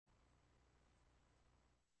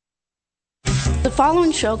The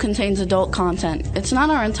following show contains adult content. It's not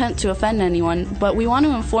our intent to offend anyone, but we want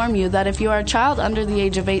to inform you that if you are a child under the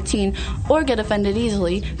age of 18 or get offended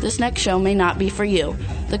easily, this next show may not be for you.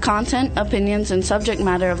 The content, opinions, and subject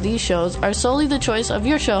matter of these shows are solely the choice of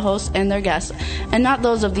your show hosts and their guests, and not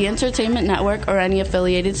those of the Entertainment Network or any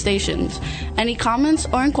affiliated stations. Any comments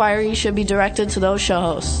or inquiries should be directed to those show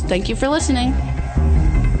hosts. Thank you for listening.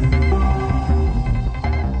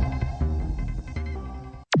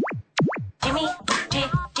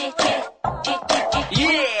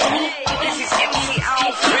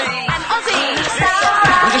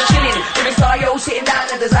 Sitting down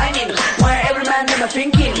and designing where every man them are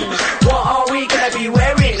thinking, what are we gonna be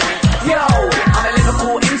wearing? Yo, I'm a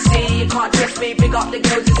Liverpool MC, you can't trust me. Big up the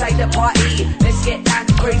girls inside the party. Let's get down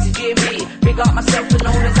to crazy Jimmy. Big up myself and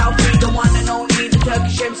known as Alfie, the one and only, the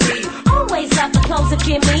Turkish MC. Always love the clothes of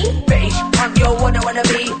Jimmy. British, I'm yo, what I wanna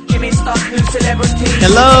be. Jimmy Star, new celebrity.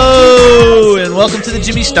 Hello, and welcome to the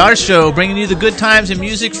Jimmy Star Show, bringing you the good times in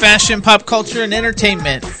music, fashion, pop culture, and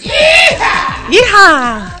entertainment. Yeehaw!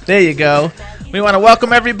 Yeehaw! There you go. We want to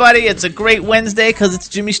welcome everybody. It's a great Wednesday because it's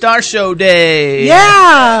Jimmy Star Show Day.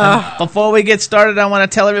 Yeah. And before we get started, I want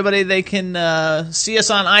to tell everybody they can see us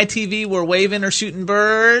on ITV. We're waving or shooting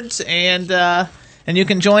birds, and you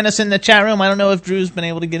can join us in the chat room. I don't know if Drew's been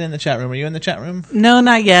able to get in the chat room. Are you in the chat room? No,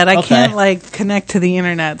 not yet. I can't connect to the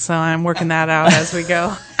internet, so I'm working that out as we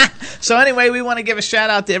go. So anyway, we want to give a shout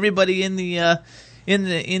out to everybody in the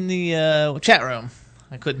chat room.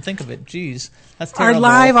 I couldn't think of it. Jeez, that's terrible.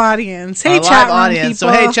 Our live audience. Hey, chat room people. So,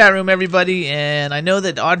 hey, chat room, everybody. And I know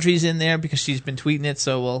that Audrey's in there because she's been tweeting it,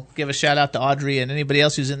 so we'll give a shout-out to Audrey, and anybody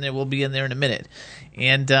else who's in there will be in there in a minute.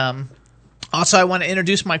 And also, I want to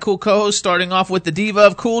introduce my cool co-host, starting off with the diva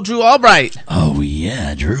of cool, Drew Albright. Oh,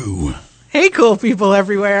 yeah, Drew. Hey, cool people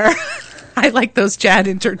everywhere. I like those chat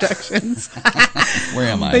introductions. Where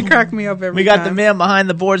am I? They crack me up every time. We got the man behind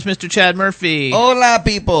the boards, Mr. Chad Murphy. Hola,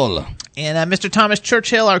 people. And Mr. Thomas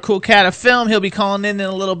Churchill, our cool cat of film, he'll be calling in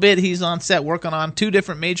a little bit. He's on set working on 2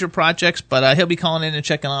 different major projects, but he'll be calling in and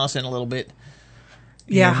checking on us in a little bit.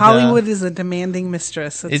 Yeah, and Hollywood is a demanding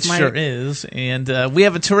mistress. Sure is. And we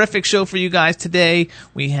have a terrific show for you guys today.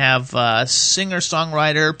 We have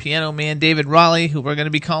singer-songwriter, piano man David Raleigh, who we're going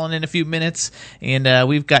to be calling in a few minutes. And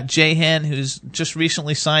we've got J-Hen, who's just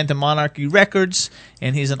recently signed to Monarchy Records,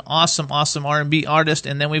 and he's an awesome, awesome R&B artist.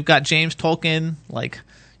 And then we've got James Tolkan, like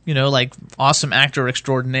awesome actor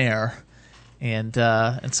extraordinaire. And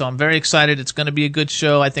so I'm very excited. It's going to be a good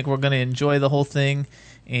show. I think we're going to enjoy the whole thing.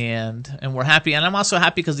 And we're happy. And I'm also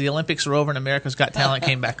happy because the Olympics are over and America's Got Talent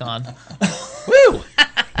came back on. Woo!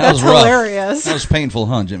 That was rough. Hilarious. That was painful,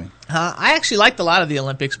 huh, Jimmy? I actually liked a lot of the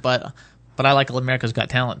Olympics, but I like America's Got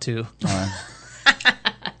Talent, too. All right.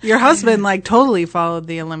 Your husband, totally followed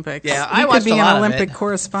the Olympics. Yeah, I watched a lot of it. He could be an Olympic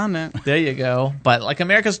correspondent. There you go. But,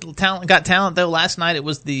 America's Got Talent, though, last night it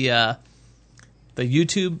was the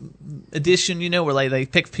YouTube edition, where they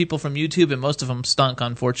picked people from YouTube, and most of them stunk,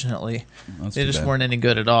 unfortunately. They just weren't any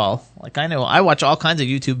good at all. I know I watch all kinds of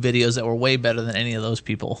YouTube videos that were way better than any of those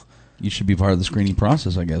people. You should be part of the screening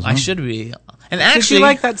process, I guess. Huh? I should be. And actually, did you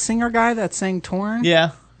like that singer guy that sang "Torn"?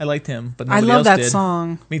 Yeah, I liked him, but I nobody love else that did.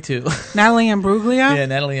 song. Me too. Natalie Imbruglia? Yeah,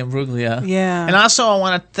 Natalie Imbruglia. Yeah. And also, I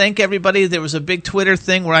want to thank everybody. There was a big Twitter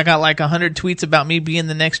thing where I got 100 tweets about me being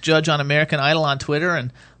the next judge on American Idol on Twitter,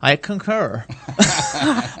 and I concur.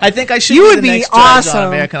 I think I should be the next judge on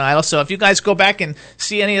American Idol. So if you guys go back and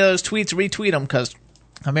see any of those tweets, retweet them, because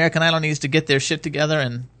American Idol needs to get their shit together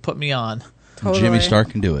and put me on. Totally. Jimmy Star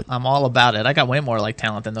can do it. I'm all about it. I got way more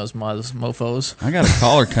talent than those mofos. I got a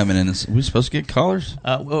caller coming in. Are we supposed to get callers?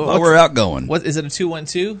 We're outgoing. What is it? A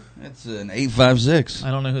 212? It's an 856.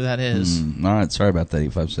 I don't know who that is. All right, sorry about that.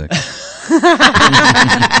 856.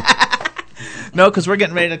 No, because we're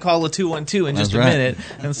getting ready to call the 212 in just a minute,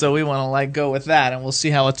 and so we want to go with that, and we'll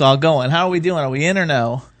see how it's all going. How are we doing? Are we in or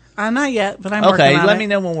no? Not yet, but I'm working on it. Okay, let me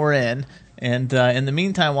know when we're in. And in the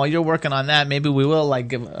meantime, while you're working on that, maybe we will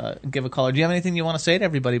give a caller. Do you have anything you want to say to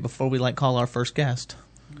everybody before we call our first guest?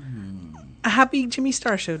 A happy Jimmy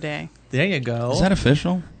Star Show Day. There you go. Is that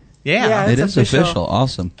official? Yeah, it is official.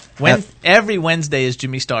 Awesome. Every Wednesday is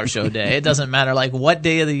Jimmy Star Show Day. It doesn't matter what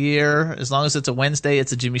day of the year, as long as it's a Wednesday,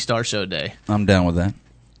 it's a Jimmy Star Show Day. I'm down with that.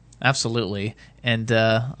 Absolutely. And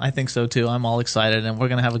I think so too. I'm all excited, and we're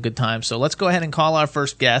going to have a good time. So let's go ahead and call our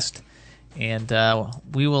first guest. And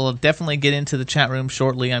we will definitely get into the chat room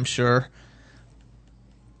shortly, I'm sure.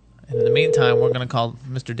 In the meantime, we're going to call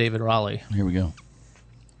Mr. David Raleigh. Here we go.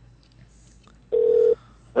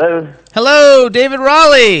 Hello. Hello, David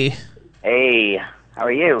Raleigh. Hey, how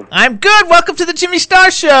are you? I'm good. Welcome to the Jimmy Star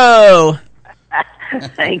Show.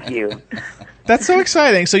 Thank you. That's so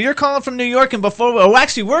exciting. So you're calling from New York, and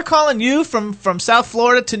we're calling you from South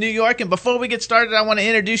Florida to New York. And before we get started, I want to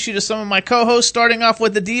introduce you to some of my co-hosts, starting off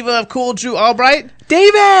with the diva of cool, Drew Albright.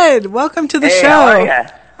 David, welcome to the show. How are ya?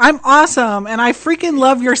 I'm awesome, and I freaking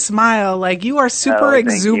love your smile. Like, you are super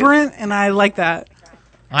exuberant, and I like that.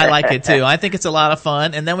 I like it, too. I think it's a lot of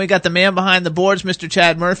fun. And then we got the man behind the boards, Mr.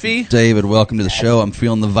 Chad Murphy. David, welcome to the show. I'm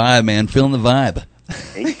feeling the vibe, man. Feeling the vibe.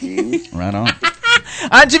 Thank you. Right on.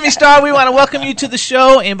 I'm Jimmy Starr. We want to welcome you to the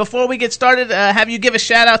show. And before we get started, have you give a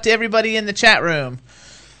shout-out to everybody in the chat room.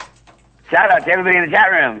 Shout out to everybody in the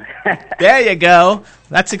chat room. There you go.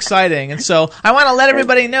 That's exciting. And so I want to let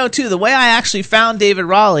everybody know, too, the way I actually found David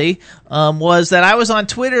Raleigh was that I was on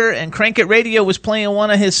Twitter and Crank It Radio was playing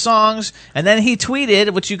one of his songs, and then he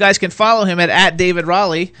tweeted, which you guys can follow him at David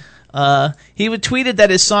Raleigh. He would tweeted that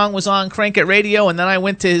his song was on Crank It Radio, and then I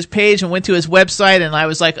went to his page and went to his website, and I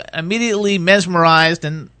was like immediately mesmerized,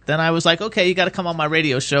 and then I was like, okay, you got to come on my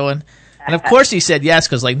radio show, and of course he said yes,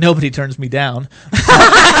 because like nobody turns me down.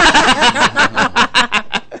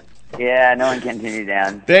 Yeah, no one can turn you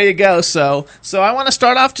down. There you go. So I want to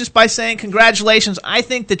start off just by saying congratulations. I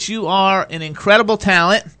think that you are an incredible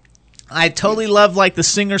talent. I totally love like the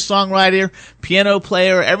singer-songwriter, piano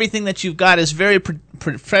player. Everything that you've got is very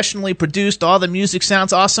professionally produced. All the music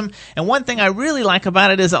sounds awesome. And one thing I really like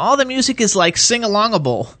about it is that all the music is like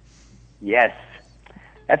sing-alongable. Yes,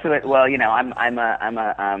 that's what. Well, I'm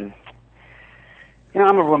a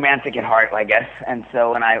romantic at heart, I guess. And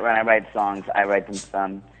so when I write songs, I write them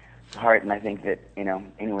from heart, and I think that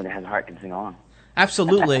anyone that has a heart can sing along.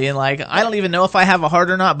 Absolutely, and like I don't even know if I have a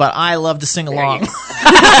heart or not, but I love to sing along.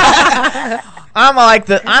 I'm like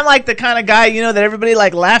the kind of guy that everybody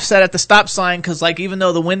like laughs at the stop sign because like even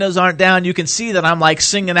though the windows aren't down, you can see that I'm like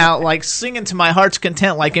singing out, like singing to my heart's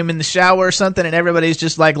content, like I'm in the shower or something, and everybody's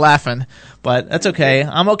just like laughing. But that's okay.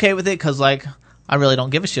 I'm okay with it because like I really don't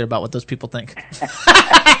give a shit about what those people think.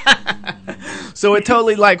 So it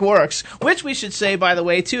totally like works. Which we should say, by the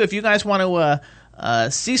way, too, if you guys want to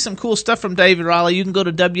see some cool stuff from David Raleigh, you can go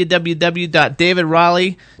to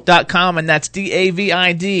www.davidraleigh.com, and that's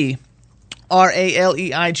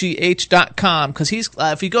DAVIDRALEIGH.com, because he's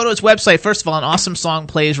if you go to his website, first of all, an awesome song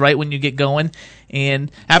plays right when you get going, and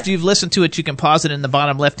after you've listened to it, you can pause it in the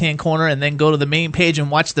bottom left-hand corner and then go to the main page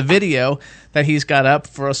and watch the video that he's got up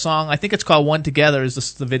for a song. I think it's called One Together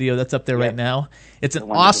is the video that's up there right now. It's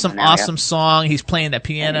an awesome song. He's playing the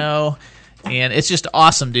piano, and it's just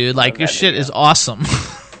awesome, dude. Like, your shit is awesome.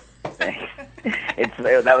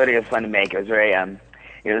 That video was fun to make. It was very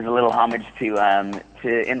it was a little homage to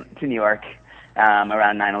New York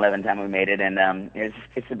around 9/11 time we made it, and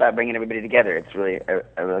it's about bringing everybody together. It's really a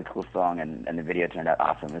really cool song, and the video turned out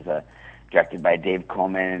awesome. It was directed by Dave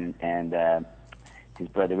Coleman and his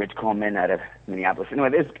brother Rich Coleman out of Minneapolis.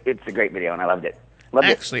 Anyway, it's a great video, and I loved it.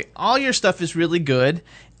 Actually, all your stuff is really good.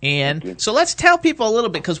 And so let's tell people a little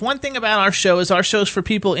bit, because one thing about our show is our show's for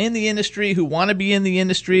people in the industry who want to be in the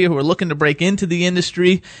industry, who are looking to break into the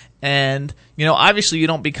industry. And, obviously you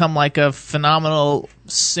don't become like a phenomenal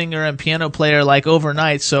singer and piano player like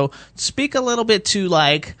overnight. So speak a little bit to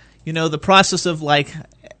like, the process of like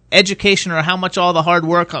education or how much all the hard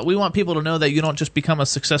work. We want people to know that you don't just become a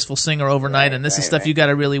successful singer overnight, and this is stuff you got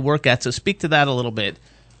to really work at. So speak to that a little bit.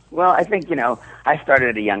 Well, I think, I started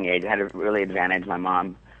at a young age. I had a really advantage. My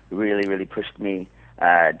mom really, really pushed me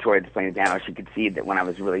towards playing the piano. She could see that when I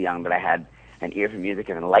was really young that I had an ear for music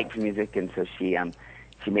and a light for music, and so she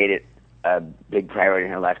made it a big priority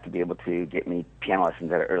in her life to be able to get me piano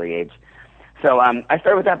lessons at an early age. So I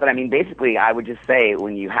started with that, but I mean, basically, I would just say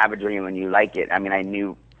when you have a dream and you like it, I mean, I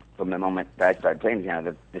knew from the moment that I started playing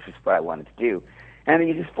piano that this is what I wanted to do. And then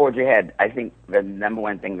you just forge ahead. I think the number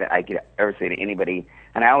one thing that I could ever say to anybody,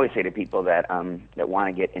 and I always say to people that want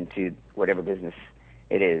to get into whatever business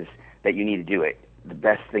it is, that you need to do it. The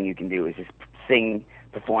best thing you can do is just sing,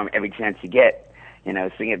 perform every chance you get.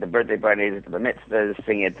 Sing at the birthday parties, at the mitzvahs,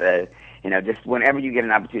 sing at the, just whenever you get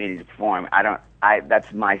an opportunity to perform.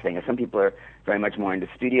 That's my thing. Some people are very much more into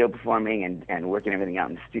studio performing and working everything out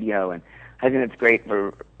in the studio, and I think that's great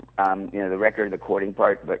for the record, the recording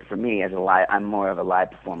part. But for me, I'm more of a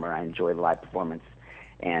live performer. I enjoy the live performance,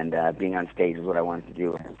 and being on stage is what I wanted to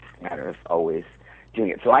do. It's a matter of always doing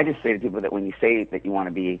it. So I just say to people that when you say that you want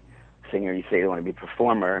to be a singer, you say you want to be a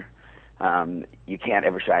performer, you can't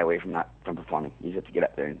ever shy away from performing. You just have to get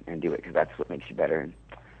up there and do it, because that's what makes you better, and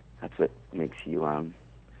that's what makes you have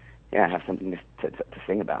something to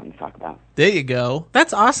sing about and talk about. There you go.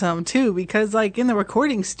 That's awesome too, because like in the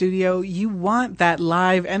recording studio, you want that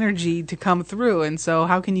live energy to come through, and so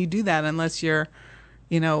how can you do that unless you're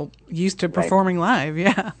used to performing live?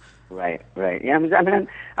 Yeah. Right. Yeah,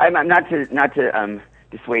 I'm not to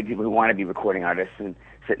dissuade people who want to be recording artists and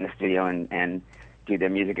sit in the studio and do their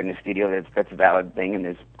music in the studio. That's a valid thing, and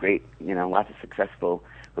there's great, lots of successful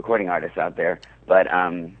recording artists out there. But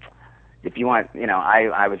if you want,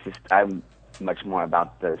 I'm much more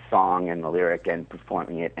about the song and the lyric and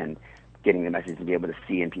performing it and getting the message to be able to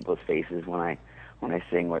see in people's faces when I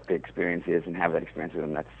sing what the experience is and have that experience with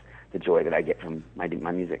them. That's the joy that I get from my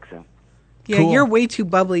music. So. Yeah, Cool. You're way too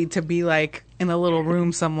bubbly to be like in a little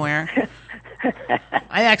room somewhere.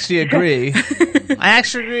 I actually agree.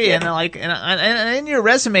 And in your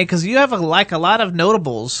resume, because you have a lot of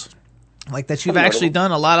notables, like that you've actually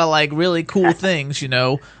done a lot of like really cool things.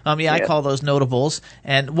 I call those notables.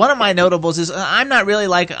 And one of my notables is I'm not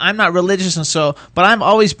religious, but I've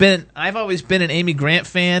always been an Amy Grant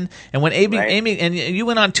fan. And when Amy and you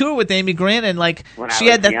went on tour with Amy Grant, and like when she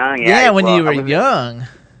had that, young, when you were young.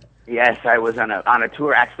 Yes, I was on a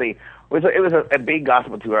tour. Actually, it was a big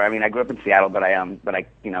gospel tour. I mean, I grew up in Seattle, but I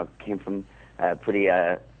came from a pretty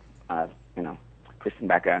Christian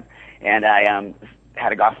background, and I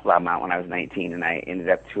had a gospel album out when I was 19, and I ended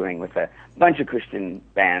up touring with a bunch of Christian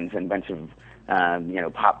bands and a bunch of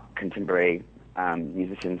pop contemporary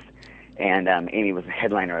musicians, and Amy was the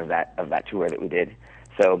headliner of that tour that we did.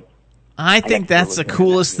 So. I think that's the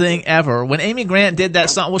coolest thing ever. When Amy Grant did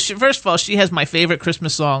that song, well, first of all, she has my favorite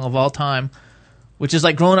Christmas song of all time, which is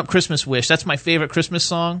like "Growing Up Christmas Wish." That's my favorite Christmas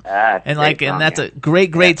song, and that's a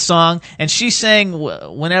great song. And she sang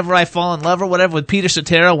 "Whenever I Fall in Love" or whatever with Peter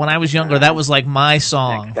Cetera when I was younger. That was like my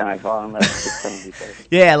song. Next time I fall in love.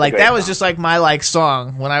 Yeah, like that was song. just like my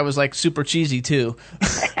song when I was like super cheesy too.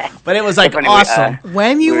 But it was like funny, awesome.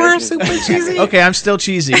 When you were super cheesy? Okay, I'm still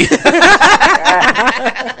cheesy.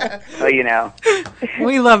 Well,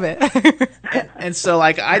 We love it. And so,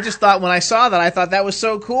 I just thought when I saw that, I thought that was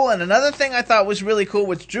so cool. And another thing I thought was really cool,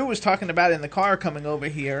 which Drew was talking about in the car coming over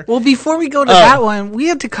here. Well, before we go to that one, we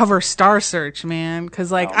had to cover Star Search, man,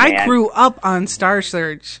 because I grew up on Star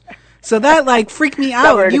Search, so that freaked me out.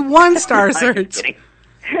 Covered. You won Star Search.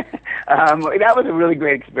 That was a really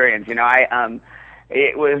great experience.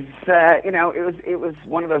 It was it was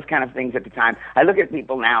one of those kind of things at the time. I look at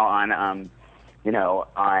people now on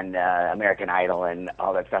American Idol and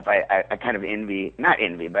all that stuff. I kind of not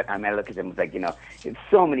envy, but I look at them like, it's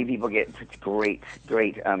so many people get such great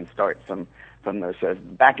starts from those shows.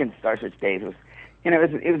 Back in Star Search days, it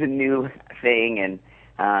was a new thing, and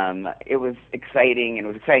it was exciting, and it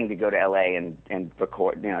was exciting to go to LA and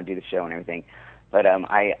record, do the show and everything. But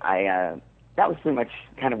that was pretty much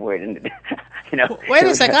kind of where it ended. Wait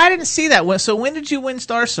a second, I didn't see that. So when did you win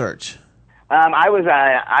Star Search? I was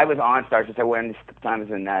on Star Search. I won this time was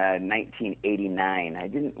in 1989. I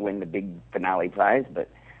didn't win the big finale prize, but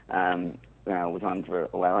was on for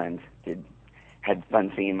a while and had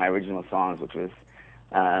fun singing my original songs, which was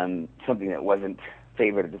something that wasn't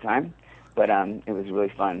favored at the time, but it was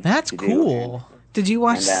really fun. That's cool. Did you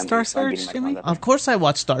watch Star Search, Jimmy? Of course I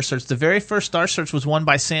watched Star Search. The very first Star Search was won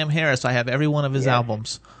by Sam Harris. I have every one of his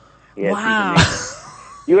albums. Yes, wow.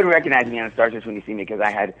 You wouldn't recognize me on Star Search when you see me because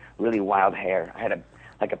I had really wild hair. I had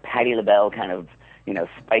a Patti LaBelle kind of,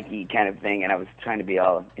 spiky kind of thing, and I was trying to be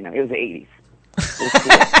all, it was the 80s. It was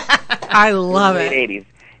cool. I love it. Late 80s.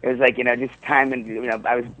 It was like, just time, and,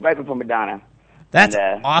 I was right before Madonna. That's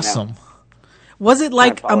awesome. Was it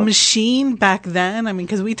like a machine back then? I mean,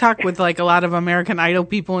 because we talk with a lot of American Idol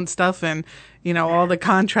people and stuff, and all the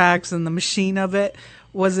contracts and the machine of it.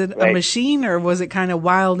 Was it a machine, or was it kind of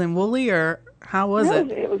wild and woolly, or how was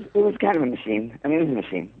it? It was kind of a machine. I mean, it was a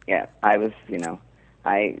machine. Yeah, I was.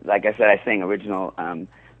 Like I said, I sang original.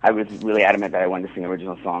 I was really adamant that I wanted to sing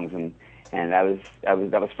original songs, and that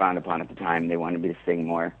was frowned upon at the time. They wanted me to sing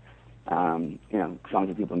more, songs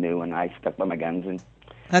that people knew, and I stuck by my guns and.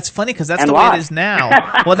 That's funny because that's the way it is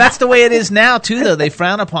now. Well, that's the way it is now too, though. They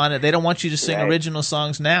frown upon it. They don't want you to sing original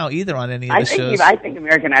songs now either on any of the shows. I think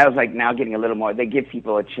American Idol's now getting a little more. They give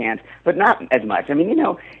people a chance, but not as much. I mean,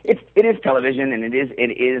 it is television, and it is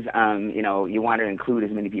you want to include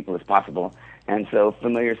as many people as possible, and so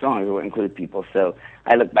familiar songs will include people. So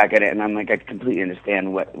I look back at it, and I'm like, I completely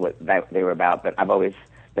understand what they were about, but I've always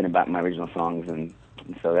been about my original songs, and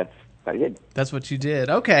so that's. I did. That's what you did.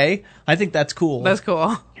 Okay. I think that's cool. That's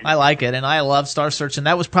cool. I like it, and I love Star Search, and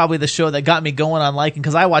that was probably the show that got me going on liking,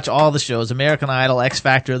 because I watch all the shows, American Idol, X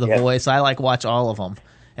Factor, The Voice. I watch all of them.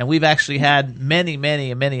 And we've actually had many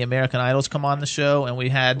American Idols come on the show, and we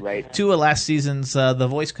had two of last season's The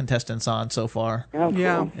Voice contestants on so far. Oh, cool.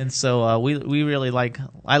 Yeah. And so we really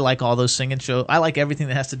I like all those singing shows. I like everything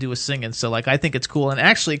that has to do with singing, so I think it's cool. And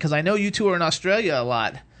actually, because I know you two are in Australia a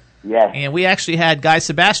lot. Yes. And we actually had Guy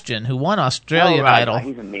Sebastian, who won Australian Idol.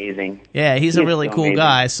 He's amazing. Yeah, he's a really so cool amazing.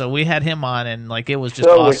 guy. So we had him on, and like it was just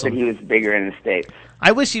So I wish that awesome. he was bigger in the States.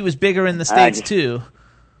 I wish he was bigger in the States too.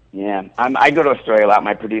 Yeah, I go to Australia a lot.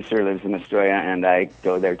 My producer lives in Australia, and I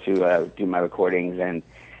go there to do my recordings and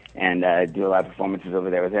do a lot of performances over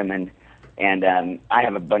there with him. And I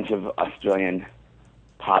have a bunch of Australian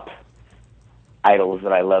pop idols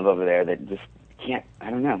that I love over there that just can't. I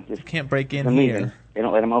don't know. Just Can't break in amazing. here. They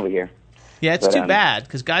don't let him over here. Yeah, it's But, too bad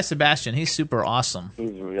because Guy Sebastian, he's super awesome.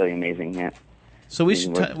 He's really amazing. Yeah. So we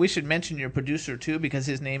should mention your producer too because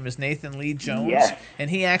his name is Nathan Lee Jones, Yes. and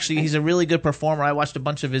he's a really good performer. I watched a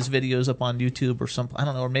bunch of his videos up on YouTube or something. I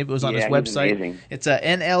don't know, or maybe it was on his He's website. amazing. It's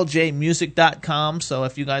nljmusic.com. So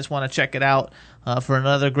if you guys want to check it out for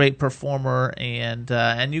another great performer,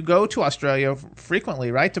 and you go to Australia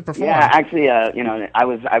frequently, right, to perform? Yeah, actually, I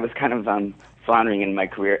was kind of floundering in my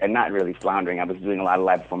career, and not really floundering. I was doing a lot of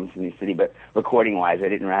live performances in the city, but recording-wise, I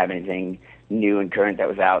didn't have anything new and current that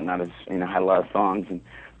was out, and I was, had a lot of songs and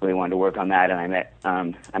really wanted to work on that. And I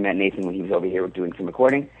met Nathan when he was over here doing some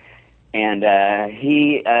recording, and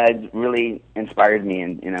he really inspired me,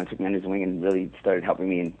 and took me under his wing and really started helping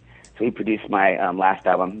me. And so he produced my last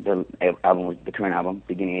album, the current album,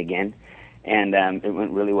 Beginning Again, and it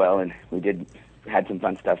went really well, and we had some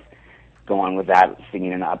fun stuff go on with that,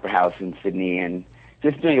 singing in the Opera House in Sydney, and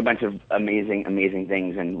just doing a bunch of amazing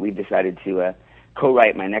things. And we decided to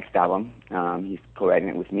co-write my next album. He's co-writing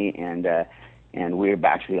it with me, and we're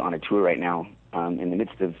actually on a tour right now. In the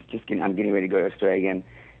midst of I'm getting ready to go to Australia again,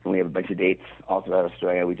 and we have a bunch of dates all throughout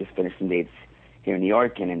Australia. We just finished some dates here in New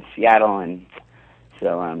York and in Seattle, and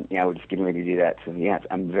so we're just getting ready to do that. So yeah,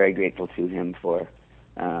 I'm very grateful to him for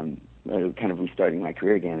kind of restarting my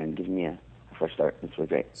career again and giving me a fresh start. It's really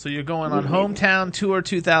great. So you're going on Hometown Tour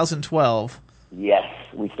 2012. Yes,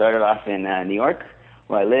 we started off in New York,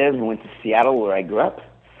 where I live, and went to Seattle, where I grew up.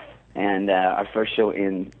 And our first show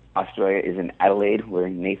in Australia is in Adelaide, where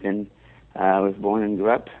Nathan was born and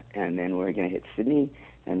grew up. And then we're going to hit Sydney,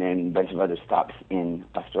 and then a bunch of other stops in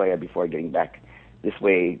Australia before getting back this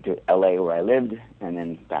way to L.A., where I lived, and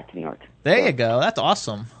then back to New York. There you go. That's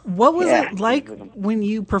awesome. What was it like when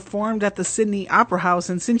you performed at the Sydney Opera House?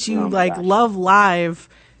 And since you love live,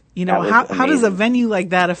 how does a venue like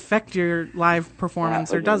that affect your live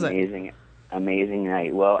performance, or does it? Amazing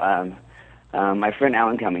night. Well, my friend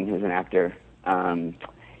Alan Cumming, who's an actor,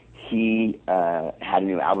 he had a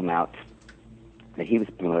new album out that he was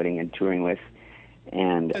promoting and touring with.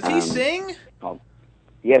 And does he sing?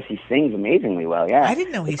 Yes, he sings amazingly well. Yeah, I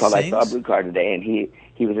didn't know he sings. I saw sings. Blue Car today, and he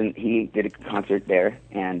did a concert there,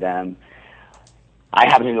 and I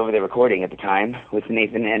happened to be over there recording at the time with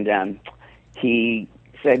Nathan, and he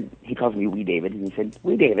said, he calls me Wee David, and he said,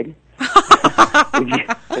 Wee David.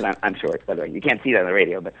 I'm short, by the way. You can't see that on the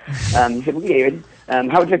radio, but he said, Wee David,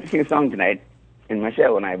 how would you like to sing a song tonight in my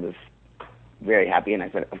show? And I was very happy, and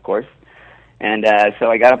I said, of course. And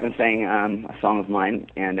so I got up and sang a song of mine,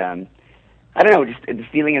 and I don't know, just the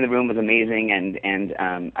feeling in the room was amazing, and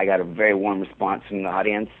I got a very warm response from the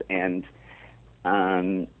audience, and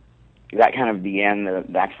that kind of began that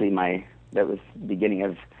was the beginning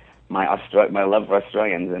of my love for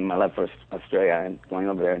Australians and my love for Australia, and going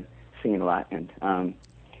over there and singing a lot, and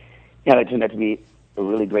that turned out to be a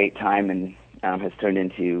really great time, and has turned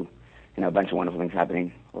into a bunch of wonderful things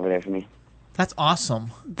happening over there for me. That's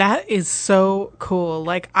awesome. That is so cool.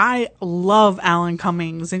 Like, I love Alan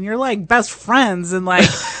Cummings, and you're like best friends, and like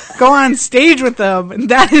go on stage with them, and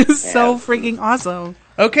that is so freaking awesome.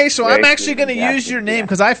 Okay, so I'm actually going to use your name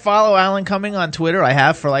because I follow Alan Cumming on Twitter. I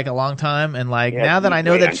have for like a long time, and now that I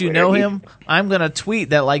know that you know him, I'm going to tweet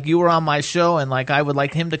that like you were on my show, and like I would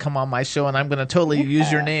like him to come on my show, and I'm going to totally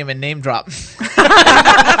use your name and name drop.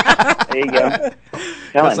 There you go.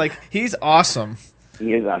 It's like he's awesome.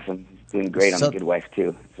 He is awesome. He's doing great on The Good Wife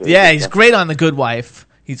too. Really he's great on The Good Wife.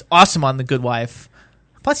 He's awesome on The Good Wife.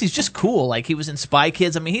 Plus, he's just cool. Like he was in Spy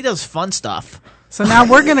Kids. I mean, he does fun stuff. So now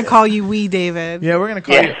we're going to call you Wee David. Yeah, we're going to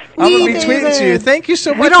call you. I'm going to be tweeting to you. Thank you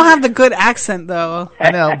so much. We don't have the good accent, though.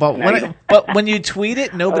 I know, but when you tweet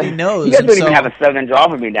it, nobody knows. You guys don't even have a southern drawl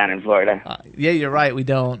for me down in Florida. Yeah, you're right. We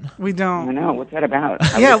don't. We don't. I know. What's that about?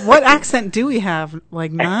 What accent do we have?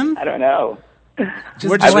 Like none? I don't know.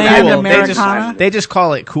 Just bland cool. Americana? They just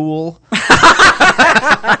call it cool.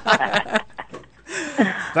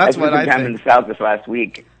 That's what I think. In the South this last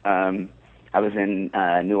week. I was in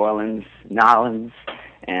New Orleans,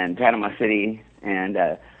 and Panama City, and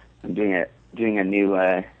I'm doing a new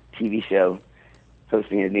TV show,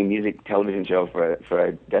 hosting a new music television show for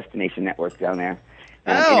a destination network down there.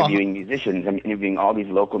 And I'm interviewing musicians. I'm interviewing all these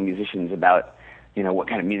local musicians about what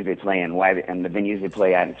kind of music they play and why and the venues they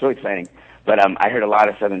play at. It's really exciting. But I heard a lot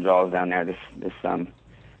of Southern draws down there this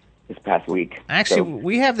past week. Actually,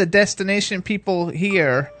 we have the Destination people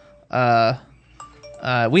here. We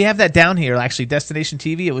have that down here, actually, Destination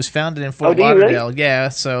TV. It was founded in Fort Lauderdale. Really? Yeah,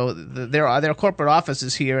 so their corporate office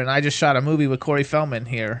is here, and I just shot a movie with Corey Feldman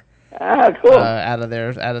here. Ah, cool. Out of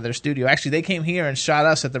their studio. Actually, they came here and shot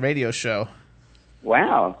us at the radio show.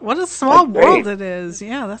 Wow. What a small world it is.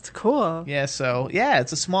 Yeah, that's cool. Yeah, so,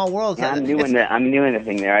 it's a small world. Yeah, I'm new in the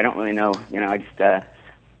thing there. I don't really know. I just...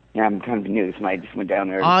 I'm kind of new, so I just went down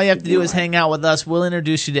there. All you have to do is hang out with us. We'll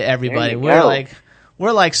introduce you to everybody.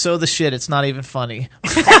 We're like so the shit. It's not even funny.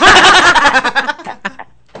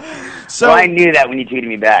 So I knew that when you tweeted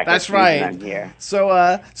me back. That's right. I'm here. So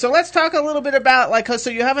let's talk a little bit about so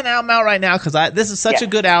you have an album out right now because this is such a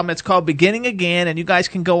good album. It's called Beginning Again, and you guys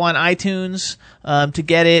can go on iTunes to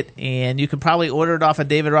get it, and you can probably order it off of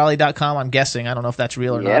DavidRaleigh.com. I'm guessing. I don't know if that's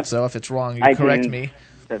real or not. So if it's wrong, you can correct me.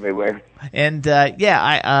 Everywhere. And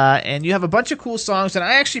and you have a bunch of cool songs, and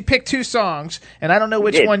I actually picked 2 songs, and I don't know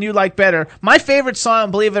which one you like better. My favorite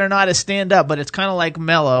song, believe it or not, is Stand Up, but it's kind of like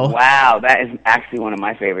mellow. Wow, that is actually one of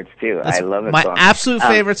my favorites too. I love it. My absolute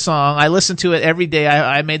favorite song. I listen to it every day.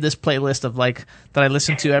 I made this playlist of that I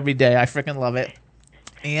listen to every day. I freaking love it.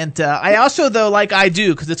 And I also like I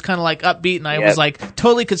Do because it's kind of like upbeat, and I was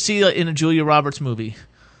totally could see it in a Julia Roberts movie.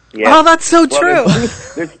 Yeah. Oh, that's so true.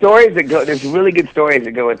 There's stories that go. There's really good stories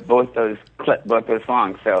that go with both those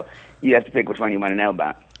songs. So you have to pick which one you want to know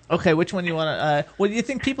about. Okay, which one you want to? Well, do you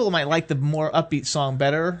think people might like the more upbeat song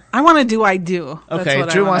better? I want to do I Do. Okay,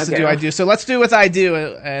 Drew wants to do I Do. So let's do with I Do,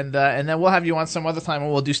 and then we'll have you on some other time,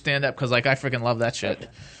 and we'll do Stand Up because I freaking love that shit.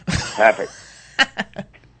 Perfect.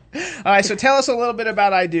 All right, so tell us a little bit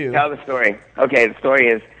about I Do. Tell the story. Okay, the story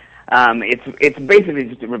is it's basically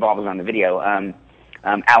just revolves around the video.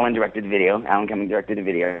 Alan directed the video. Alan Cumming directed the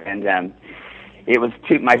video, and it was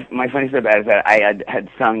my funny story about it is that I had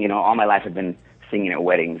sung. All my life I've been singing at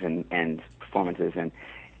weddings and performances, and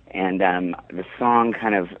the song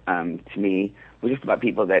kind of to me was just about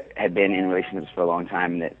people that had been in relationships for a long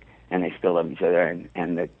time and they still love each other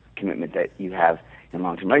and the commitment that you have in a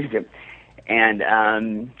long-term relationship.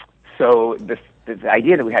 And so the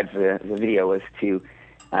idea that we had for the video was to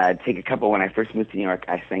take a couple. When I first moved to New York,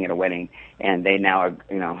 I sang at a wedding, and they now are,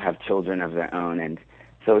 have children of their own. And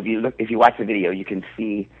so if you watch the video, you can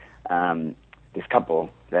see this couple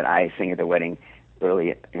that I sang at the wedding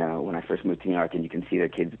early, when I first moved to New York, and you can see their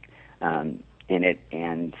kids in it.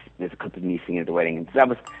 And there's a clip of me singing at the wedding, and so that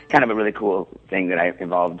was kind of a really cool thing that I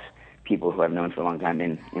involved people who I've known for a long time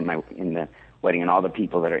in the wedding, and all the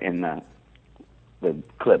people that are in the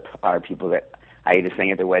clip are people that I either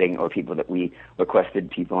sang at the wedding or people that we requested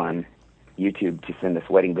people on YouTube to send us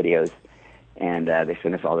wedding videos, and they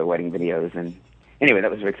sent us all their wedding videos. And anyway,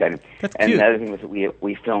 that was very exciting. That's and cute. the other thing was that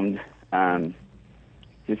we filmed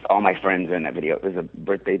just all my friends were in that video. It was a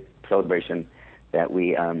birthday celebration that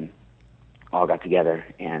we all got together,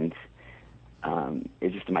 and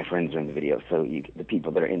it's just my friends are in the video. So the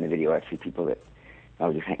people that are in the video are actually people that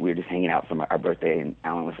we were just hanging out from our birthday, and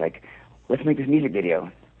Alan was like, "Let's make this music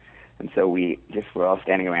video." And so we just were all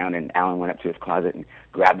standing around, and Alan went up to his closet and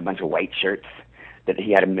grabbed a bunch of white shirts that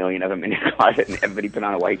he had 1 million of them in his closet, and everybody put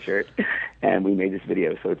on a white shirt, and we made this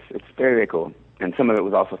video. So it's very, very cool. And some of it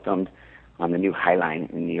was also filmed on the new High Line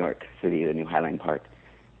in New York City, the new High Line Park.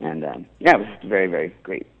 And it was just a very, very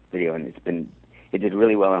great video, and it did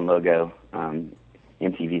really well on Logo,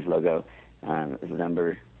 MTV's Logo. It was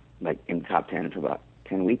number in the top 10 for about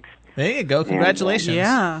 10 weeks. There you go. Congratulations.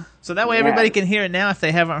 Yeah. So that way everybody can hear it now if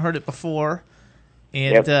they haven't heard it before.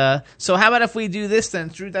 And so how about if we do this then,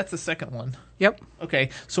 Drew? That's the second one. Yep.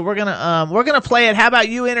 Okay. So we're gonna play it. How about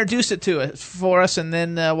you introduce it to it for us, and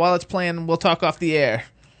then while it's playing, we'll talk off the air.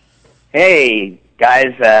 Hey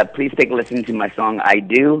guys, please take a listen to my song "I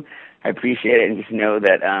Do." I appreciate it, and just know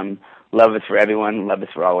that love is for everyone, love is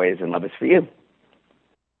for always, and love is for you.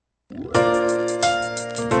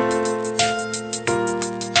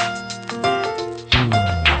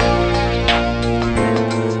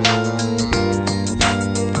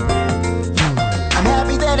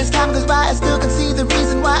 I still can see the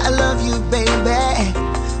reason why I love you, baby.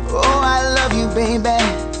 Oh, I love you, baby.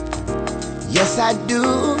 Yes, I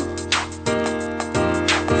do.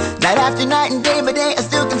 Night after night and day by day, I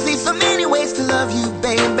still can see so many ways to love you,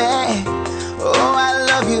 baby. Oh, I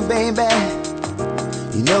love you, baby.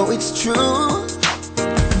 You know it's true.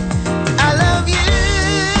 I love you.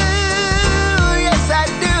 Yes, I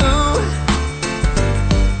do.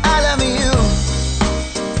 I love you.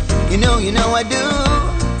 You know I do.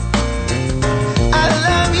 I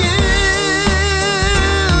love you,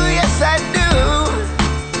 yes I do.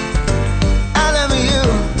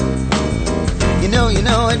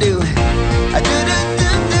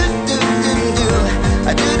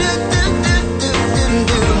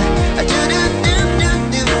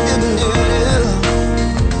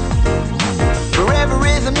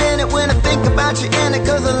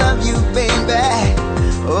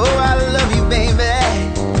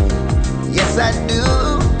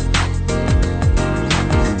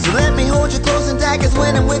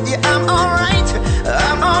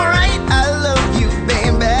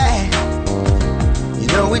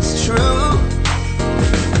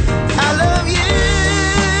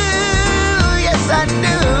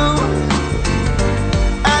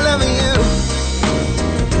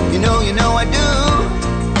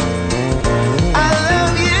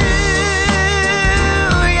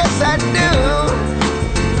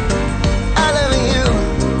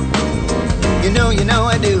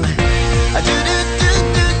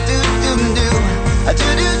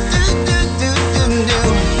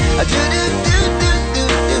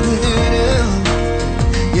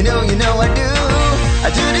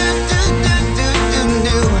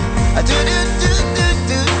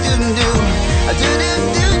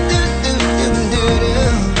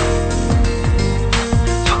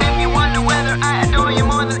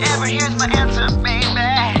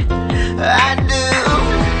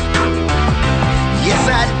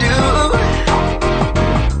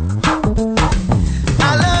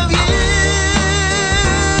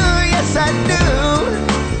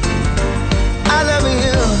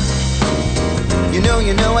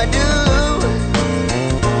 you know I do.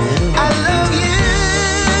 I love you,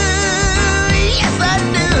 yes I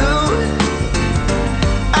do.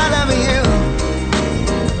 I love you,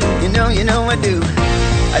 you know I do.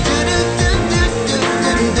 I do do do do do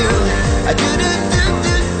do do. I do do do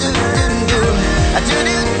do do do do. I do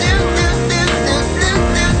do do do do do do do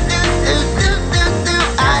do do do.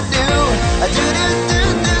 I do. I do do do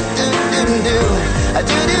do do do do. I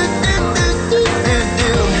do do do do do do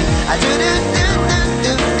do. I do do do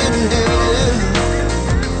do do do do.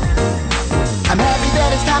 I'm happy that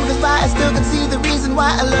as time goes by, I still can see the reason why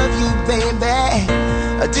I love you, baby.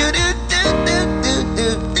 I do do do do do do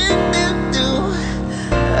do do do.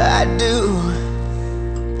 I do.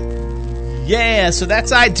 Yeah, so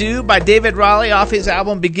that's I Do by David Raleigh off his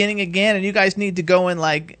album Beginning Again, and you guys need to go and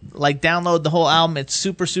like download the whole album. It's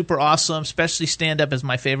super, super awesome, especially Stand Up is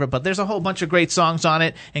my favorite, but there's a whole bunch of great songs on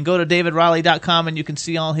it, and go to davidraleigh.com and you can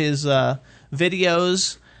see all his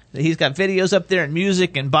videos. He's got videos up there and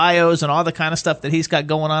music and bios and all the kind of stuff that he's got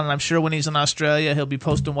going on, and I'm sure when he's in Australia he'll be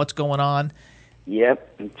posting what's going on.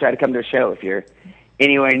 Yep, and try to come to a show. If you're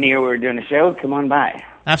anywhere near where we're doing a show, come on by.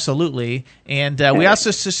 Absolutely. And we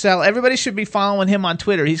also sell, everybody should be following him on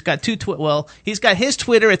Twitter. He's got he's got his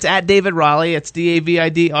Twitter. It's at David Raleigh. It's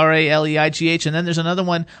DavidRaleigh. And then there's another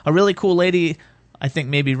one, a really cool lady, I think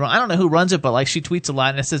maybe, I don't know who runs it, but like she tweets a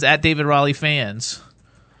lot and it says at David Raleigh Fans.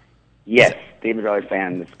 Yes, David Raleigh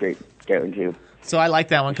Fan. That's great. Get one too. So I like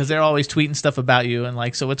that one because they're always tweeting stuff about you, and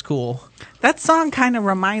like, so it's cool. That song kind of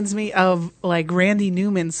reminds me of like Randy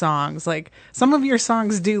Newman songs. Like some of your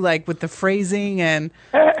songs do, like with the phrasing and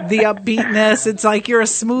the upbeatness. It's like you're a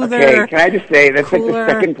smoother. Okay, can I just say that's cooler. like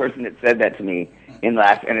the second person that said that to me in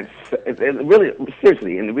last, and it's really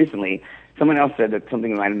seriously. And recently, someone else said that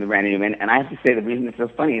something reminded them of Randy Newman, and I have to say the reason it's so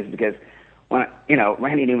funny is because when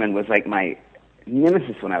Randy Newman was like my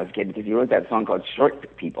nemesis when I was a kid because he wrote that song called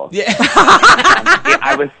Short People. Yeah.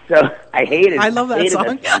 I hated I love that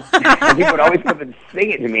song. And people would always come and sing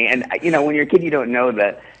it to me. And, when you're a kid, you don't know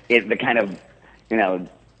the kind of,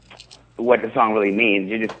 what the song really means.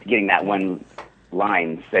 You're just getting that one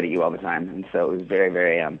line said at you all the time. And so it was very,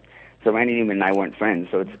 very, so Randy Newman and I weren't friends.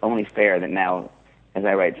 So it's only fair that now, as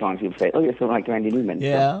I write songs, people say, "Oh, you're so like Randy Newman."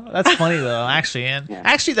 Yeah, that's funny though. Actually,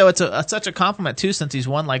 actually though, it's such a compliment too, since he's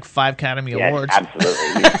won like 5 Academy Awards.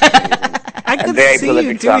 Absolutely. I could a very see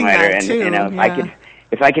prolific you doing songwriter, that too. and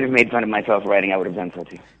if I could have made fun of myself writing, I would have done so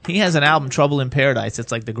too. He has an album, Trouble in Paradise.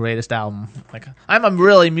 It's like the greatest album. Like, I'm a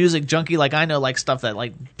really music junkie. Like, I know like stuff that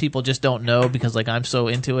like people just don't know because like I'm so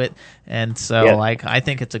into it, and so like I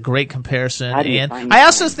think it's a great comparison. And I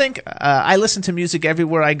also think I listen to music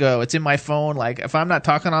everywhere I go. It's in my phone. Like if I'm not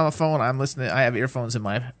talking on the phone, I'm listening. I have earphones in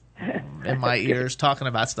my ears talking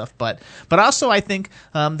about stuff. But also I think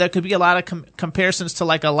there could be a lot of comparisons to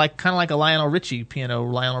kind of like a Lionel Richie piano,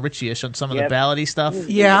 Lionel Richie-ish on some of the ballady stuff.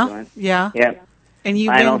 Yeah. And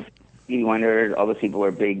Lionel, Stevie Wonder, all those people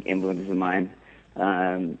were big influences of mine.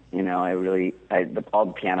 All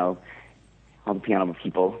the piano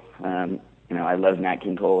people. I loved Nat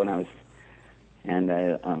King Cole when I was,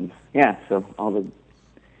 so all the.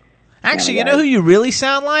 Actually, you know who you really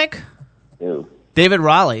sound like? Who? David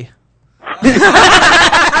Raleigh.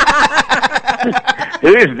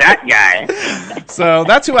 Who is that guy? So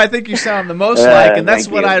that's who I think you sound the most like, and that's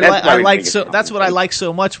what I like. So that's what I like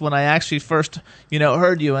so much when I actually first,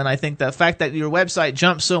 heard you. And I think the fact that your website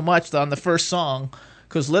jumped so much on the first song,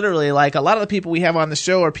 because literally, like a lot of the people we have on the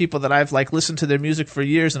show are people that I've like listened to their music for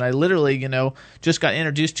years, and I literally, just got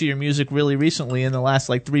introduced to your music really recently in the last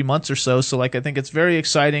like 3 months or so. So like I think it's very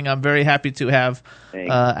exciting. I'm very happy to have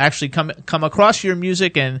actually come across your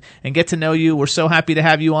music and get to know you. We're so happy to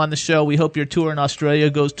have you on the show. We hope your tour in Australia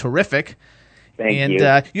goes terrific. Thank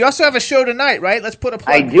you. You also have a show tonight, right? Let's put a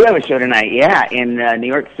plug. I do have a show tonight. Yeah, in New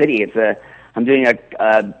York City. I'm doing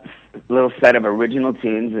a little set of original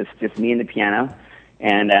tunes. It's just me and the piano.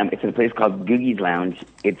 And it's in a place called Googie's Lounge.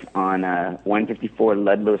 It's on 154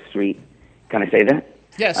 Ludlow Street. Can I say that?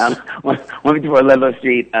 Yes. 154 Ludlow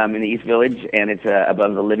Street in the East Village, and it's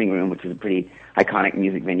above the Living Room, which is a pretty iconic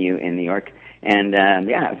music venue in New York. And I'm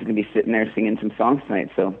going to be sitting there singing some songs tonight.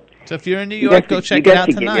 So if you're in New York, go check it out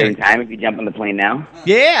tonight. You guys can get here in time if you jump on the plane now.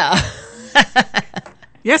 Yeah.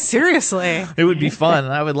 Yes, seriously. It would be fun.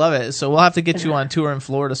 I would love it. So we'll have to get you on tour in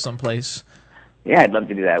Florida someplace. Yeah, I'd love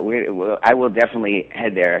to do that. I will definitely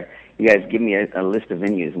head there. You guys give me a list of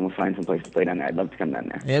venues, and we'll find some place to play down there. I'd love to come down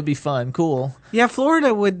there. It'd be fun. Cool. Yeah,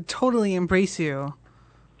 Florida would totally embrace you.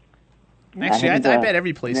 Actually, I bet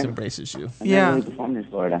every place embraces you. I've never really performed in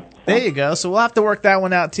Florida. So. There you go. So we'll have to work that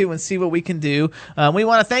one out too and see what we can do. We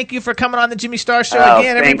want to thank you for coming on the Jimmy Star Show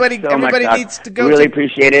again. Everybody needs to go. Really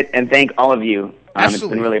appreciate it, and thank all of you. It's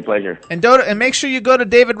been really a pleasure. And make sure you go to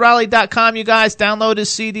davidraleigh.com, you guys. Download his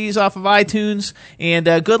CDs off of iTunes. And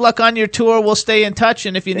good luck on your tour. We'll stay in touch.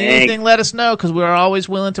 And if you need anything, let us know because we're always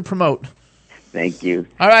willing to promote. Thank you.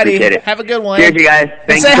 All righty. Have a good one. Cheers, you guys.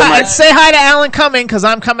 Thank you so much. Say hi to Alan Cumming because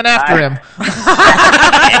I'm coming after him.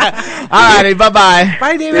 All righty. Bye-bye.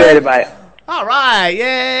 Bye, David. Later, bye. All right.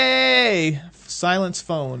 Yay. Silence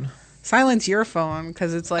phone. Silence your phone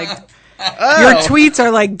because it's like... Your tweets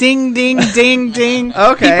are like ding, ding, ding, ding.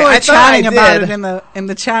 Okay, people are chatting about it in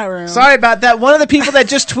the chat room. Sorry about that. One of the people that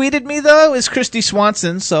just tweeted me though is Christy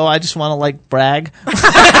Swanson, so I just want to brag.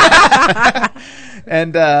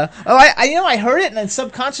 And I heard it, and then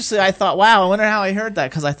subconsciously I thought, wow, I wonder how I heard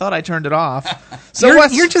that because I thought I turned it off. So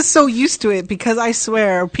you're just so used to it because I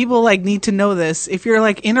swear people need to know this. If you're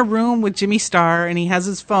in a room with Jimmy Star and he has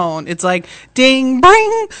his phone, it's like ding,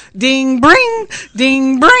 bring, ding, bring,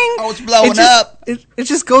 ding, bring. Oh, it's blowing up. It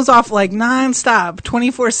just goes off nonstop,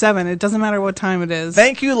 24/7. It doesn't matter what time it is.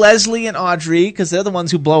 Thank you, Leslie and Audrey, because they're the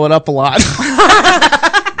ones who blow it up a lot.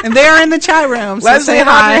 And they're in the chat room. So Leslie say and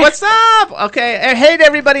hi. Audrey, what's up? Okay. Hey to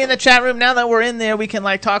everybody in the chat room. Now that we're in there, we can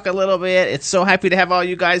talk a little bit. It's so happy to have all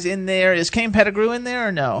you guys in there. Is Kane Pettigrew in there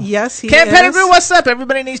or no? Yes, he Kane is. Pettigrew, what's up?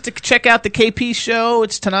 Everybody needs to check out the KP show.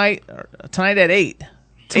 It's tonight at 8.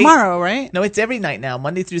 Tomorrow, right? No, it's every night now,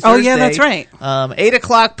 Monday through Thursday. Oh, yeah, that's right. 8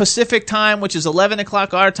 o'clock Pacific time, which is 11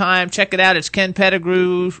 o'clock our time. Check it out. It's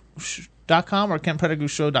KenPettigrew.com or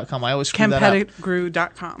KenPettigrewShow.com. I always screw that up.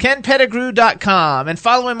 KenPettigrew.com. KenPettigrew.com. And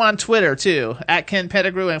follow him on Twitter, too, at Ken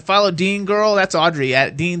Pettigrew. And follow Dean Girl, that's Audrey,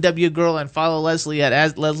 at Dean W. Girl. And follow Leslie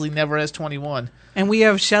at Leslie Never as 21. And we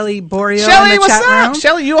have Shelly Borio in the what's chat up? room.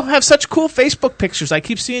 Shelly, you have such cool Facebook pictures. I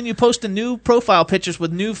keep seeing you posting new profile pictures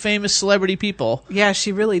with new famous celebrity people. Yeah,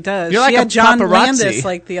 she really does. You're she like had a John paparazzi.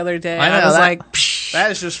 Landis the other day. I know, I was Psh.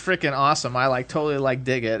 That is just freaking awesome. I totally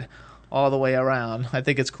dig it all the way around. I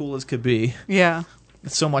think it's cool as could be. Yeah.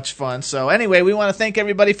 It's so much fun. So anyway, we want to thank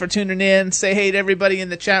everybody for tuning in. Say hey to everybody in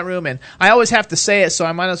the chat room. And I always have to say it, so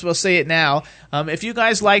I might as well say it now. If you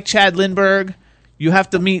guys like Chad Lindbergh, you have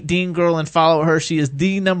to meet Dean Girl and follow her. She is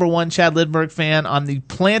the #1 Chad Lindbergh fan on the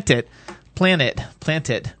planet.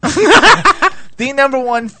 The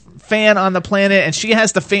 #1 fan on the planet, and she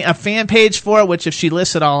has a fan page for it, which if she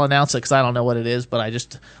lists it, I'll announce it because I don't know what it is, but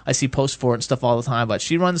I see posts for it and stuff all the time. But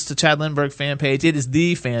she runs the Chad Lindbergh fan page. It is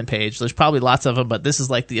the fan page. There's probably lots of them, but this is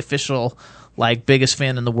the official, biggest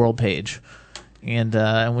fan in the world page. And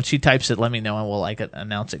when she types it, let me know, and we'll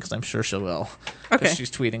announce it because I'm sure she will. Okay. She's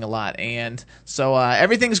tweeting a lot, and so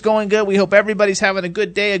everything's going good. We hope everybody's having a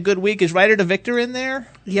good day, a good week. Is Writer to Victor in there?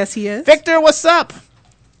 Yes, he is. Victor, what's up?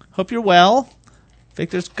 Hope you're well.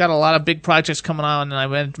 Victor's got a lot of big projects coming on,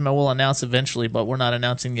 and we'll announce eventually, but we're not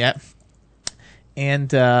announcing yet. And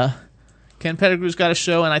Ken Pettigrew's got a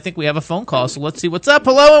show, and I think we have a phone call, so let's see what's up.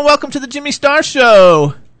 Hello, and welcome to the Jimmy Star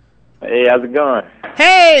Show. Hey, how's it going?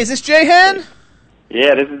 Hey, is this J-Hen?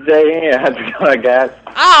 Yeah, this is J-Hen. How's it going, guys?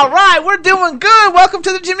 All right, we're doing good. Welcome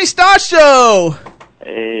to the Jimmy Star Show.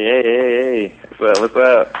 Hey. What's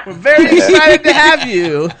up? We're very excited to have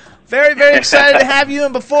you. Very, very excited to have you.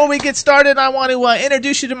 And before we get started, I want to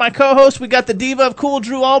introduce you to my co-host. We got the diva of cool,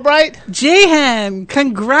 Drew Albright. J-Hen,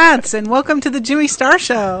 congrats, and welcome to the Jimmy Star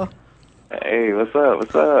Show. Hey, what's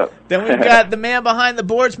up? Then we've got the man behind the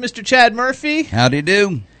boards, Mr. Chad Murphy. Howdy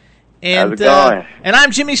do. And, how's it going? And I'm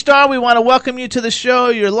Jimmy Star. We want to welcome you to the show.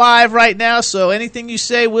 You're live right now, so anything you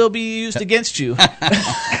say will be used against you.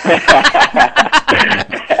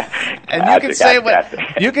 And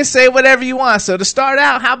you can say whatever you want. So to start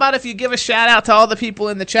out, how about if you give a shout out to all the people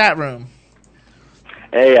in the chat room?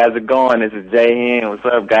 Hey, how's it going? This is J-Hen. What's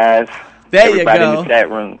up, guys? There Everybody you go. in the chat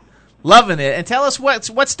room. Loving it. And tell us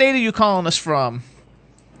what state are you calling us from?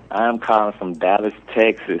 I'm calling from Dallas,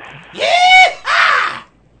 Texas. Yeah!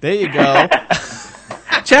 There you go.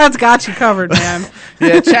 Chad's got you covered, man.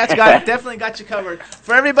 Yeah, Chad's definitely got you covered.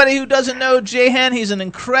 For everybody who doesn't know J-Hen, he's an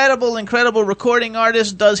incredible recording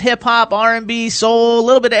artist, does hip-hop, R&B, soul, a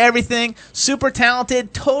little bit of everything. Super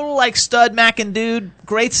talented, total stud mackin' dude,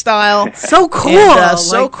 great style. So cool. And,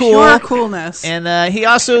 so cool. Pure coolness. And he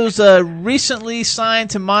also is recently signed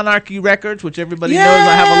to Monarchy Records, which everybody knows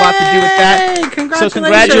I have a lot to do with that. Congratulations. So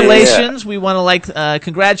congratulations. We want to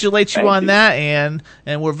congratulate you on that, and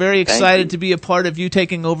we're very excited to be a part of you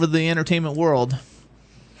taking over the entertainment world.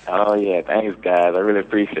 Oh, yeah. Thanks, guys. I really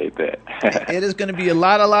appreciate that. It is going to be a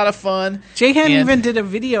lot of fun. J-Hen even did a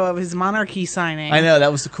video of his Monarchy signing. I know,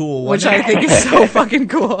 that was the cool one. Which I think is so fucking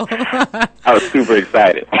cool. I was super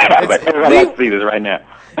excited. But everybody has to see this right now.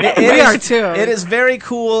 We are too. It is very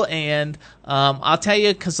cool, and I'll tell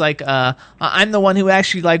you, because I'm the one who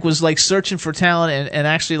actually was searching for talent and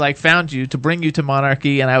actually found you to bring you to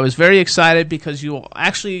Monarchy, and I was very excited because you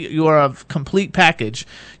are a complete package.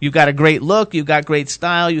 You've got a great look, you've got great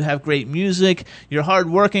style, you have great music, you're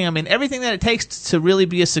hardworking. I mean, everything that it takes to really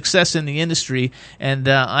be a success in the industry, and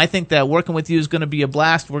I think that working with you is going to be a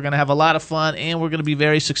blast. We're going to have a lot of fun, and we're going to be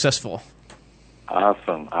very successful.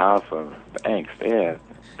 Awesome. Thanks. Yeah.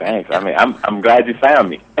 Thanks. I mean, I'm glad you found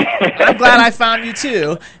me. I'm glad I found you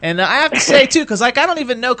too, and I have to say too, because I don't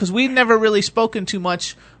even know, because we've never really spoken too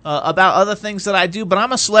much about other things that I do. But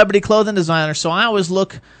I'm a celebrity clothing designer, so I always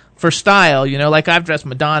look for style. I've dressed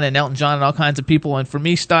Madonna and Elton John and all kinds of people, and for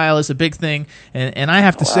me, style is a big thing. And I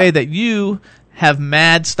have to say that you have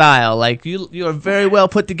mad style. You are very well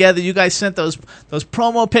put together. You guys sent those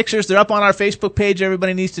promo pictures. They're up on our Facebook page.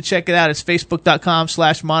 Everybody needs to check it out. It's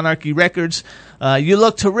facebook.com/Monarchy Records. You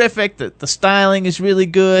look terrific. The styling is really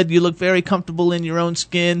good. You look very comfortable in your own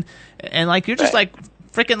skin. And you're just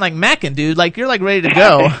freaking macking, dude. You're ready to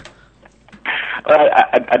go. Well,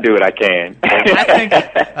 I do what I can.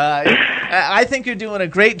 I think you're doing a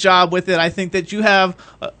great job with it. I think that you have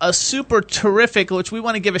a super terrific, which we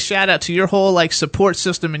want to give a shout out to your whole support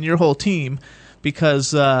system and your whole team,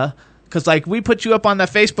 because we put you up on that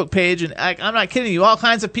Facebook page, and I'm not kidding you, all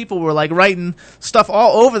kinds of people were writing stuff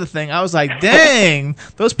all over the thing. I was like, dang,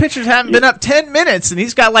 those pictures haven't been up 10 minutes, and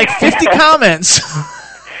he's got 50 comments.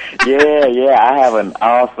 Yeah, I have an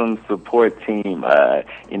awesome support team.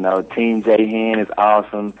 Team J-Hen is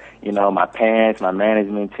awesome. My parents, my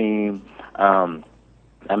management team.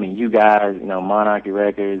 You guys, Monarchy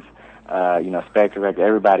Records, Spectre Records,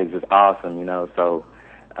 everybody's just awesome, So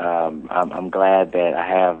I'm glad that I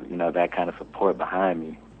have, that kind of support behind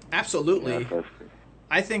me. Absolutely.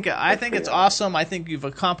 I think it's awesome. I think you've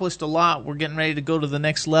accomplished a lot. We're getting ready to go to the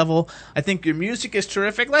next level. I think your music is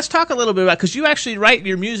terrific. Let's talk a little bit about, because you actually write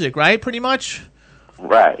your music, right? Pretty much.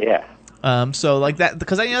 Right. Yeah. So that,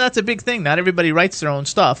 because that's a big thing. Not everybody writes their own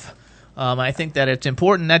stuff. I think that it's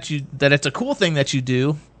important that it's a cool thing that you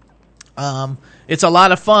do. It's a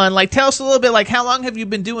lot of fun. Tell us a little bit. How long have you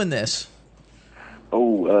been doing this?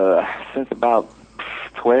 Since about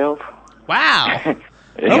 12. Wow.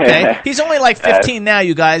 Okay, he's only 15 now,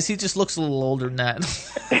 you guys. He just looks a little older than that.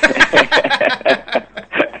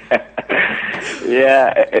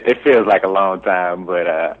 Yeah, it feels like a long time,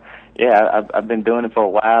 but I've been doing it for a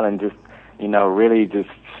while, and just really just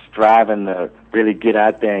striving to really get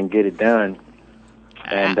out there and get it done.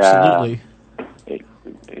 And absolutely,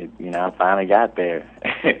 I finally got there.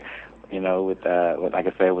 With like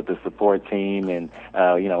I said, with the support team and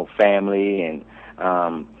family and.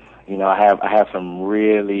 I have some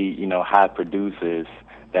really, hot producers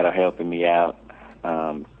that are helping me out,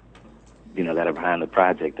 that are behind the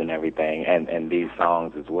project and everything, and these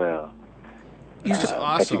songs as well.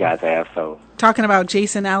 Awesome. That you guys have, so. Talking about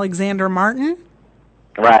Jason Alexander Martin?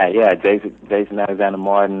 Right, yeah, Jason Alexander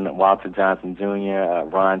Martin, Walter Johnson Jr.,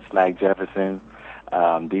 Ron Slack Jefferson.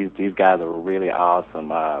 These guys are really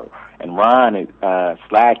awesome. And Ron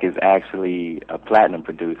Slack is actually a platinum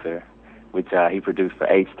producer, which he produced for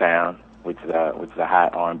H-Town, which is a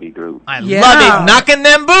hot R&B group. I love it, knocking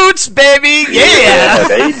them boots, baby. Yeah,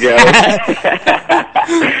 there you go.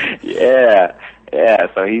 yeah.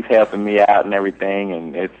 So he's helping me out and everything,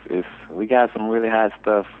 and we got some really hot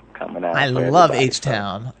stuff coming out. I love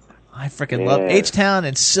H-Town. I freaking love H-Town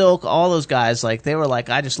and Silk. All those guys, they were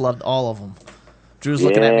I just loved all of them. Drew's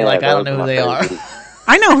looking at me I don't know who they are.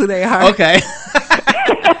 I know who they are. Okay.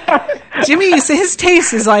 Jimmy, his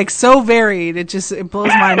taste is so varied. It blows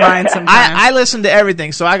my mind sometimes. I listen to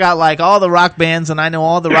everything, so I got all the rock bands, and I know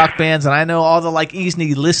all the rock bands, and I know all the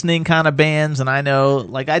easy listening kind of bands, and I know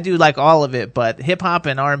I do all of it. But hip hop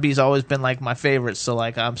and R&B's always been my favorites. So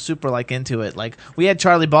I'm super into it. We had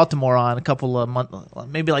Charlie Baltimore on a couple of months,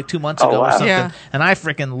 maybe 2 months ago or something, and I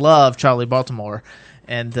freaking love Charlie Baltimore,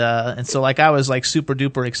 and so I was super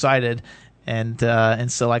duper excited. And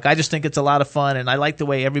so I just think it's a lot of fun, and I like the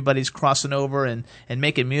way everybody's crossing over and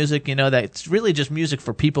making music, that it's really just music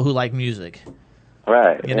for people who like music.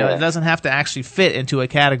 Right. It doesn't have to actually fit into a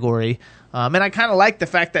category. And I kind of like the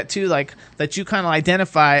fact that too, that you kind of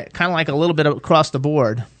identify kind of a little bit across the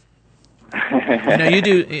board. You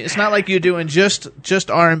do. It's not like you're doing just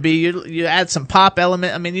R&B. You add some pop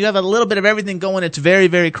element. I mean, you have a little bit of everything going. It's very,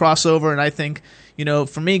 very crossover, and I think,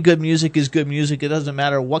 for me, good music is good music. It doesn't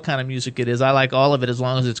matter what kind of music it is. I like all of it as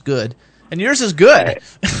long as it's good. And yours is good. Right.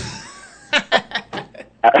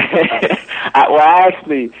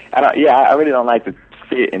 I really don't like to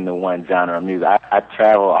fit into one genre of music. I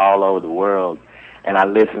travel all over the world, and I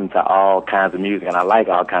listen to all kinds of music, and I like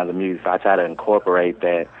all kinds of music, so I try to incorporate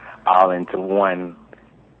that all into one,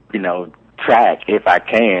 track, if I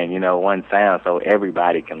can, one sound, so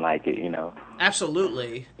everybody can like it,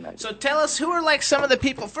 Absolutely. So tell us, who are like some of the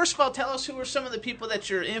people, first of all, tell us who are some of the people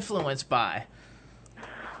that you're influenced by.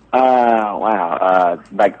 Wow.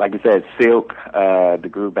 Like you said, Silk, the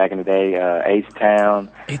group back in the day,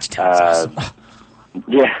 H-Town. H-Town's awesome.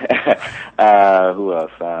 Yeah. Who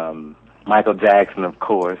else? Michael Jackson, of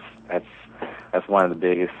course. That's one of the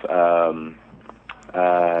biggest.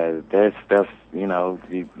 There's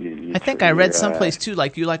I think I read someplace too,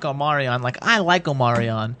 like you like Omarion. Like I like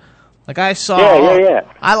Omarion. Like I saw. Yeah.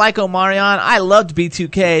 I like Omarion. I loved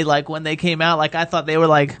B2K. Like when they came out, like I thought they were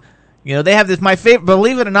like, they have this. My favorite.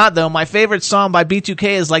 Believe it or not, though, my favorite song by B2K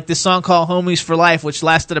is like this song called "Homies for Life," which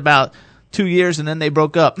lasted about 2 years, and then they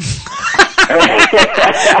broke up, and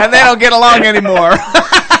they don't get along anymore.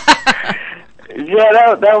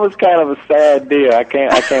 Yeah, that was kind of a sad deal. I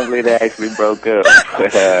can't believe they actually broke up.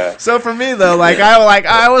 So for me though,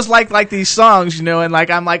 I always like these songs, and like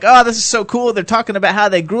I'm like, oh, this is so cool. They're talking about how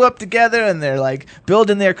they grew up together and they're like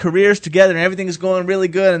building their careers together and everything is going really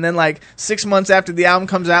good. And then like 6 months after the album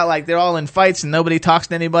comes out, like they're all in fights and nobody talks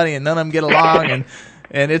to anybody and none of them get along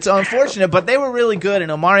and it's unfortunate. But they were really good, and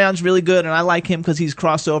Omarion's really good, and I like him because he's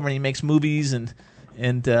crossover and he makes movies and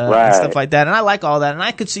stuff like that, and I like all that, and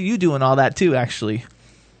I could see you doing all that too, actually.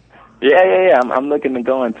 Yeah. I'm looking to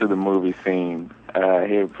go into the movie scene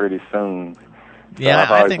here pretty soon. So Yeah,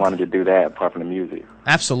 I've always wanted to do that apart from the music.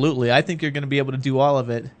 Absolutely, I think you're going to be able to do all of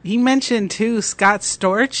it. He mentioned too Scott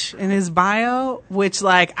Storch in his bio, which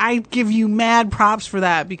like I give you mad props for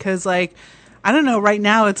that, because like I don't know, right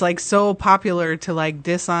now it's like so popular to like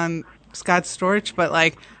diss on Scott Storch, but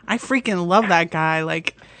like I freaking love that guy.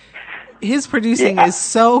 Like his producing is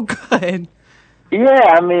so good. Yeah,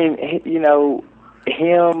 I mean,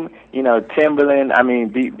 him, Timberland. I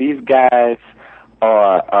mean, these guys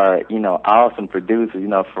are awesome producers.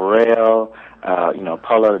 Pharrell,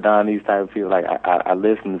 Polo Don, these type of people. Like I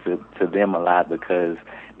listen to them a lot because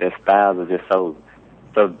their styles are just so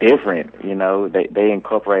different. They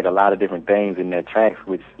incorporate a lot of different things in their tracks,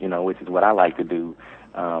 which is what I like to do.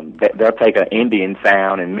 They'll take an Indian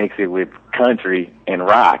sound and mix it with country and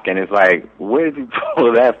rock, and it's like, where did you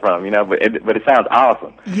pull that from? But it sounds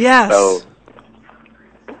awesome. Yes. So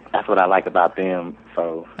that's what I like about them.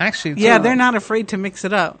 So actually, yeah, they're not afraid to mix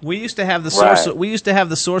it up. We used to have the Source. We used to have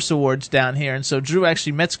the Source Awards down here, and so Drew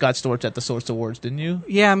actually met Scott Storch at the Source Awards, didn't you?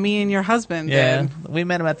 Yeah, me and your husband. Yeah, did. We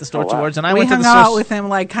met him at the Source Awards, and I we went to the hung out with him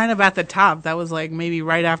like kind of at the top. That was like maybe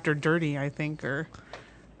right after Dirty, I think, or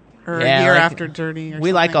a year after Dirty. Or we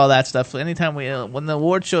something. like all that stuff. Anytime when the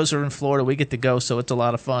award shows are in Florida, we get to go, so it's a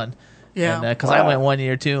lot of fun. Yeah, because I went 1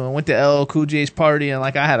 year too, and went to LL Cool J's party, and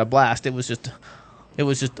like I had a blast. It was just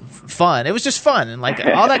fun. It was just fun, and like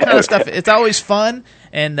all that kind of stuff. It's always fun,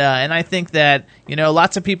 and I think that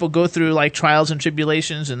lots of people go through like trials and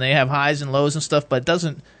tribulations, and they have highs and lows and stuff. But it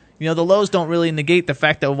doesn't, the lows don't really negate the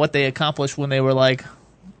fact of what they accomplished when they were like,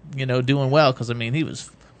 doing well. Because I mean, he was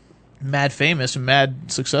mad famous and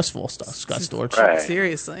mad successul stuff. Scott Storch, right.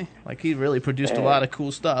 Seriously, like he really produced a lot of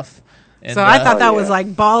cool stuff. And, so I thought that was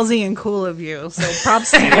like ballsy and cool of you. So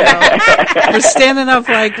props to you for standing up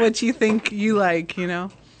like what you think you like.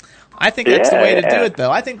 I think that's the way to do it,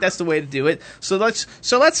 though. I think that's the way to do it. So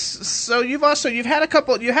you've had a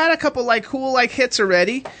couple like cool like hits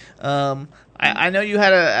already. I know you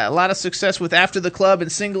had a lot of success with After the Club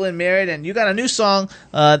and Single and Married, and you got a new song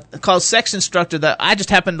called Sex Instructor that I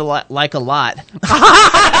just happen to like a lot.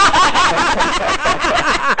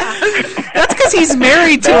 That's because he's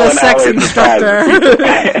married to a sex instructor.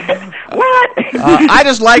 What? I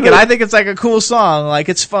just like it. I think it's like a cool song. Like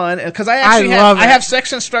it's fun because I have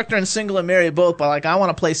Sex Instructor and Single and Married both, but like I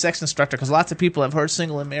want to play Sex Instructor because lots of people have heard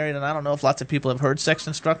Single and Married, and I don't know if lots of people have heard Sex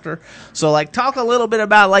Instructor. So like talk a little bit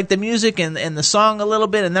about like the music and the song a little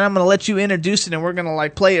bit, and then I'm going to let you introduce it, and we're going to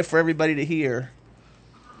like play it for everybody to hear.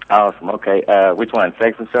 Awesome. Okay. Which one?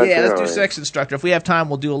 Sex Instructor? Yeah, let's do Sex Instructor. If we have time,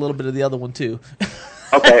 we'll do a little bit of the other one too.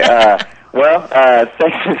 Okay.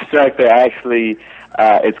 Sex Instructor actually,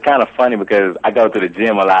 it's kind of funny because I go to the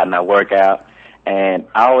gym a lot and I work out, and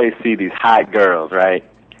I always see these hot girls, right?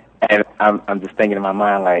 And I'm just thinking in my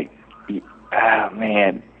mind like,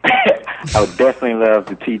 man, I would definitely love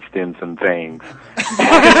to teach them some things.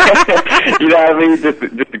 You know what I mean? Just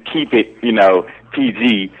to keep it,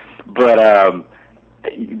 PG. But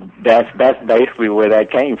that's basically where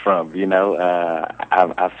that came from.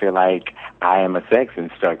 I feel like I am a sex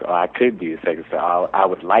instructor, or I could be a sex instructor. I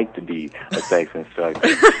would like to be a sex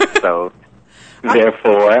instructor. So,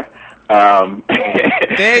 therefore,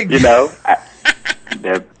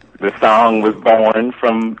 the song was born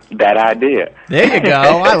from that idea. There you go.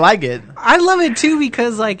 I like it. I love it too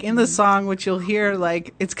because, like, in the song, which you'll hear,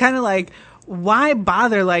 like, it's kind of like, why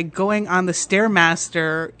bother, like, going on the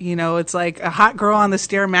Stairmaster? It's like a hot girl on the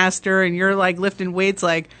Stairmaster, and you're like lifting weights.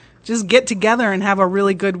 Like, just get together and have a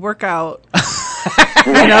really good workout.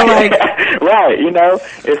 Right.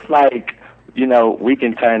 It's like, we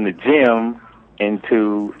can turn the gym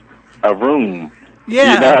into a room.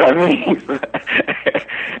 Yeah. You know what I mean?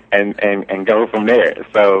 and go from there.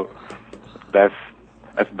 So that's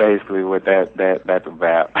basically what that's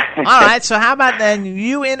about. All right. So how about then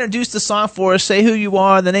you introduce the song for us, say who you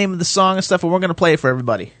are, the name of the song and stuff, and we're going to play it for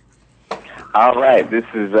everybody. All right. This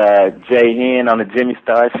is J-Hen on the Jimmy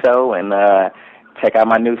Star Show, and check out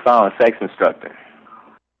my new song, Sex Instructor.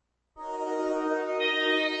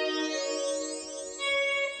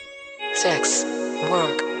 Sex,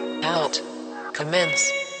 work, out,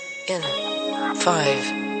 commence in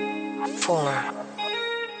 5, 4,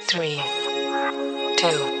 3, 2,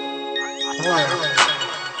 1.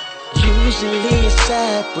 Usually it's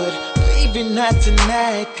shy, but baby not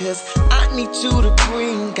tonight, 'cause I need you to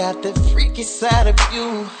bring out the freaky side of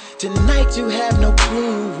you. Tonight you have no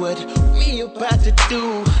clue what we about to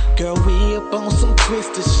do. Girl, we up on some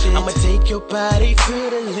twisted shit. I'ma take your body to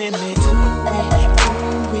the limit. Ooh,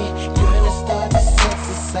 girl, let's start this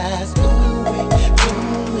exercise. Ooh,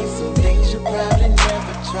 some things you probably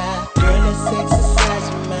never tried. Girl, let's exercise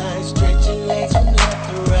your mind. Stretch your legs from left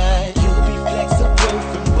to right. You'll be flexible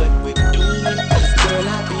from what we're doing. Girl,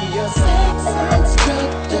 I'll be your sex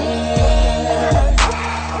instructor.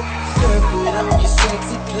 Girl, put on your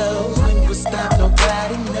sexy clothes. When we stop,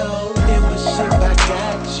 nobody knows. Membership, I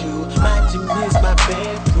got you. My gym is my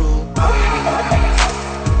bedroom.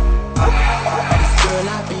 Girl,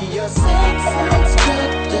 I'll be your sex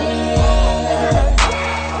instructor.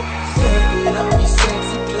 Girl, put on your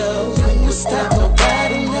sexy clothes. When we stop,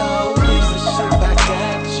 nobody knows. Membership, I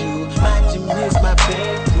got you. My gym is my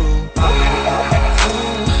bedroom.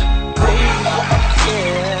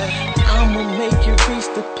 Yeah, I'ma make you reach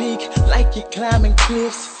the peak like you're climbing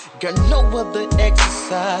cliffs. Girl, no other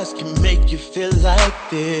exercise can make you feel like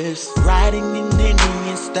this. Riding in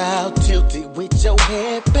Indian style, tilted with your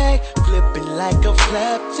head back, flipping like a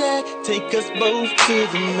flapjack. Take us both to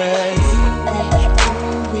the max.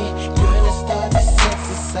 Girl, let's start this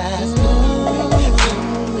exercise.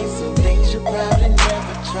 Some things you probably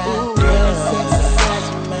never tried. Girl, let's exercise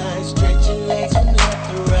your mind, stretch your legs from left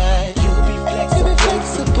to right. You'll be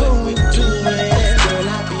flexible when we're doing it. Girl,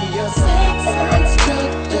 I'll be your sex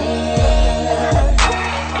instructor.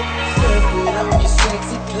 Girl, put on your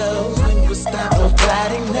sexy clothes. When we stop,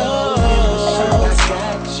 nobody knows. I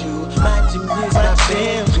got you. My gym is my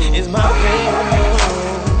bedroom. Is my bedroom.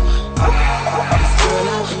 Girl,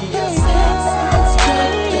 I'll be your sex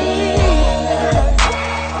instructor.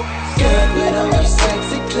 Girl, put on your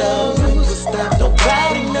sexy clothes. When we stop,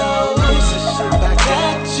 nobody knows. I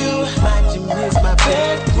got you. My gym is my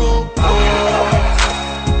bedroom.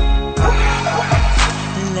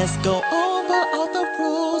 Let's go over all the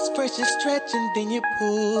rules. First you stretch and then you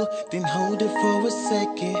pull. Then hold it for a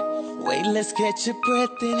second. Wait, let's catch your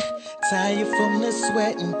breath in. Tired from the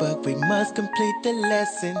sweating, but we must complete the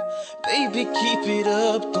lesson. Baby, keep it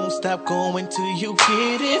up. Don't stop going till you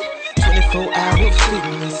get it. 24-hour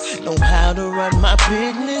fitness. Know how to run my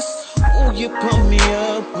business. Ooh, you pump me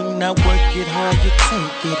up. When I work it hard, you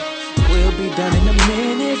take it. We'll be done in a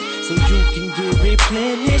minute, so you can get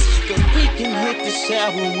replenished. Cause we can hit the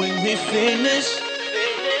shower when we finish.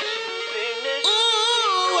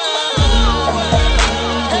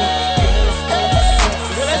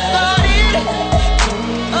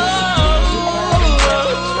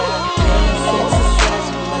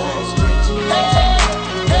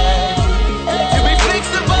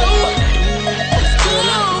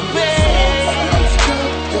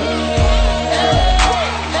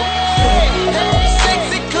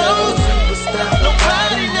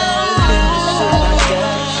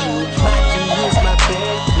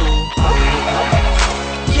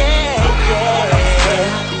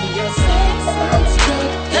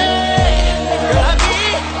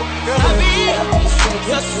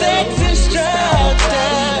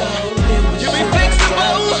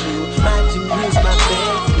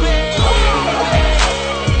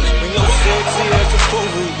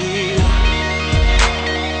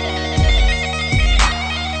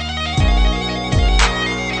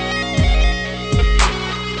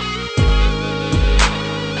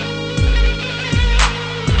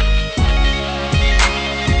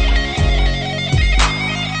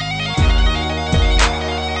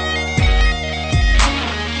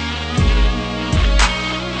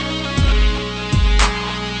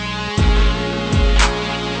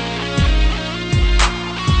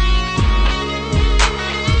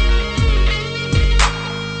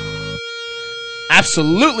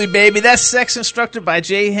 Absolutely, baby. That's Sex Instructor by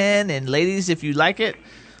J-Hen. And ladies, if you like it,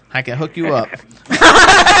 I can hook you up.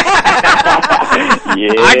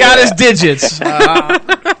 I got his digits.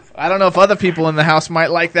 I don't know if other people in the house might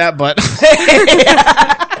like that, but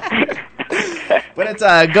but it's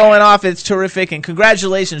going off. It's terrific, and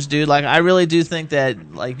congratulations, dude. Like, I really do think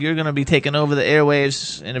that like you're going to be taking over the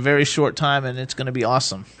airwaves in a very short time, and it's going to be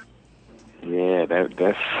awesome. Yeah,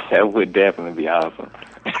 that would definitely be awesome.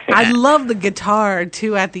 I love the guitar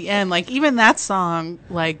too at the end. Like, even that song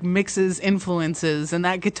like mixes influences, and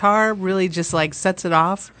that guitar really just like sets it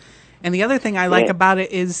off. And the other thing I like about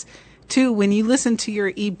it is too, when you listen to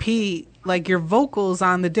your EP, like your vocals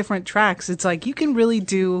on the different tracks, it's like you can really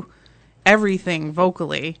do everything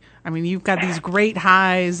vocally. I mean, you've got these great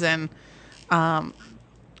highs, and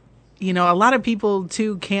you know, a lot of people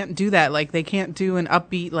too can't do that. Like, they can't do an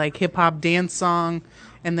upbeat like hip hop dance song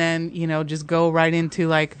and then, you know, just go right into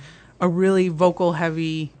like a really vocal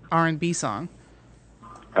heavy R&B song.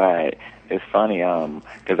 Right. It's funny,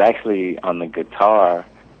 because actually on the guitar,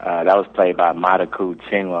 that was played by Madaku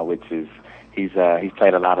Chinwa, which is he's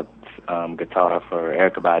played a lot of guitar for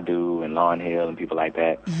Erykah Badu and Lauryn Hill and people like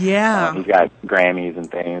that. Yeah. He's got Grammys and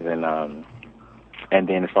things, and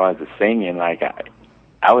then as far as the singing, like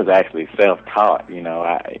I was actually self-taught, you know.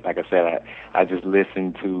 Like I said, I just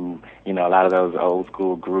listened to, you know, a lot of those old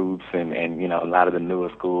school groups and you know, a lot of the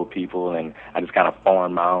newer school people, and I just kind of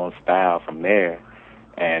formed my own style from there.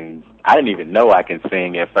 And I didn't even know I could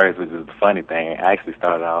sing at first, which is the funny thing. I actually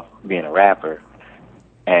started off being a rapper,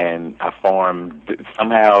 and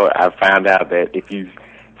somehow I found out that if you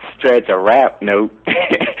stretch a rap note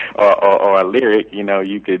or a lyric, you know,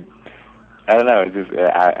 you could, I don't know, it's just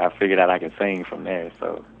I figured out I could sing from there.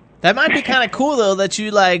 So that might be kind of cool, though, that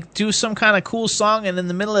you like do some kind of cool song and in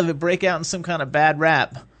the middle of it break out in some kind of bad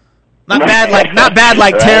rap. Not bad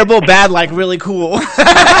like right. Terrible, bad like really cool.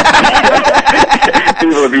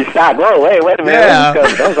 People would be shocked. Whoa, wait a minute. Yeah.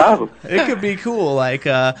 That's awesome. It could be cool. Like,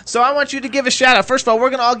 so I want you to give a shout out. First of all, we're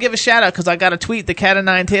gonna all give a shout out because I got a tweet. The Cat of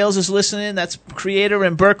Nine Tails is listening. That's creator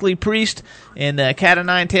and Berkeley Priest. And Cat of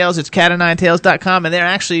Nine Tails. It's catofninetails.com, and they're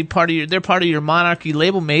actually part of your Monarchy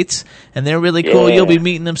label mates, and they're really cool. Yeah. You'll be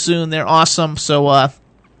meeting them soon. They're awesome. So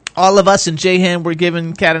all of us and J-Hen, we're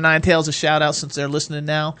giving Cat of Nine Tails a shout out since they're listening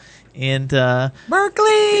now. And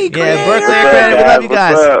Berkeley, yeah, Berkeley, we love you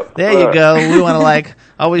guys. There you go. We want to like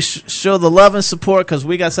always show the love and support because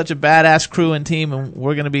we got such a badass crew and team, and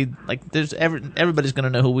we're gonna be like, everybody's gonna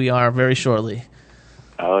know who we are very shortly.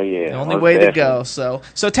 Oh yeah, the only way to go. So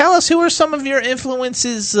tell us, who are some of your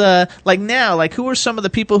influences like now? Like, who are some of the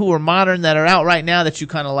people who are modern that are out right now that you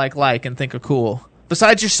kind of like and think are cool?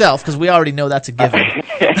 Besides yourself, because we already know that's a given.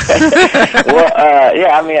 Well,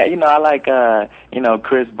 yeah, I mean, you know, I like, you know,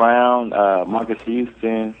 Chris Brown, Marcus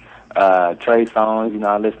Houston, Trey Songz. You know,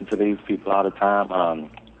 I listen to these people all the time.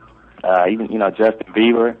 Even, you know, Justin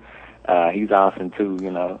Bieber, he's awesome too.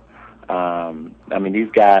 You know, I mean,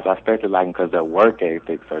 these guys, I especially like them because their work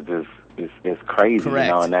ethics are just it's crazy. Correct.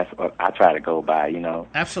 You know, and that's what I try to go by. You know,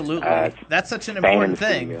 absolutely. That's such an important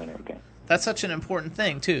thing. That's such an important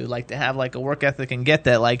thing too, like to have like a work ethic and get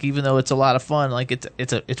that, like, even though it's a lot of fun, like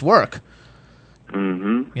it's work.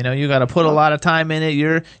 Mm-hmm. You know, you got to put a lot of time in it.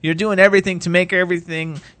 You're doing everything to make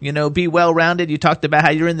everything, you know, be well rounded. You talked about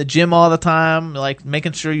how you're in the gym all the time, like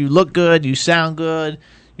making sure you look good, you sound good,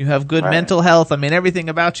 you have good mental health. I mean, everything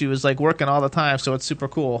about you is like working all the time, so it's super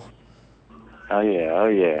cool. Oh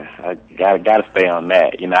yeah. I gotta stay on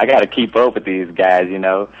that. You know, I gotta keep up with these guys. You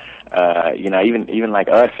know, even like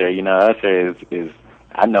Usher. You know, Usher is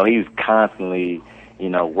I know he's constantly, you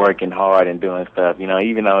know, working hard and doing stuff. You know,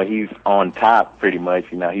 even though he's on top pretty much,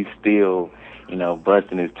 you know, he's still, you know,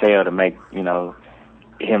 busting his tail to make, you know,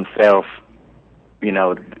 himself, you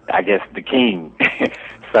know, I guess the king.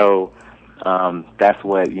 So that's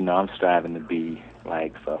what, you know, I'm striving to be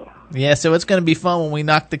like. So. Yeah, so it's going to be fun when we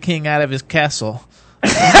knock the king out of his castle.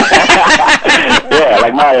 Yeah,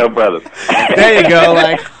 like Mario Brothers. There you go.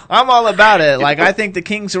 Like, I'm all about it. Like, I think the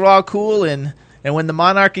kings are all cool, and when the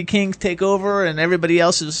monarchy kings take over, and everybody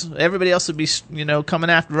else will be, you know, coming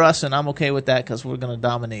after us, and I'm okay with that because we're going to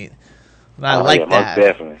dominate. And I like that. Most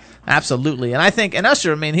definitely. Absolutely. And I think, and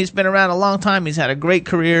Usher, I mean, he's been around a long time. He's had a great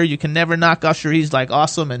career. You can never knock Usher. He's like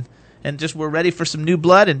awesome, and just we're ready for some new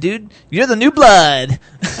blood. And dude, you're the new blood.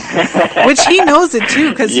 Which he knows it too,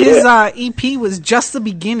 because his EP was just the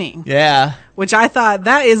beginning. Yeah. Which I thought,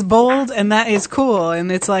 that is bold and that is cool,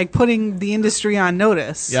 and it's like putting the industry on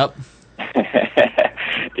notice. Yep.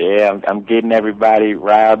 Yeah, I'm getting everybody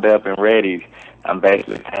riled up and ready. I'm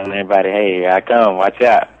basically telling everybody, hey, here I come, watch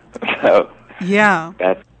out. So yeah.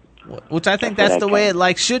 Which I think that's the way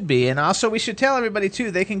it should be. And also we should tell everybody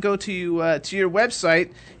too, they can go to your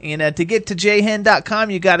website, and to get to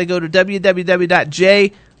jhen.com you got to go to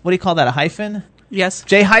www.j, what do you call that, a hyphen? Yes.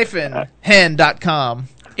 j-hen.com.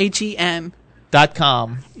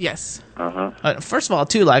 HEN.com. Yes. Uh-huh. First of all,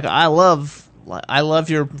 too, I love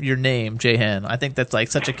your name, J-Hen. I think that's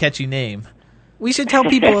such a catchy name. We should tell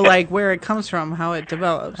people where it comes from, how it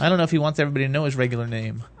develops. I don't know if he wants everybody to know his regular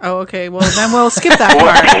name. Oh, okay. Well, then we'll skip that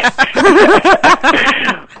part.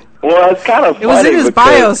 Well, it's kind of funny. It was in his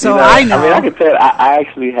bio, so I know. I mean, I can tell. I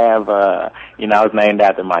actually have. I was named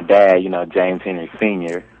after my dad. James Henry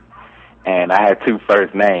Sr. And I had two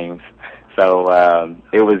first names, so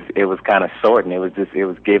it was kind of short, and it was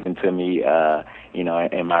given to me,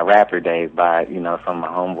 in my rapper days by some of my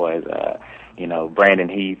homeboys, Brandon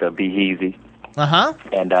Heath or B Heezy.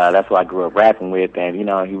 And that's who I grew up rapping with, and he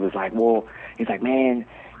was like, man,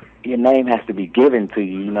 your name has to be given to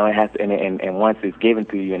you, it has to, and once it's given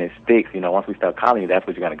to you and it sticks, once we start calling you, that's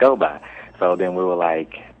what you're gonna go by. So then we were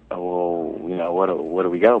like, oh, what do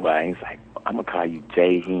we go by? And he's like, I'm gonna call you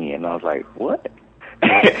J-Hen. And I was like, what?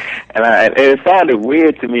 And it sounded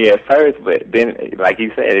weird to me at first, but then, like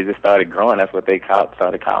you said, it just started growing. That's what they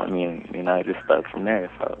started calling me, and it just stuck from there.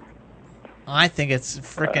 So. I think it's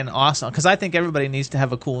freaking awesome, because I think everybody needs to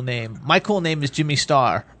have a cool name. My cool name is Jimmy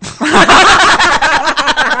Star.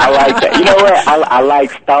 I like that. You know what? I like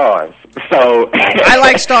stars. So I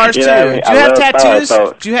like stars too. Do you have tattoos?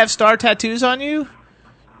 Do you have star tattoos on you?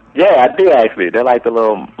 Yeah, I do actually. They're like the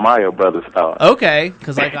little Mario Brothers stars. Okay,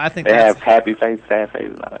 because I think they have happy face, sad face,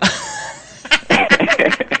 and all that.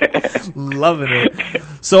 Loving it.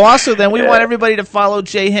 So also, then we want everybody to follow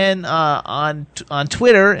J-Hen on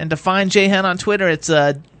Twitter, and to find J-Hen on Twitter, it's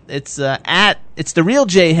the real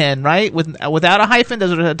J-Hen, right? Without a hyphen.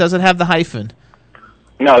 Does it have the hyphen?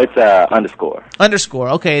 No, it's underscore. Underscore.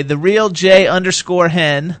 Okay, the real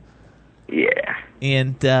J_Hen. Yeah.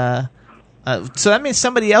 And so that means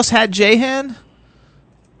somebody else had J-Hen?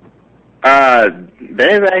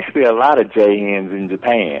 There's actually a lot of J-Hens in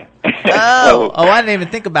Japan. Oh, I didn't even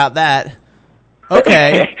think about that.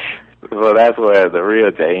 Okay. Well, that's where the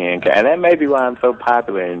real J-Hen came. And that may be why I'm so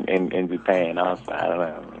popular in Japan also. I don't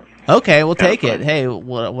know. Okay, we'll take it. Hey,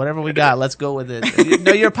 whatever we got, let's go with it.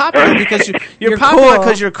 You're popular because you're popular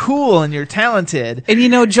because you're cool and you're talented.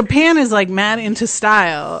 And Japan is mad into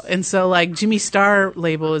style, and so Jimmy Star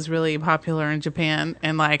label is really popular in Japan,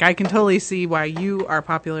 and I can totally see why you are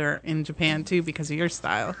popular in Japan too because of your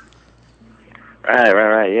style.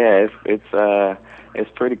 Right. Yeah,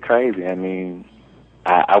 it's pretty crazy. I mean,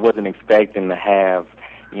 I wasn't expecting to have,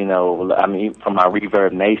 from my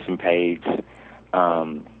Reverb Nation page.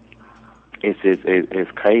 It's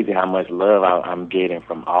crazy how much love I'm getting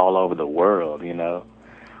from all over the world, not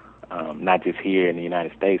just here in the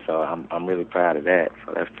United States. So I'm really proud of that.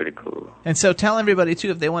 So that's pretty cool. And so tell everybody too,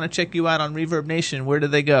 if they want to check you out on Reverb Nation, where do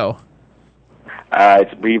they go?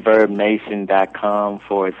 It's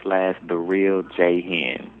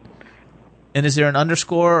reverbnation.com/TheRealJhen. And is there an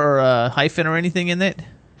underscore or a hyphen or anything in it?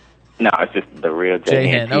 No, it's just the real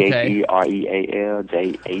J-Hen. Okay.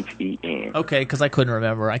 TheRealJhen. Okay, because I couldn't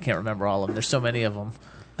remember. I can't remember all of them. There's so many of them.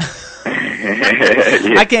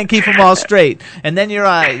 I can't keep them all straight. And then you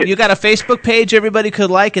got a Facebook page everybody could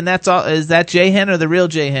like, and that's all. Is that J-Hen or the real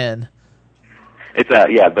J-Hen? It's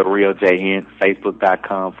the real J-Hen.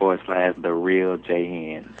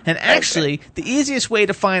 Facebook.com/TheRealJhen. And actually, the easiest way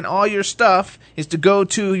to find all your stuff is to go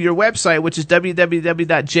to your website, which is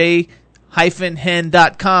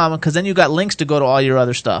www.j-hen.com, because then you got links to go to all your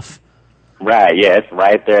other stuff. Right, yeah, it's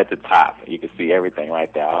right there at the top. You can see everything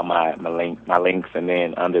right there, all my links, and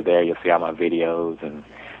then under there you'll see all my videos and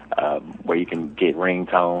where you can get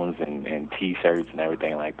ringtones and T-shirts and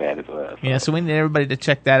everything like that as well. So. Yeah, so we need everybody to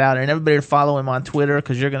check that out, and everybody to follow him on Twitter,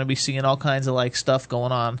 because you're going to be seeing all kinds of stuff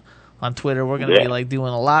going on Twitter. We're going to be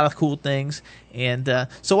doing a lot of cool things. And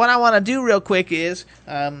so what I want to do real quick is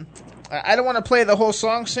I don't want to play the whole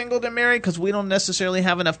song Singleton Mary because we don't necessarily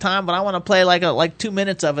have enough time, but I want to play like 2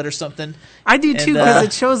 minutes of it or something. I do too, because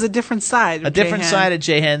it shows a different side of different side of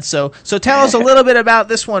J-Hen. So tell us a little bit about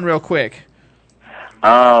this one real quick.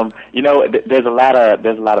 There's a lot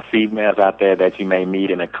of females out there that you may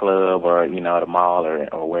meet in a club or at a mall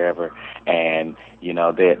or wherever, and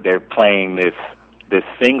they're playing this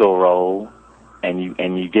single role, and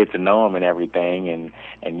you get to know them and everything, and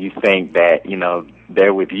you think that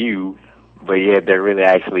they're with you, but yet they're really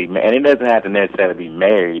actually, and it doesn't have to necessarily be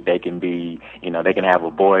married. They can be, they can have a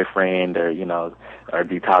boyfriend or or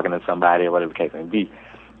be talking to somebody or whatever the case may be,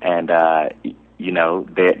 and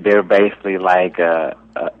they're basically like a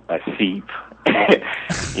sheep,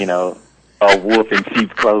 a wolf in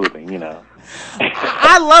sheep's clothing, you know.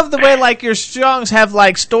 I love the way like your songs have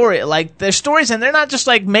like story, like they're stories, and they're not just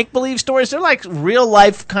like make believe stories. They're like real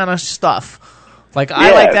life kind of stuff. Like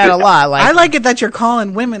I like that a lot. Like I like it that you're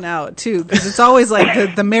calling women out too, because it's always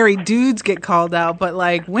like the married dudes get called out, but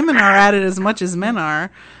like women are at it as much as men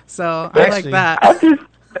are. So I like that.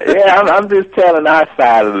 I'm just telling our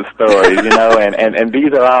side of the story, you know, and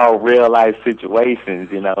these are all real life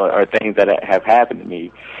situations, you know, or things that have happened to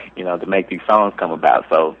me, you know, to make these songs come about.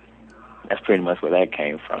 So that's pretty much where that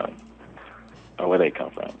came from, or where they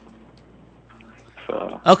come from.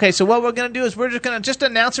 So. Okay, so what we're going to do is we're just going to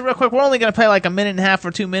announce it real quick. We're only going to play like a minute and a half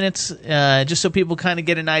or 2 minutes, just so people kind of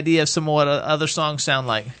get an idea of some of what other songs sound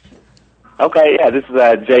like. Okay, yeah, this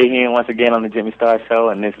is J-Hen once again on the Jimmy Star Show,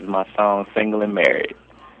 and this is my song, Single and Married.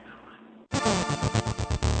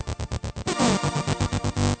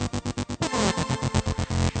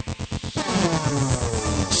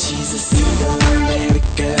 She's a single married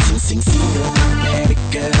girl, single married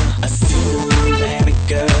girl, a single married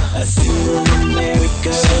girl, a single married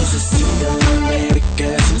girl. She's a single married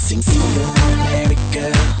girl, single married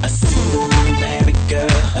girl, a single married girl,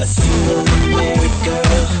 a single married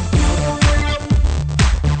girl.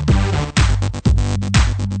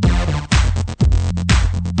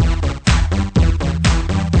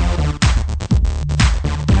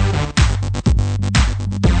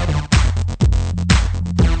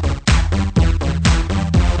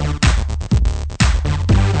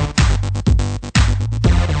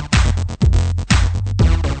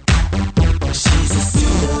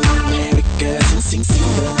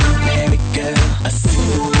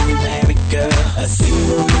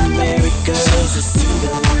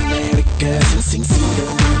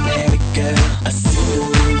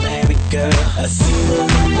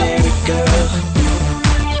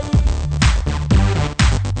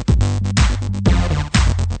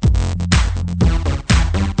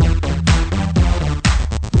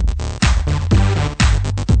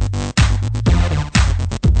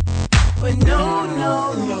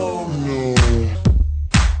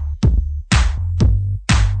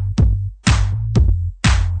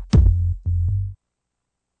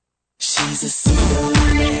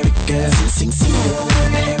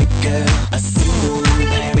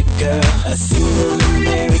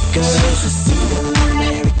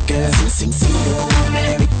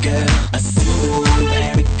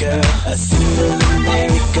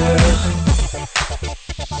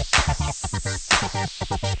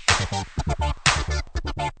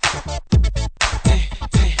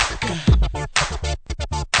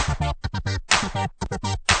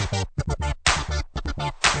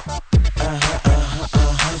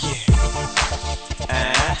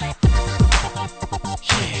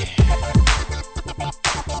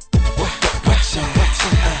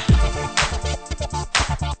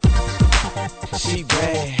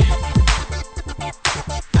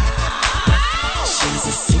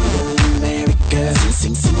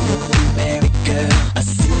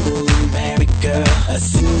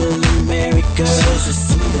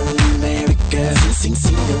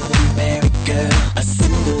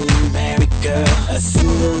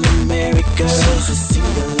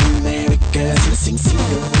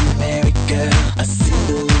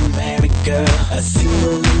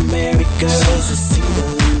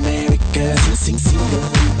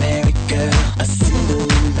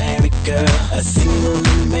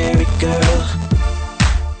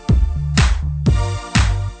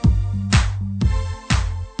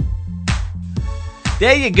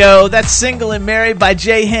 There you go. That's Single and Married by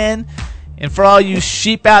J-Hen. And for all you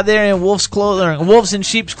sheep out there in wolves' clothing, wolves in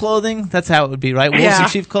sheep's clothing, that's how it would be, right? Wolves in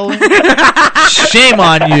sheep's clothing? Shame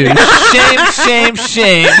on you. Shame.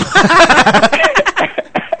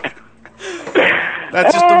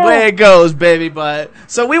 That's just the way it goes, baby. But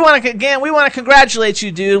so we want to congratulate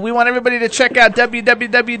you, dude. We want everybody to check out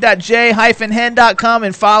www.j-hen.com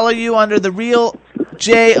and follow you under the real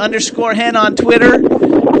J_hen on Twitter.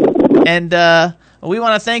 And we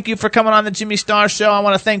want to thank you for coming on the Jimmy Star Show. I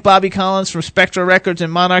want to thank Bobby Collins from Spectra Records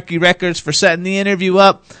and Monarchy Records for setting the interview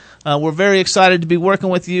up. We're very excited to be working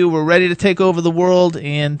with you. We're ready to take over the world,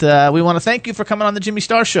 and we want to thank you for coming on the Jimmy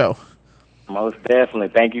Star Show. Most definitely.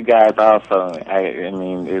 Thank you guys also. I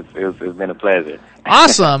mean, it's been a pleasure.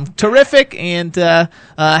 Awesome. Terrific, and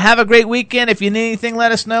have a great weekend. If you need anything,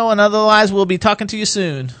 let us know, and otherwise we'll be talking to you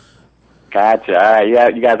soon. Gotcha. All right. Yeah,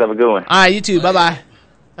 you guys have a good one. All right, you too. Bye-bye.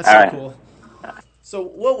 That's all so right. Cool. So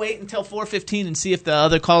we'll wait until 4:15 and see if the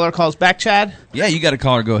other caller calls back, Chad. Yeah, you got a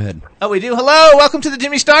caller. Go ahead. Oh, we do? Hello. Welcome to the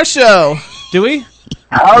Jimmy Star Show. Do we?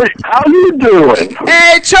 How you doing?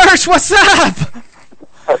 Hey, Church, what's up?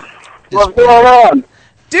 What's going on?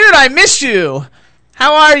 Dude, I missed you.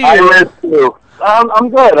 How are you? I miss you. I'm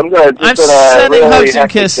good. I'm good. I'm sending hugs and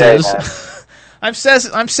kisses. I'm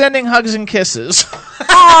sending hugs and kisses.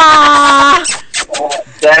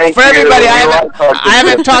 Thank For everybody, you.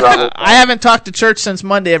 I haven't talked to church since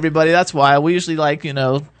Monday. Everybody, that's why we usually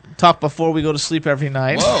talk before we go to sleep every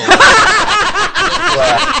night.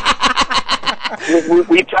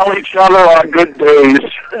 we tell each other our good days.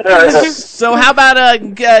 So how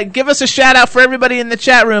about give us a shout out for everybody in the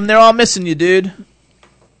chat room? They're all missing you, dude.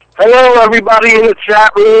 Hello, everybody in the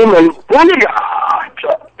chat room, and booyah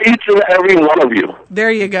to each and every one of you.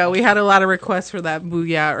 There you go. We had a lot of requests for that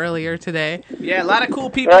booyah earlier today. Yeah, a lot of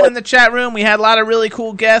cool people in the chat room. We had a lot of really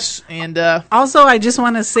cool guests. And also, I just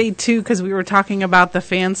want to say, too, because we were talking about the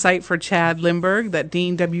fan site for Chad Lindbergh that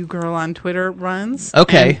Dean W. Girl on Twitter runs.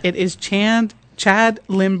 Okay. And it is Chad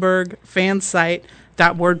Lindbergh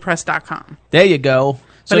fansite.wordpress.com. There you go.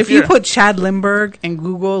 But if you put Chad Lindbergh in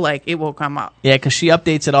Google, it will come up. Yeah, because she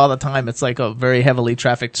updates it all the time. It's like a very heavily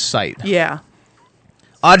trafficked site. Yeah.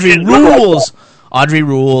 Audrey rules. Audrey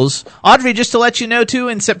rules. Audrey, just to let you know, too,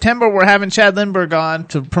 in September we're having Chad Lindbergh on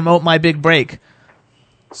to promote My Big Break.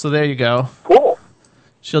 So there you go. Cool.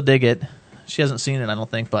 She'll dig it. She hasn't seen it, I don't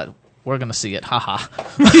think, but we're going to see it. Ha-ha.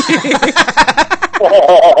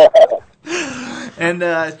 And,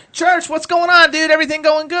 Church, what's going on, dude? Everything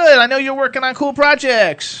going good? I know you're working on cool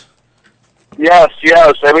projects. Yes,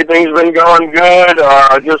 everything's been going good.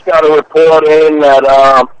 I just got to report in that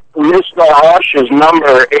Mr. Hush is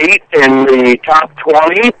number 8 in the top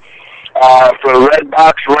 20 for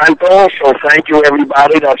Redbox rental. So thank you,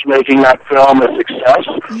 everybody that's making that film a success.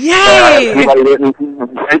 Yay! If anybody didn't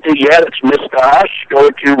rent it yet, it's Mr. Hush.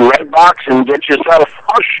 Go to Redbox and get yourself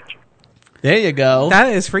hushed. There you go.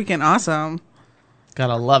 That is freaking awesome.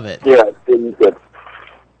 Gotta love it. Yeah, it's good.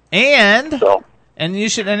 And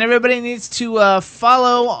everybody needs to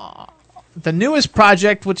follow the newest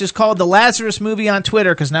project, which is called The Lazarus Movie on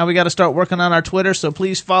Twitter, because now we got to start working on our Twitter, so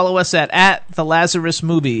please follow us at The Lazarus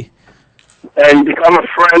Movie. And become a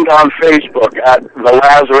friend on Facebook at The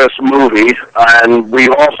Lazarus Movie. And we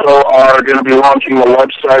also are going to be launching the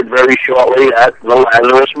website very shortly at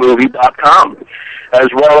thelazarusmovie.com, as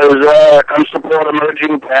well as come support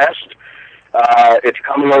Emerging Past. It's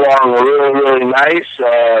coming along really, really nice.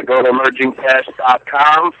 Go to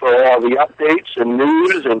emergingpast.com for all the updates and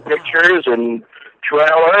news and pictures and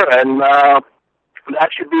trailer, and that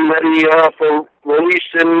should be ready for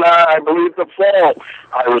release in, I believe, the fall,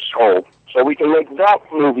 I was told. So we can make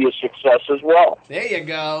that movie a success as well. There you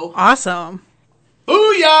go. Awesome.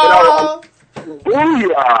 Booyah!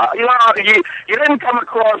 Booyah! You didn't come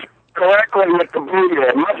across correctly with the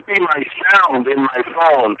booyah. It must be my sound in my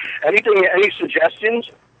phone. Any suggestions?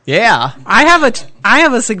 Yeah. I have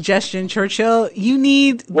a suggestion, Churchill. You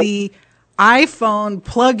need the iPhone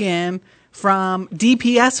plugin from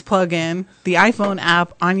DPS plugin, the iPhone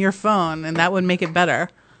app on your phone, and that would make it better.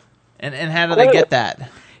 And how do they get that?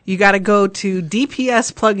 You got to go to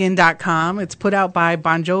dpsplugin.com. It's put out by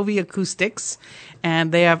Bon Jovi Acoustics,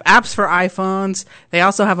 and they have apps for iPhones. They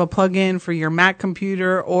also have a plugin for your Mac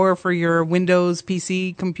computer or for your Windows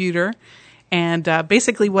PC computer. And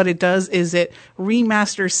basically what it does is it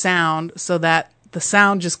remasters sound so that the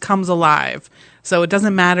sound just comes alive. So it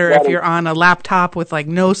doesn't matter if you're on a laptop with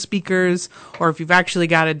no speakers or if you've actually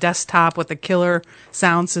got a desktop with a killer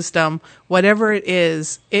sound system. Whatever it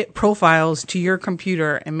is, it profiles to your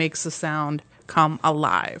computer and makes the sound come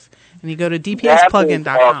alive. And you go to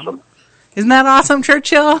dpsplugin.com. Awesome. Isn't that awesome,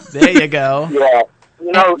 Churchill? There you go. Yeah.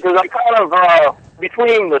 Because I kind of,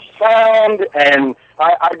 between the sound and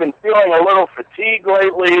I've been feeling a little fatigue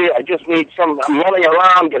lately. I just need I'm running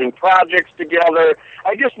around getting projects together.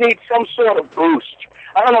 I just need some sort of boost.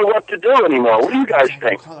 I don't know what to do anymore. What do you guys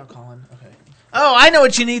think? Okay. Oh, I know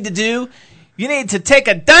what you need to do. You need to take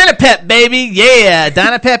a Dynapep, baby. Yeah,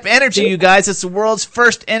 Dynapep Energy, you guys. It's the world's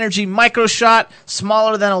first energy micro shot.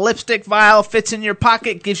 Smaller than a lipstick vial. Fits in your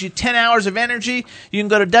pocket. Gives you 10 hours of energy. You can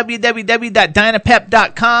go to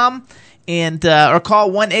www.dynapep.com and or call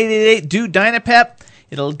 1-888-DO-DYNAPEP.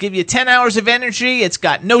 It'll give you 10 hours of energy. It's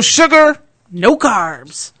got no sugar, no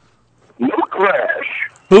carbs. No crash.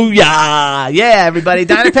 Booyah! Yeah, everybody.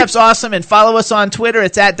 Dynapep's awesome, and follow us on Twitter.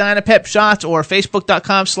 It's at Dynapep Shots or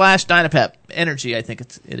Facebook.com/Dynapep Energy, I think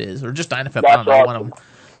it is. Or just Dynapep. I don't know, one of them.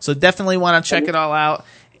 So definitely want to check it all out.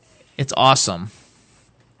 It's awesome.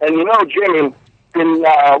 And Jimmy,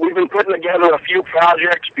 we've been putting together a few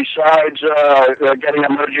projects besides getting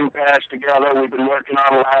Emerging Pass together. We've been working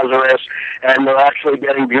on Lazarus, and we're actually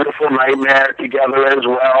getting Beautiful Nightmare together as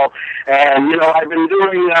well. And, I've been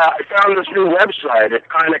doing, I found this new website. It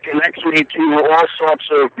kind of connects me to all sorts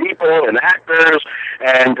of people and actors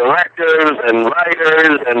and directors and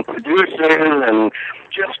writers and producers and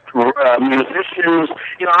just musicians.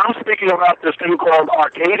 I'm speaking about this thing called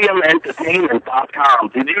ArcadiumEntertainment.com.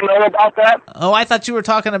 Did you know about that? Oh, I thought you were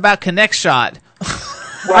talking about ConnectShot.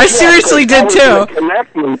 Well, I seriously did too.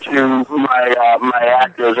 Connect me to my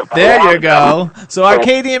actors. There you go. So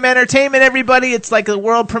Arcadium Entertainment, everybody. It's like a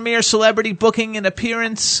world premiere celebrity booking and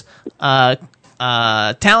appearance talent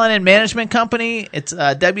and management company. It's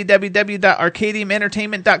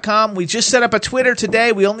www.arcadiumentertainment.com. We just set up a Twitter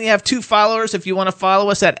today. We only have 2 followers. If you want to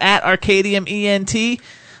follow us at ArcadiumENT,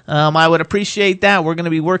 I would appreciate that. We're going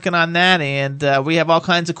to be working on that, and we have all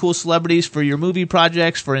kinds of cool celebrities for your movie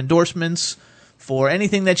projects, for endorsements, for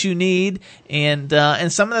anything that you need, and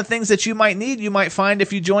some of the things that you might need, you might find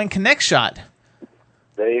if you join ConnectShot.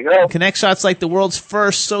 There you go. ConnectShot's like the world's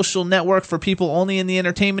first social network for people only in the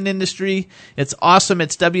entertainment industry. It's awesome.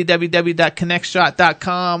 It's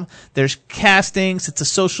www.connectshot.com. There's castings. It's a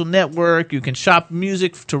social network. You can shop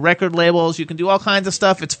music to record labels. You can do all kinds of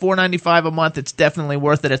stuff. It's $4.95 a month. It's definitely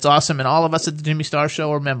worth it. It's awesome. And all of us at the Jimmy Star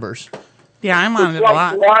Show are members. Yeah, I'm on it a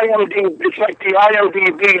lot. It's like the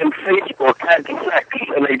IMDb and Facebook had sex,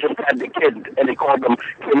 and they just had the kid, and they called them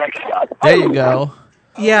ConnectShot. There you go.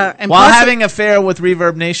 Yeah, and while having an affair with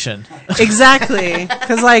Reverb Nation. Exactly,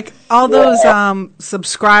 because all those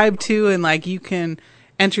subscribe to and you can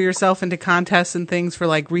enter yourself into contests and things for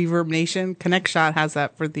Reverb Nation. ConnectShot has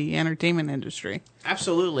that for the entertainment industry.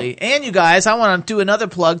 Absolutely. And you guys, I want to do another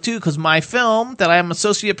plug too, because my film that I'm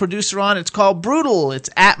associate producer on, it's called Brutal. It's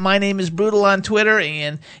at My Name is Brutal on Twitter,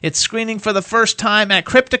 and it's screening for the first time at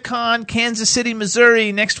Crypticon, Kansas City,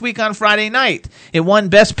 Missouri, next week on Friday night. It won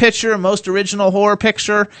Best Picture, Most Original Horror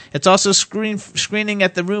Picture. It's also screening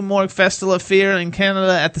at the Rue Morgue Festival of Fear in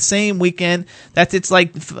Canada at the same weekend. That's its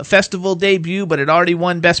festival debut, but it already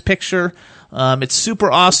won Best Picture. It's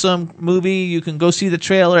super awesome movie. You can go see the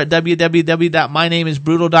trailer at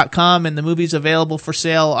www.mynameisbrutal.com, and the movie's available for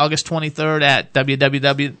sale August 23rd at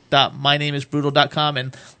www.mynameisbrutal.com.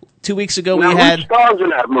 And 2 weeks ago we had who stars in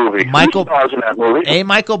that movie?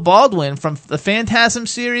 Michael Baldwin from the Phantasm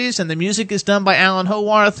series, and the music is done by Alan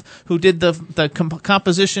Howarth, who did the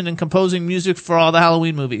composition and composing music for all the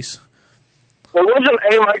Halloween movies. Well, wasn't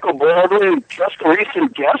Michael Baldwin just a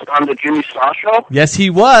recent guest on the Jimmy Star Show? Yes, he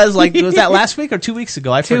was. Was that last week or 2 weeks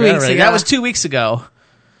ago? I forgot already. That was 2 weeks ago.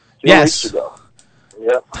 Two weeks ago.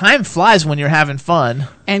 Yeah. Time flies when you're having fun.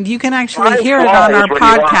 And you can actually hear it on our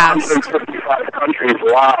podcast. 155 countries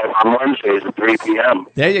live on Wednesdays at 3 p.m.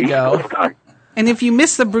 There you go. And if you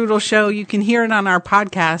miss the Brutal Show, you can hear it on our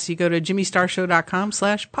podcast. You go to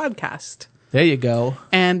jimmystarshow.com/podcast. There you go.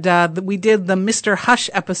 And we did the Mr. Hush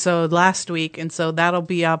episode last week, and so that'll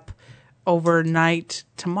be up overnight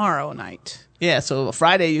tomorrow night. Yeah, so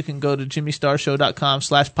Friday you can go to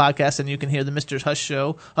jimmystarshow.com/podcast, and you can hear the Mr. Hush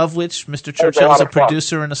show, of which Mr. Churchill is a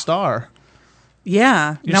producer and a star.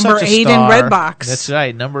 Yeah, You're number 8 in Redbox. That's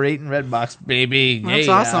right, number 8 in Redbox, baby. That's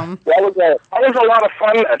awesome. That was a lot of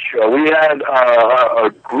fun, that show. We had a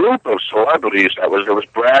group of celebrities. There was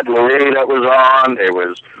Brad Marie that was on. There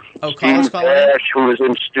was Steve Dash, who was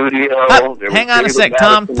in studio. Hang on a sec,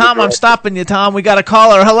 Tom. Tom, I'm stopping you, Tom. We got a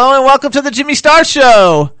caller. Hello and welcome to the Jimmy Star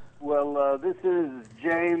Show. Well, this is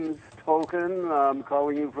James Tolkan. I'm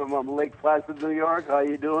calling you from Lake Placid, New York. How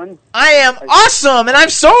you doing? I am awesome, and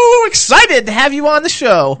I'm so excited to have you on the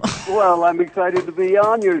show. Well, I'm excited to be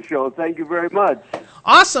on your show. Thank you very much.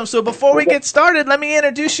 Awesome. So before we get started, let me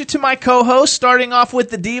introduce you to my co-host, starting off with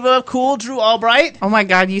the diva of cool, Drew Albright. Oh, my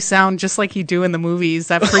God, you sound just like you do in the movies.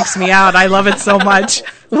 That freaks me out. I love it so much.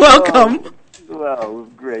 Welcome. Well,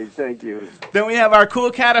 great. Thank you. Then we have our cool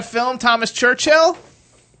cat of film, Thomas Churchill.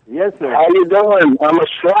 Yes, sir. How you doing? I'm a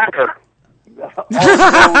slacker.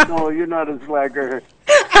 No, you're not a slacker.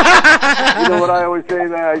 You know what I always say?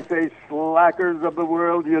 I say, slackers of the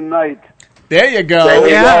world unite. There you go. There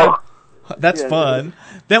you go. That's fun.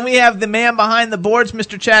 Then we have the man behind the boards,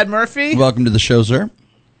 Mr. Chad Murphy. Welcome to the show, sir.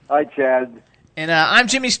 Hi, Chad. And I'm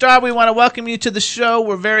Jimmy Star. We want to welcome you to the show.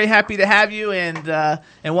 We're very happy to have you, and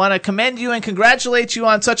want to commend you and congratulate you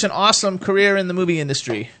on such an awesome career in the movie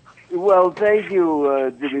industry. Well, thank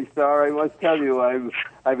you, Jimmy Star. I must tell you,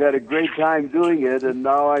 I've had a great time doing it, and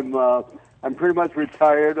now I'm pretty much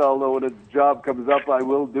retired. Although when a job comes up, I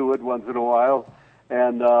will do it once in a while.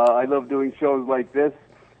 And I love doing shows like this.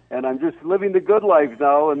 and I'm just living the good life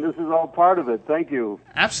now, and this is all part of it. Thank you.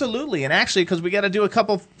 Absolutely, and actually, because we got to do a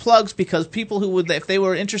couple plugs, because people who would, if they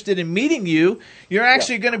were interested in meeting you, you're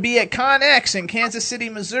actually going to be at ConX in Kansas City,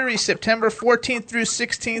 Missouri, September 14th through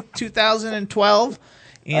 16th, 2012.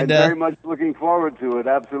 And, I'm very much looking forward to it,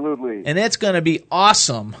 absolutely. And it's going to be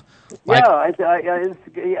awesome. Yeah, I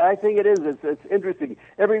think it is. It's interesting.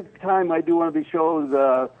 Every time I do one of these shows,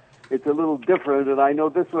 it's a little different, and I know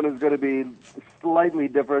this one is going to be slightly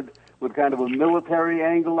different with kind of a military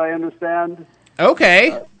angle, I understand.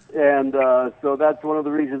 Okay. And so that's one of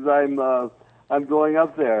the reasons I'm going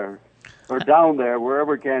up there, or down there,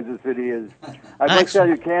 wherever Kansas City is. I must tell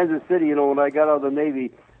you, Kansas City, you know, when I got out of the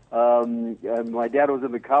Navy, my dad was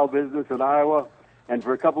in the cow business in Iowa, and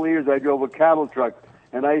for a couple of years I drove a cattle truck,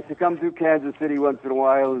 and I used to come through Kansas City once in a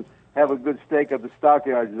while and have a good steak at the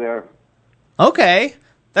stockyards there. Okay.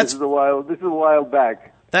 This is a while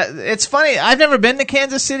back. It's funny. I've never been to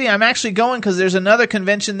Kansas City. I'm actually going because there's another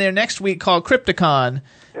convention there next week called Crypticon.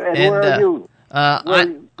 And where are you?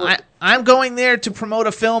 I'm going there to promote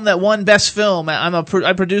a film that won Best Film.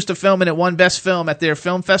 I produced a film and it won Best Film at their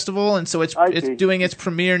film festival, and so it's doing its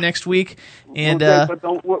premiere next week. And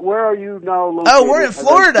but where are you now located? Oh, we're in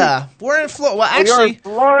Florida. We're in Florida. Well, actually, you're in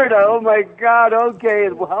Florida. Oh my God. Okay.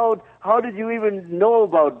 How did you even know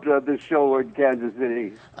about this show in Kansas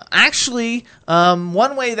City? Actually,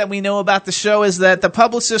 one way that we know about the show is that the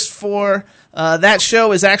publicist for that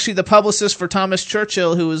show is actually the publicist for Thomas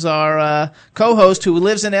Churchill, who is our co-host, who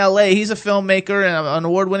lives in L.A. He's a filmmaker and an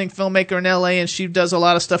award-winning filmmaker in L.A., and she does a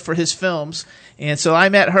lot of stuff for his films. And so I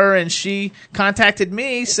met her, and she contacted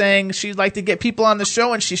me saying she'd like to get people on the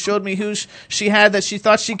show, and she showed me who she had that she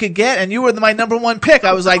thought she could get, and you were my number one pick.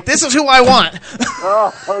 I was like, this is who I want.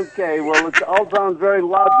 Oh, okay. Well, it all sounds very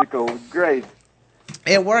logical. Great.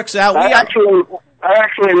 It works out. I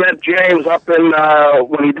actually met James up in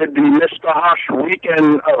when he did the Mr. Hush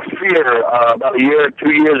Weekend of Fear about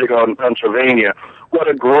 2 years ago in Pennsylvania. What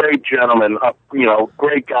a great gentleman!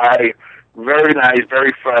 Great guy, very nice,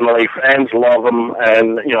 very friendly. Fans love him,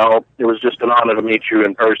 and it was just an honor to meet you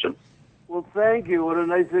in person. Well, thank you. What a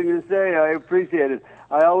nice thing to say. I appreciate it.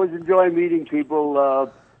 I always enjoy meeting people,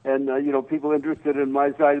 and people interested in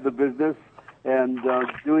my side of the business, and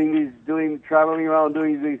traveling around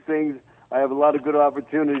doing these things. I have a lot of good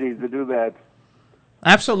opportunities to do that.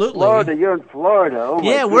 Absolutely. Florida, you're in Florida. Oh my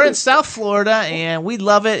goodness. We're in South Florida, and we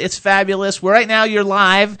love it. It's fabulous. Right now, you're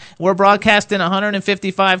live. We're broadcast in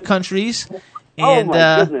 155 countries. And,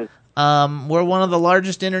 my goodness. We're one of the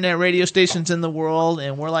largest internet radio stations in the world,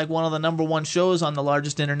 and we're like one of the number one shows on the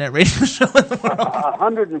largest internet radio show in the world.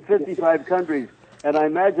 155 countries. And I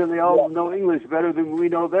imagine they all know English better than we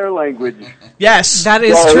know their language. Yes, that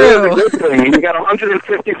is true. That's a good thing. You got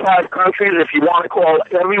 155 countries. If you want to call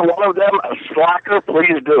every one of them a slacker,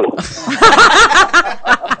 please do.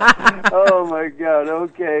 Oh my God.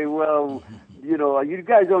 Okay. Well, you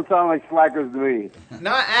guys don't sound like slackers to me.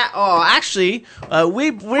 Not at all. Actually,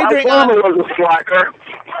 we bring My father was a slacker.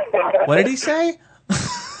 What did he say?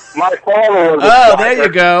 My father was a slacker. Oh, there you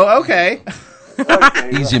go. Okay.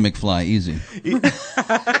 Easy, McFly, easy.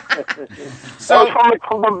 So from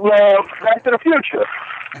Back to the Future.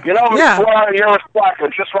 McFly, you're a slacker,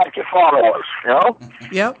 just like your father was,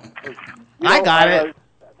 Yep. I got it.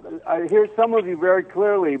 I hear some of you very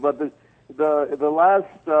clearly, but the last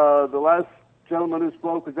gentleman who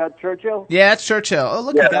spoke, was that Churchill? Yeah, it's Churchill. Oh,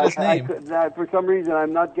 look, at his name. For some reason,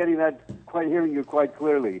 I'm not getting hearing you quite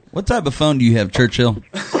clearly. What type of phone do you have, Churchill?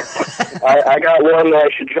 I got one that I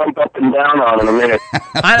should jump up and down on in a minute.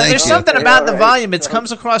 There's something about the volume. It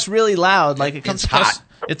comes across really loud. Like it comes across. Hot.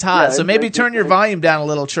 It's hot. Yeah, so maybe turn your volume down a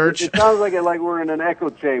little, Church. It sounds like we're in an echo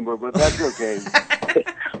chamber, but that's okay.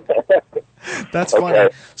 That's funny.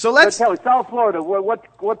 So let's tell me, South Florida.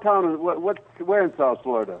 What town? Where in South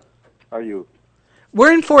Florida are you?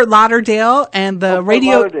 We're in Fort Lauderdale, and the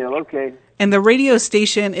radio. Fort Lauderdale, okay. And the radio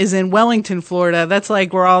station is in Wellington, Florida. That's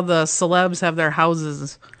like where all the celebs have their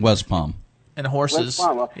houses. West Palm. And horses. West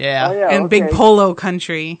Palm. Yeah. Oh, yeah. And okay. big polo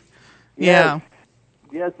country. Yes.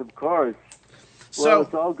 Yeah. Yes, of course. So, well,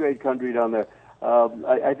 it's all great country down there.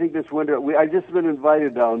 I think this winter, I've just been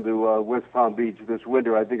invited down to West Palm Beach this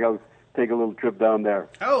winter. I think I'll take a little trip down there.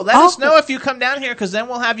 Oh, let us know if you come down here, because then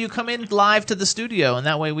we'll have you come in live to the studio, and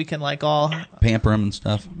that way we can all pamper him and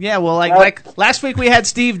stuff. Yeah, well, like last week we had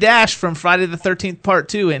Steve Dash from Friday the 13th Part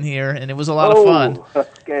 2 in here, and it was a lot of fun.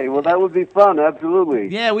 Okay, well that would be fun, absolutely.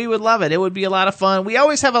 Yeah, we would love it. It would be a lot of fun. We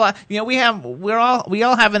always have a lot. We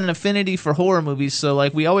all have an affinity for horror movies, so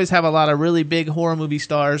we always have a lot of really big horror movie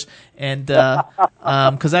stars, and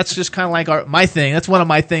because that's just kind of like my thing. That's one of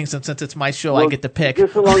my things, and since it's my show, I get to pick.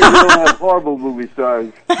 Just so long as you don't have horrible movie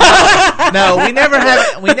stars. No, we never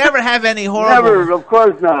have any horrible. Never, of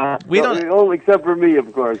course not. We don't. Only except for me,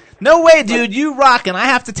 of course. No way, dude. You rock, and I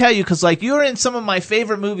have to tell you, because like you're in some of my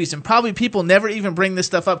favorite movies, and probably people never even bring this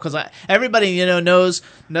stuff up because everybody knows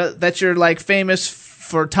that you're like famous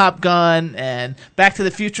for Top Gun and Back to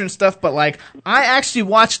the Future and stuff. But like, I actually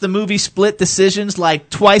watch the movie Split Decisions like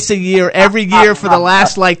twice a year, every year for the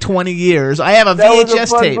last like 20 years. I have a VHS that was a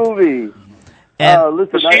fun tape. Movie. And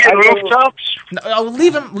listen, Was he in Rooftops? No,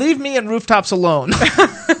 leave me and Rooftops alone.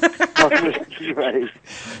 Right.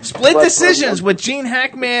 Split Decisions with Gene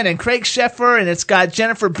Hackman and Craig Sheffer, and it's got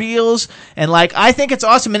Jennifer Beals, and like I think it's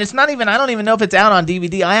awesome. And it's not even, I don't even know if it's out on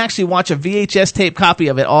DVD. I actually watch a VHS tape copy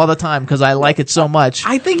of it all the time because I like it so much.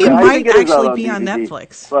 I think it might actually be on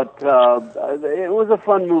Netflix. But it was a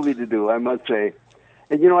fun movie to do, I must say.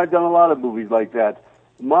 And I've done a lot of movies like that.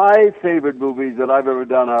 My favorite movies that I've ever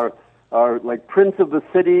done are like Prince of the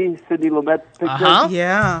City, Sidney Lumet pictures.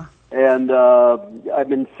 Yeah. And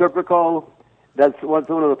I'm in Serpico. That's one of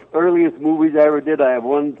the earliest movies I ever did. I have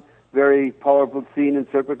one very powerful scene in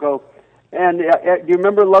Serpico. And do you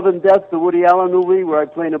remember Love and Death, the Woody Allen movie where I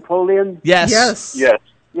play Napoleon? Yes. Yes.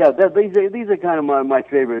 Yeah, these are kind of my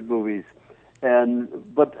favorite movies.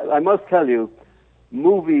 But I must tell you,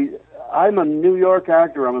 movies. I'm a New York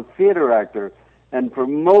actor. I'm a theater actor. And for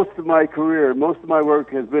most of my career, most of my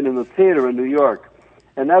work has been in the theater in New York.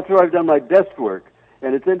 And that's where I've done my best work.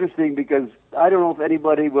 And it's interesting because I don't know if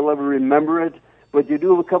anybody will ever remember it, but you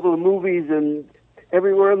do a couple of movies and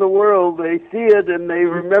everywhere in the world they see it and they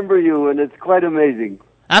remember you, and it's quite amazing.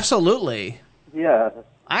 Absolutely. Yeah.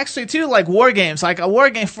 Actually, too, like War Games. Like a War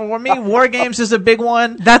Game, for me, War Games is a big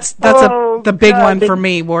one. That's the big one for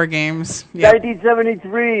me, War Games. Yeah.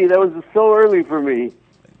 1973, that was so early for me.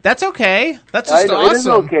 That's okay. That's just awesome. It is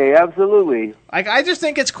okay, absolutely. I just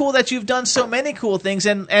think it's cool that you've done so many cool things,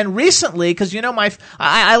 and recently, because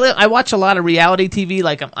I watch a lot of reality TV.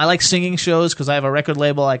 Like I like singing shows because I have a record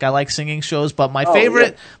label. Like I like singing shows, but my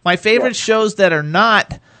favorite shows that are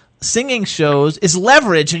not singing shows is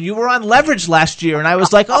Leverage, and you were on Leverage last year, and I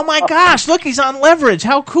was like, oh my gosh, look, he's on Leverage.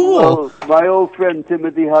 How cool! Well, my old friend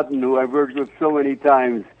Timothy Hutton, who I've worked with so many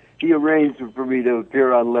times, he arranged for me to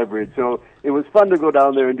appear on Leverage. So it was fun to go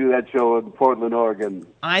down there and do that show in Portland, Oregon.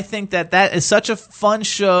 I think that is such a fun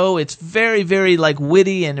show. It's very, very like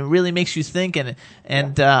witty, and it really makes you think. And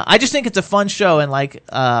I just think it's a fun show. And like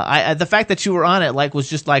the fact that you were on it was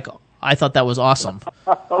just like, I thought that was awesome.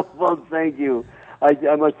 Well, thank you.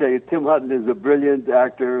 I must say, Tim Hutton is a brilliant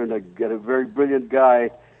actor and a very brilliant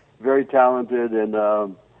guy, very talented, and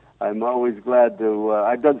I'm always glad to.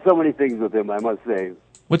 I've done so many things with him, I must say.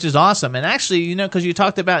 Which is awesome. And actually, because you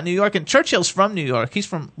talked about New York, and Churchill's from New York. He's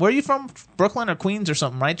from, where are you from? Brooklyn or Queens or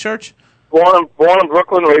something, right, Church? Born in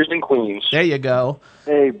Brooklyn, raised in Queens. There you go.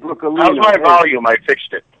 Hey, Brooklyn. How's my volume? I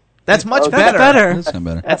fixed it. That's much better. That's not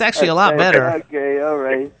better. That's actually a lot better. Okay, all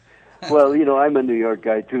right. Well, I'm a New York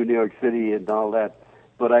guy, too, New York City and all that.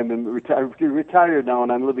 But I'm retired now,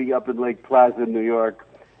 and I'm living up in Lake Placid, New York.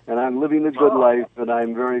 And I'm living the good life, and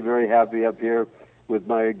I'm very, very happy up here with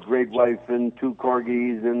my great wife and 2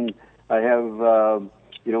 corgis, and I have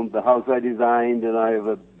the house I designed, and I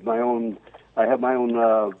have my own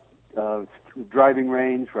driving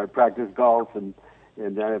range where I practice golf, and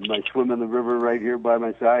I have my swim in the river right here by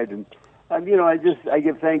my side, and I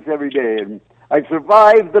give thanks every day, and I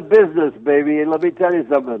survived the business, baby, and let me tell you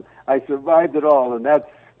something, I survived it all, and that's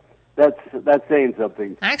saying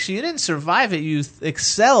something. Actually, you didn't survive it. You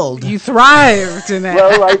excelled. You thrived in it.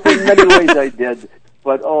 Well, I think in many ways I did.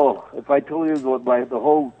 But if I told you what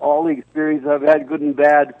all the experience I've had, good and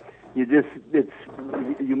bad,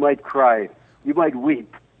 you might cry, you might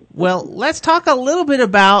weep. Well, let's talk a little bit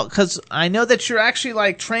about, because I know that you're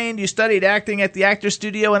actually trained. You studied acting at the Actors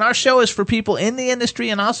Studio, and our show is for people in the industry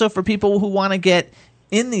and also for people who want to get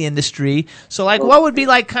in the industry. So, what would be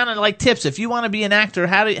tips if you want to be an actor?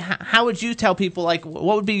 How would you tell people?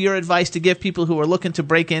 What would be your advice to give people who are looking to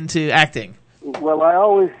break into acting? Well, I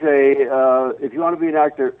always say, if you want to be an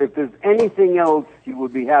actor, if there's anything else you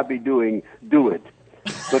would be happy doing, do it.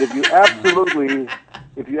 But if you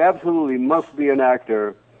absolutely must be an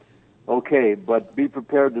actor, okay, but be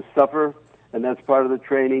prepared to suffer, and that's part of the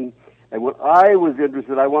training. And when I was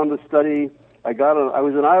interested, I wanted to study. I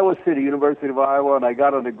was in Iowa City, University of Iowa, and I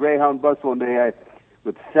got on a Greyhound bus one day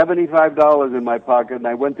with $75 in my pocket, and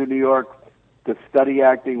I went to New York to study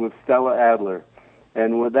acting with Stella Adler.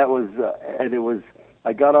 And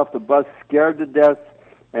I got off the bus scared to death,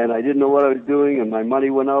 and I didn't know what I was doing, and my money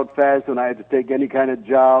went out fast, and I had to take any kind of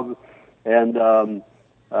job. And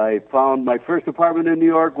I found my first apartment in New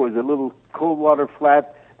York was a little cold water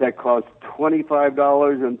flat that cost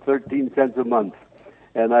 $25.13 a month.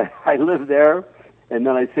 And I lived there, and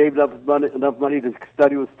then I saved up enough money to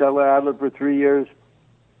study with Stella Adler for 3 years,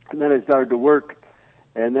 and then I started to work.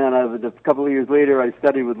 And then a couple of years later, I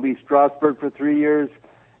studied with Lee Strasberg for 3 years,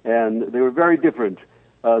 and they were very different.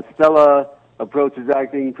 Stella approaches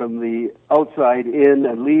acting from the outside in,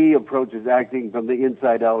 and Lee approaches acting from the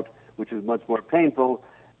inside out, which is much more painful.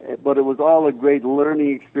 But it was all a great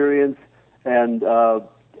learning experience, and I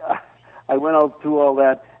went out through all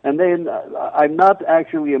that. And then I'm not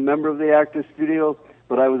actually a member of the Actors Studio,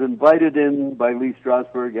 but I was invited in by Lee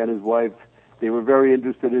Strasberg and his wife. They were very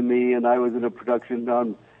interested in me, and I was in a production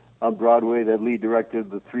on Broadway that Lee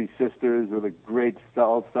directed, The Three Sisters, with a great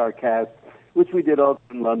all-star cast, which we did also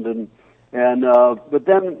in London. And but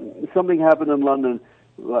then something happened in London.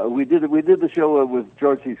 We did the show with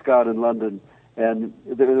George C. Scott in London, and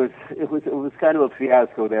it was kind of a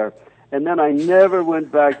fiasco there. And then I never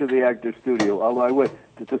went back to the Actors Studio, although I went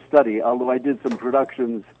to study, although I did some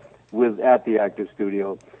productions at the Actors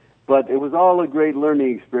Studio. But it was all a great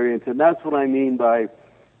learning experience, and that's what I mean by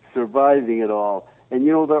surviving it all. And,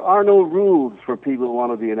 you know, there are no rules for people who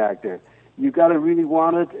want to be an actor. You've got to really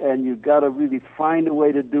want it, and you've got to really find a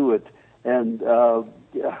way to do it. And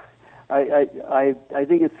I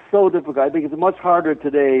think it's so difficult. I think it's much harder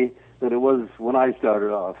today than it was when I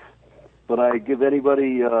started off. But I give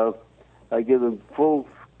anybody, I give them full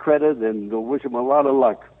credit and wish them a lot of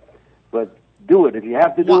luck. But do it. If you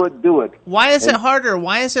have to do it, do it. Why is it harder?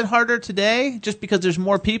 Why is it harder today? Just because there's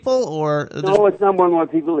more people, or no? It's not more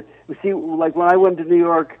people. You see, like when I went to New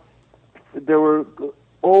York, there were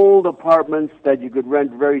old apartments that you could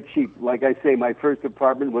rent very cheap. Like I say, my first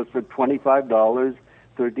apartment was for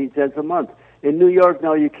 $25.13 a month. In New York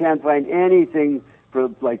now, you can't find anything for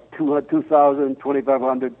like $2,000,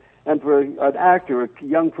 $2,500, and for an actor, a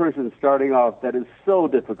young person starting off, that is so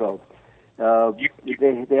difficult. You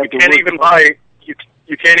can't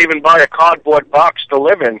even buy a cardboard box to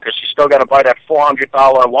live in because you still got to buy that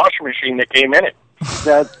 $400 washing machine that came in it.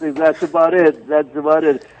 That's about it. That's about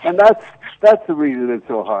it. And that's the reason it's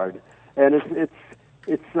so hard. And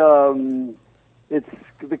it's the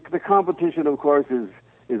competition, of course,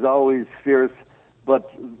 is always fierce,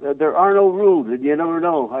 but there are no rules, and you never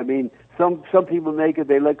know. I mean, some people make it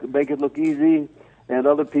look easy, and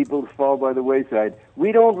other people fall by the wayside.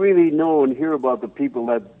 We don't really know and hear about the people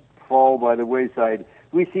that fall by the wayside.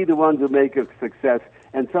 We see the ones who make a success,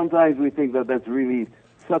 and sometimes we think that that's really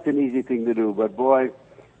such an easy thing to do. But boy,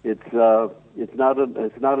 it's not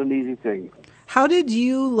an easy thing. How did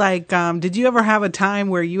you did you ever have a time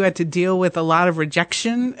where you had to deal with a lot of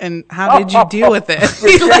rejection, and how did you deal with it?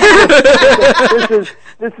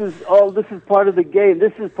 This is part of the game.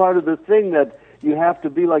 This is part of the thing that you have to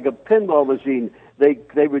be like a pinball machine.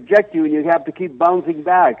 They reject you, and you have to keep bouncing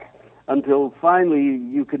back until finally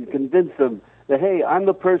you can convince them that, hey, I'm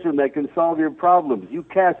the person that can solve your problems. You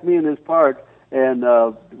cast me in this part, and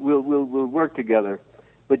we'll work together.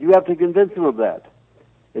 But you have to convince them of that,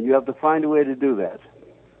 and you have to find a way to do that.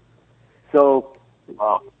 So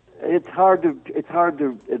it's hard to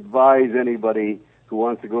advise anybody who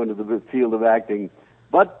wants to go into the field of acting.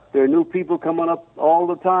 But there are new people coming up all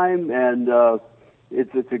the time, and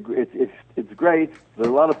it's great. There are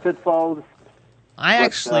a lot of pitfalls. I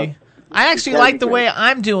actually like the way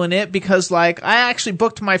I'm doing it because, like, I actually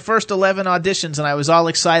booked my first 11 auditions, and I was all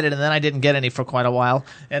excited, and then I didn't get any for quite a while.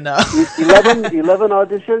 And 11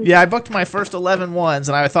 auditions? Yeah, I booked my first 11 ones,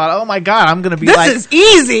 and I thought, oh my God, I'm going to be This is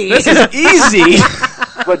easy. This is easy.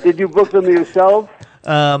 But did you book them yourself?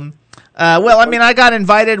 Well, I mean, I got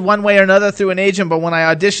invited one way or another through an agent, but when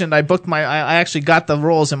I auditioned, I actually got the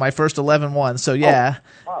roles in my first 11 ones, so yeah.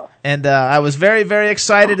 Oh. And I was very, very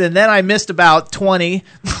excited, and then I missed about 20.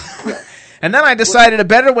 And then I decided a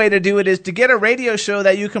better way to do it is to get a radio show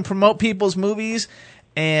that you can promote people's movies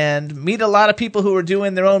and meet a lot of people who are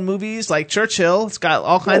doing their own movies, like Churchill. It's got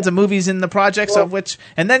all kinds of movies in the projects of which,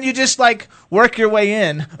 and then you just like work your way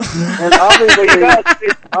in. And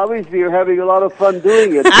obviously you're having a lot of fun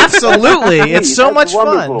doing it. Absolutely. It's so much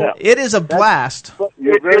wonderful. fun. It is a blast.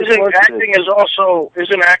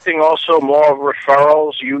 Isn't acting also more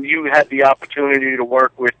referrals? You had the opportunity to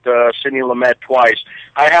work with Sidney Lumet twice.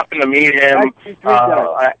 I happened to meet him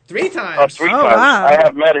three times. Wow. I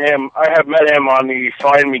have met him on the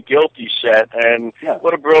Find Me Guilty set, and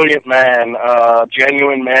what a brilliant man,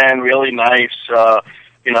 genuine man, really nice,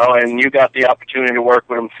 and you got the opportunity to work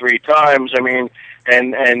with him 3 times. I mean,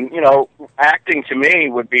 and acting to me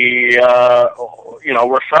would be,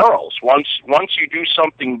 referrals. Once you do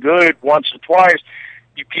something good once or twice,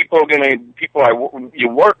 you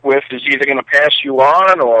work with is either going to pass you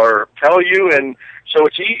on or tell you, and so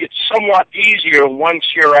it's somewhat easier once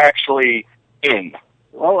you're actually in.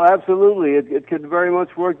 Oh, absolutely. It could very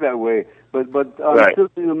much work that way. But Right.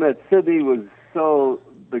 Sidney Lumet, Sidney was so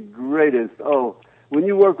the greatest. Oh, when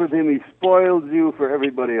you work with him, he spoils you for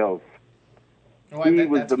everybody else. Oh, He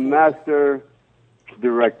was the master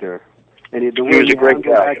director. And He was a great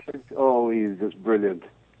guy. Actors, he's just brilliant.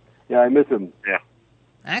 Yeah, I miss him. Yeah.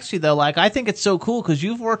 Actually, though, like I think it's so cool because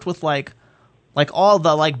you've worked with like all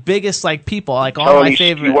the like biggest like people, like all my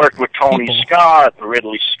favorite. You worked with Tony people. Scott, not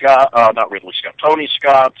Ridley Scott, Tony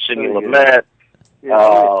Scott, Sidney Lumet.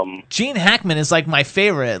 Gene Hackman is like my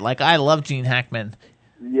favorite. Like I love Gene Hackman.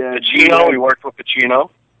 Yeah, Pacino. We worked with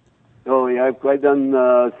Pacino. Oh yeah, I've done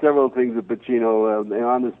several things with Pacino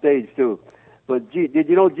on the stage too. But did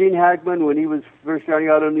you know Gene Hackman, when he was first starting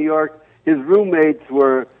out in New York, his roommates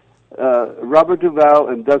were Robert Duvall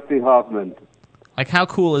and Dusty Hoffman. Like how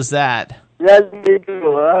cool is that? That's pretty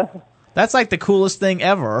cool, huh? That's like the coolest thing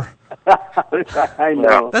ever. I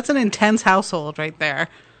know. That's an intense household right there.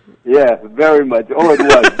 Yeah, very much. Oh, it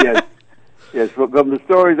was, yes. Yes, from the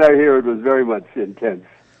stories I hear, it was very much intense.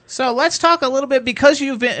 So let's talk a little bit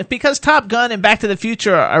because Top Gun and Back to the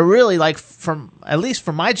Future are really like at least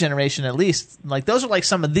for my generation at like those are like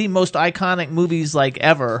some of the most iconic movies like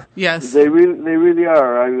ever. Yes, they really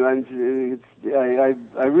are. I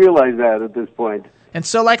realize that at this point. And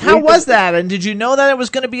so, like, how was that? And did you know that it was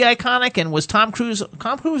going to be iconic? And was Tom Cruise?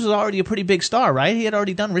 Tom Cruise was already a pretty big star, right? He had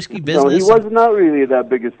already done Risky Business. No, he was not really that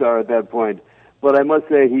big a star at that point. But I must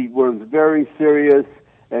say he was very serious,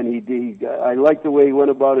 and I liked the way he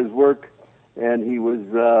went about his work, and he was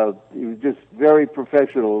just very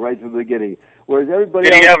professional right from the beginning. Whereas everybody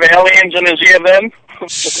Did he have aliens in his ear then?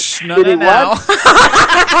 No.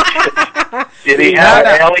 Did he have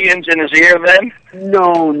aliens in his ear then?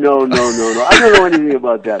 No. I don't know anything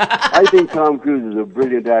about that. I think Tom Cruise is a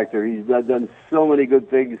brilliant actor. He's done so many good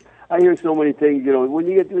things. I hear so many things. You know, when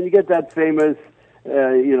you get that famous,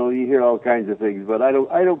 you hear all kinds of things. But I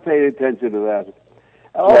don't pay attention to that.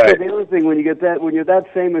 Also, Right. the other thing, when you're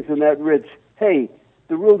that famous and that rich, hey,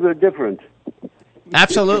 the rules are different.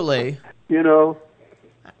 Absolutely. You know.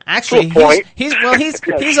 Actually,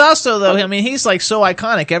 he's also though. I mean, he's like so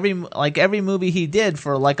iconic. Every movie he did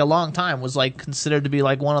for like a long time was like considered to be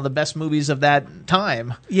like one of the best movies of that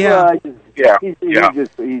time. Yeah, He's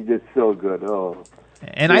just so good. Oh,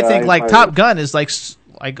 and I think like Top Gun is like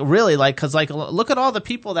really like because like look at all the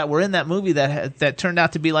people that were in that movie that turned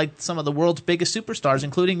out to be like some of the world's biggest superstars,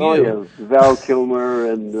 including you. Oh yeah, Val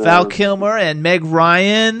Kilmer and Meg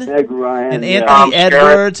Ryan, and Anthony Tom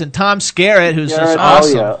Edwards and Tom Skerritt, who's just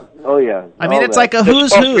awesome. Oh yeah. I mean, it's like a They're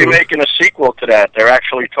who's supposed who. to be making a sequel to that. There are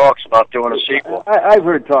actually talks about doing a sequel. I've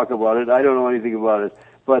heard talk about it. I don't know anything about it,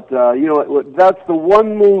 but you know what? That's the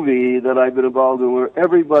one movie that I've been involved in where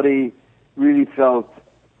everybody really felt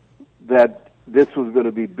that this was going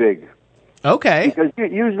to be big. Okay. Because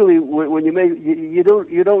usually when you make you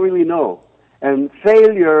don't really know, and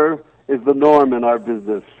failure is the norm in our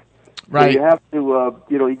business. Right. So you have to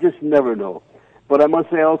you just never know. But I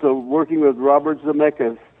must say also working with Robert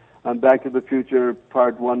Zemeckis on Back to the Future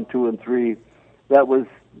Part 1, 2, and 3, that was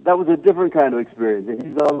a different kind of experience, and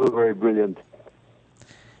he's also very brilliant.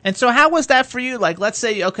 And so how was that for you? Like, let's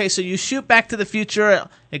say, okay, so you shoot Back to the Future,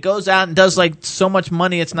 it goes out and does, like, so much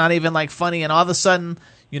money, it's not even, like, funny, and all of a sudden,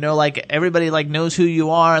 like, everybody, like, knows who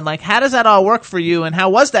you are, and, like, how does that all work for you, and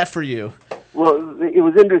how was that for you? Well, it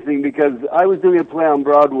was interesting because I was doing a play on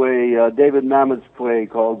Broadway, David Mamet's play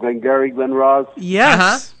called Glengarry Glen Ross. Yes.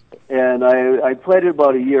 Uh-huh. And I played it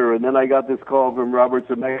about a year, and then I got this call from Robert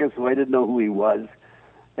Zemeckis, who I didn't know who he was.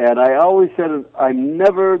 And I always said, I'm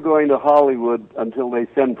never going to Hollywood until they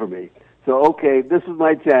send for me. So, okay, this is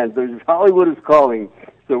my chance. Hollywood is calling.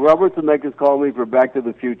 So Robert Zemeckis called me for Back to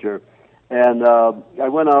the Future. And I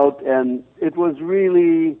went out, and it was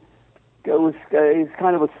really, it's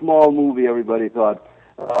kind of a small movie, everybody thought.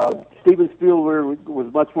 Steven Spielberg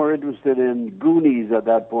was much more interested in Goonies at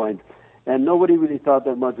that point, and nobody really thought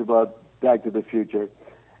that much about Back to the Future.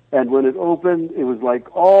 And when it opened, it was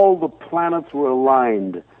like all the planets were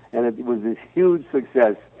aligned, and it was this huge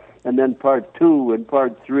success. And then Part 2 and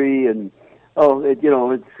Part 3, and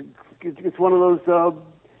it's one of those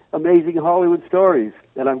amazing Hollywood stories.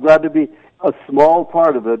 And I'm glad to be a small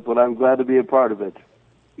part of it, but I'm glad to be a part of it.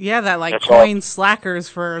 Yeah, that like coined slackers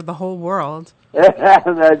for the whole world.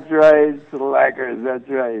 That's right, slackers. That's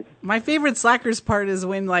right. My favorite slackers part is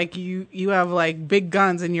when like you have like big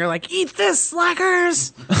guns and you're like, eat this,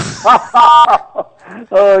 slackers.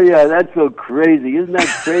 Oh yeah, that's so crazy. Isn't that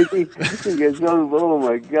crazy? Oh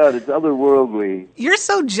my God, it's otherworldly. You're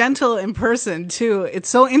so gentle in person too. It's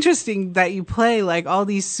so interesting that you play like all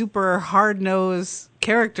these super hard-nosed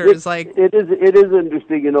characters. It is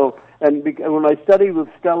interesting, And when I studied with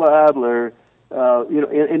Stella Adler,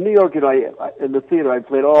 in New York, in the theater, I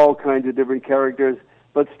played all kinds of different characters.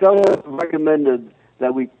 But Stella recommended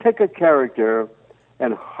that we pick a character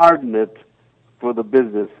and harden it for the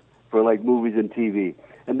business, for like movies and TV.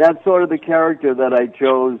 And that's sort of the character that I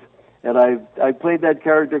chose, and I played that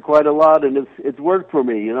character quite a lot, and it's worked for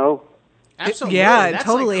me, Absolutely. Yeah, it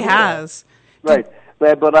totally has. Right.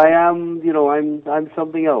 But I am, I'm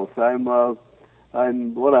something else. I'm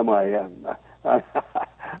what am I?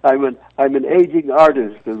 I'm an aging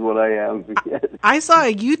artist is what I am. I saw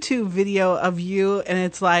a YouTube video of you, and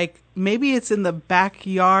it's like maybe it's in the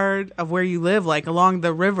backyard of where you live, like along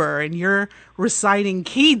the river, and you're reciting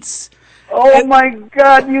Keats. Oh my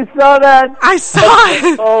God, you saw that? I saw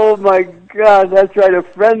it. Oh my God, that's right. A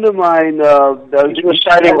friend of mine. You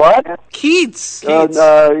reciting what? Keats.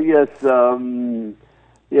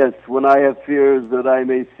 Yes. When I have fears that I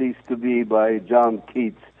may cease to be by John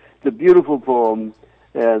Keats. It's a beautiful poem.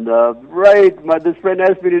 And this friend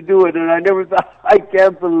asked me to do it, and I never thought. I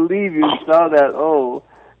can't believe you saw that. Oh,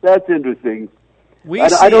 that's interesting.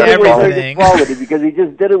 I don't everything. Quality because he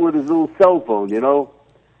just did it with his little cell phone,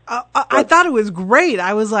 I thought it was great.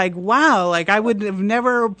 I was like, wow, like I would have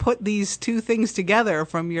never put these two things together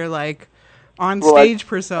from your on stage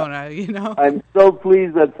persona, I'm so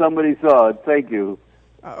pleased that somebody saw it. Thank you.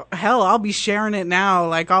 Hell, I'll be sharing it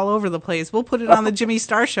now, all over the place. We'll put it on the Jimmy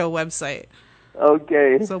Star Show website.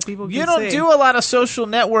 Okay. So people can You don't do a lot of social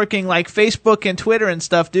networking like Facebook and Twitter and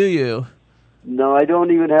stuff, do you? No, I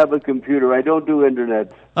don't even have a computer. I don't do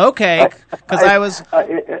internet. Okay, because I wish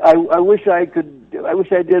I could. I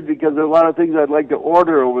wish I did because there are a lot of things I'd like to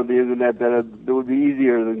order over the internet that would be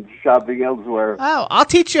easier than shopping elsewhere. Oh, I'll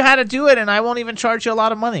teach you how to do it, and I won't even charge you a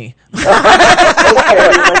lot of money. Okay,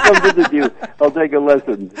 I'll come visit you. I'll take a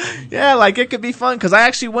lesson. Yeah, it could be fun because I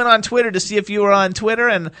actually went on Twitter to see if you were on Twitter,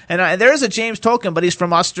 and there is a James Tolkan, but he's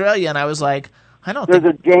from Australia, and I was like, There's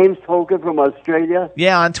a James Tolkan from Australia?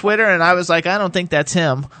 Yeah, on Twitter, and I was like, I don't think that's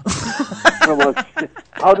him.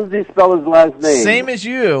 How does he spell his last name? Same as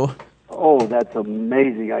you. Oh, that's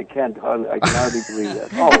amazing. I can hardly believe that.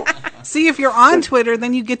 Oh. See, if you're on Twitter,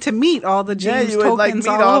 then you get to meet all the James Tolkans meet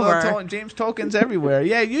all over. James Tolkans everywhere.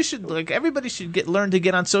 Yeah, you should, everybody should learn to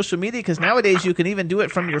get on social media because nowadays you can even do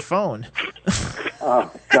it from your phone.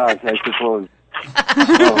 Oh, gosh, I suppose.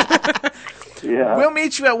 Oh. Yeah. We'll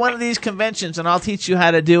meet you at one of these conventions, and I'll teach you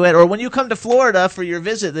how to do it. Or when you come to Florida for your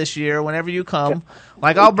visit this year, whenever you come,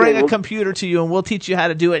 I'll bring a computer to you, and we'll teach you how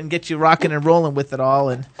to do it and get you rocking and rolling with it all.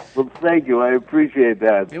 And well, thank you. I appreciate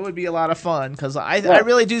that. It would be a lot of fun because I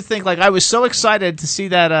really do think I was so excited to see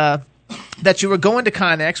that that you were going to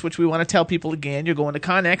ConX, which we want to tell people again. You're going to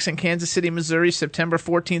ConX in Kansas City, Missouri, September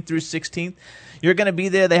 14th through 16th. You're going to be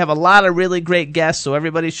there. They have a lot of really great guests, so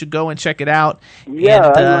everybody should go and check it out.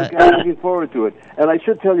 Yeah, I'm looking forward to it. And I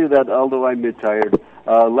should tell you that, although I'm retired,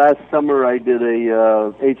 last summer I did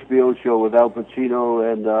a HBO show with Al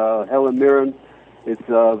Pacino and Helen Mirren. It's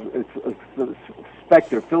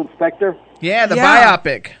Spectre, Phil Spector. Yeah, the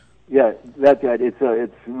biopic. Yeah, that's right.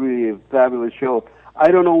 It's really a fabulous show. I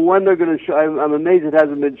don't know when they're going to show. I'm amazed it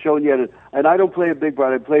hasn't been shown yet. And I don't play a big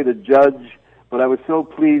part. I play the judge. But I was so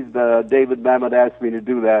pleased David Mamet asked me to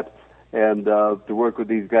do that and to work with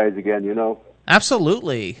these guys again,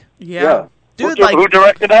 Absolutely. Yeah. Dude, who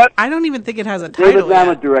directed that? I don't even think it has a title David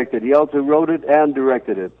Mamet directed. He also wrote it and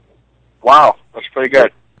directed it. Wow, that's pretty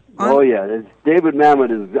good. Oh, yeah. David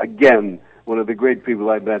Mamet is, again, one of the great people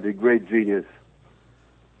I've met, a great genius.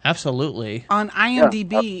 Absolutely. On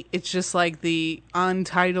IMDb, it's just like the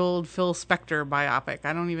untitled Phil Spector biopic.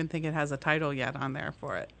 I don't even think it has a title yet on there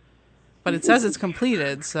for it. But it says it's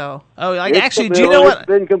completed, so... Oh, actually, do you know what... It's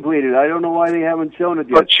been completed. I don't know why they haven't shown it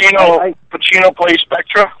yet. Pacino plays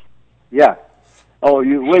Spectra? Yeah. Oh,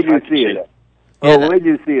 wait till you see it. Wait till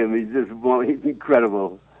you see him. He's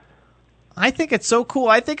incredible. I think it's so cool.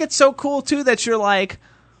 I think it's so cool, too, that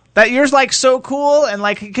you're so cool, and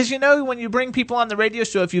because when you bring people on the radio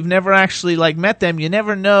show, if you've never actually met them, you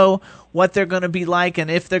never know what they're going to be like,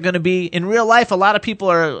 and if they're going to be in real life. A lot of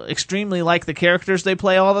people are extremely like the characters they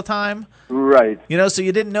play all the time, right? So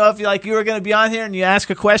you didn't know if you were going to be on here and you ask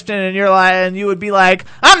a question and and you would be like,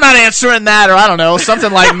 I'm not answering that, or I don't know,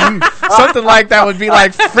 something like something like that would be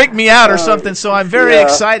freak me out or something. So I'm very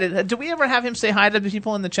excited. Do we ever have him say hi to the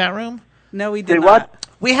people in the chat room? No, we did not. What?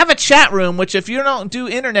 We have a chat room, which if you don't do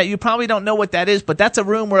internet, you probably don't know what that is, but that's a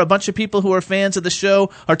room where a bunch of people who are fans of the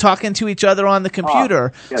show are talking to each other on the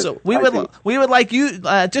computer. Yes, so we would like you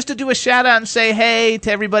just to do a shout out and say hey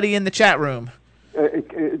to everybody in the chat room.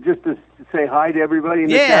 Just to say hi to everybody in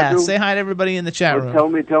the chat room? Yeah, say hi to everybody in the chat room.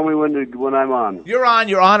 Tell me when I'm on. You're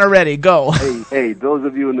on already. Go. Hey, those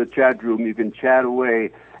of you in the chat room, you can chat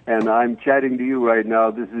away. And I'm chatting to you right now.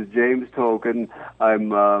 This is James Tolkan. I'm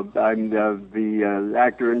the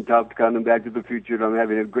actor in Tolkan and Back to the Future, and I'm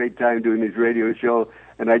having a great time doing this radio show.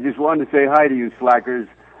 And I just wanted to say hi to you, slackers,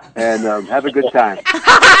 and have a good time.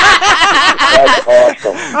 That's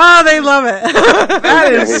awesome. Oh, they love it.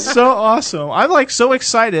 That is so awesome. I'm like so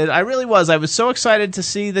excited. I really was. I was so excited to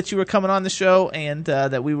see that you were coming on the show and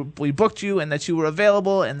that we booked you and that you were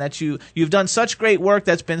available and that you've done such great work.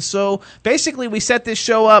 That's been so. Basically, we set this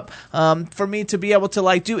show up for me to be able to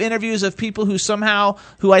like do interviews of people who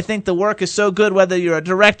I think the work is so good, whether you're a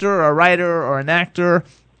director or a writer or an actor.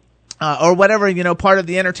 Or whatever, part of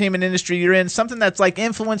the entertainment industry you're in, something that's like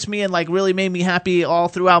influenced me and like really made me happy all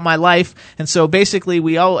throughout my life. And so basically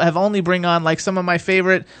we all have only bring on like some of my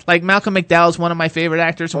favorite, like Malcolm McDowell is one of my favorite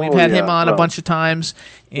actors and we've had him on a bunch of times.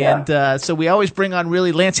 And so we always bring on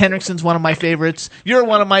really, Lance Henriksen's one of my favorites. You're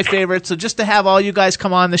one of my favorites. So just to have all you guys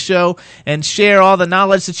come on the show and share all the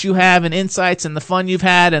knowledge that you have and insights and the fun you've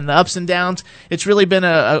had and the ups and downs, it's really been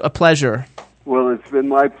a pleasure. Well, it's been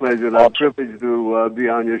my pleasure and I'm privileged to be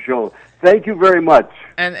on your show. Thank you very much.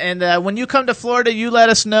 And when you come to Florida, you let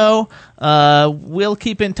us know. We'll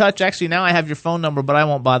keep in touch. Actually, now I have your phone number, but I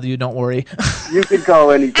won't bother you. Don't worry. You can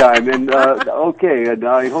call anytime. And okay, and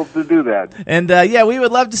I hope to do that. And we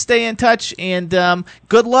would love to stay in touch. And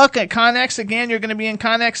good luck at Connex. Again, you're going to be in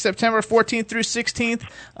Connex September 14th through 16th.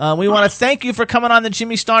 We want to thank you for coming on the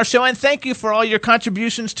Jimmy Star Show, and thank you for all your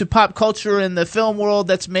contributions to pop culture and the film world.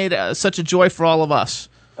 That's made such a joy for all of us.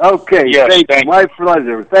 Okay, yes, my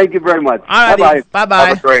pleasure. Thank you very much. Bye-bye. Bye-bye.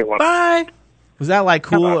 Have a great one. Bye. Was that like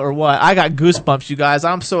cool or what? I got goosebumps, you guys.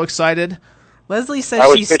 I'm so excited. Leslie says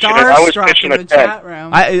she's starstruck in the chat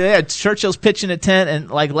room. Churchill's pitching a tent, and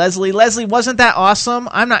like Leslie, wasn't that awesome?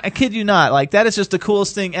 I kid you not. Like that is just the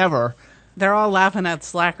coolest thing ever. They're all laughing at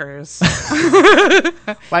slackers.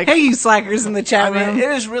 Like, hey, you slackers in the chat room. It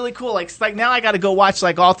is really cool. Like now I got to go watch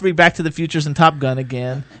like all three Back to the Futures and Top Gun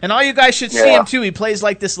again. And all you guys should see him too. He plays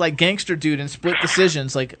like this like gangster dude in Split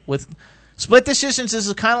Decisions. Like with Split Decisions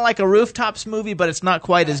is kind of like a Rooftops movie, but it's not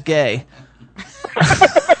quite as gay.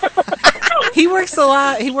 He works a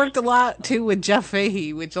lot. He worked a lot too with Jeff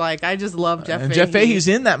Fahey, which like I just love Jeff Fahey. Jeff Fahey's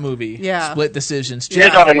in that movie. Yeah, Split Decisions.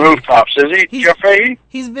 He's not in Rooftops, is he? Jeff Fahey?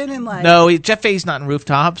 He's been in like Jeff Fahey's not in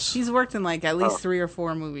Rooftops. He's worked in like at least 3 or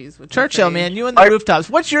 4 movies with Churchill. Man, you in the Rooftops.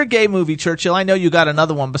 What's your gay movie, Churchill? I know you got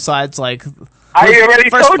another one besides like. I already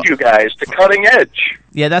told you guys, The Cutting Edge.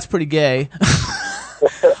 Yeah, that's pretty gay.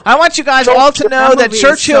 I want you guys all to know that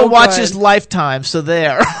Churchill watches Lifetime, so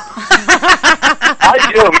there.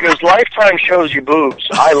 I do, because Lifetime shows you boobs.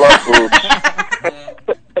 I love boobs.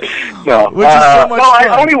 No,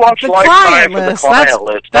 I only watch Lifetime for the client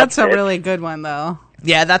list. That's a really good one, though.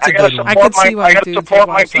 Yeah, that's a good one. I could see why dudes would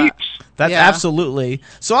watch that. That's absolutely.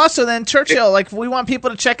 So also then, Churchill, like we want people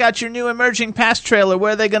to check out your new Emerging Past trailer.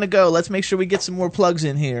 Where are they going to go? Let's make sure we get some more plugs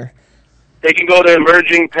in here. They can go to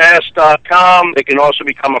emergingpast.com. They can also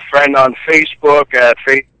become a friend on Facebook at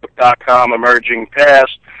facebook.com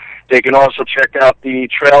emergingpast. They can also check out the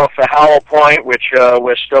trailer for Howell Point, which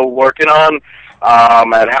we're still working on,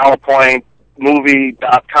 at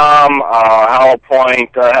howellpointmovie.com. Howell Point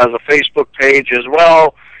has a Facebook page as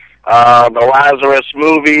well. The Lazarus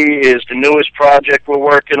movie is the newest project we're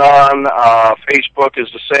working on. Facebook is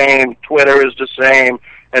the same. Twitter is the same.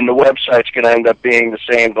 And the website's going to end up being the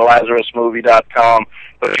same, thelazarusmovie.com.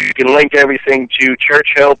 But you can link everything to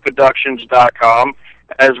churchillproductions.com,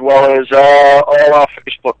 as well as all our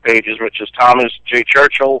Facebook pages, which is Thomas J.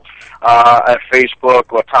 Churchill at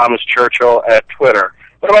Facebook or Thomas Churchill at Twitter.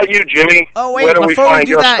 What about you, Jimmy? Oh, wait, before we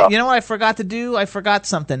do that, you know what I forgot to do? I forgot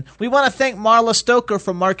something. We want to thank Marla Stoker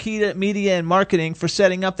from Marquita Media and Marketing for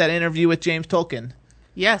setting up that interview with James Tolkan.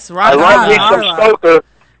 Yes, right. I love me some Stoker.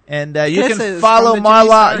 And you can follow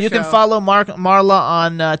Marla. You can follow Marla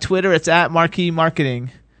on Twitter. It's at Marquee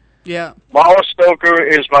Marketing. Yeah. Marla Stoker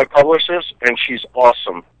is my publicist, and she's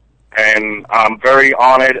awesome. And I'm very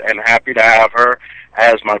honored and happy to have her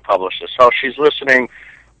as my publicist. So if she's listening,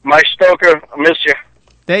 my Stoker, I miss you.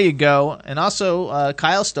 There you go. And also,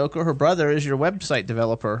 Kyle Stoker, her brother, is your website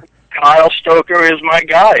developer. Kyle Stoker is my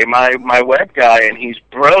guy, my web guy, and he's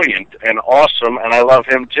brilliant and awesome, and I love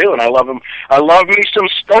him too, and I love him. I love me some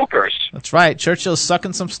Stokers. That's right. Churchill's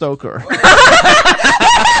sucking some Stoker.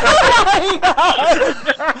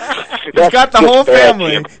 He's got the whole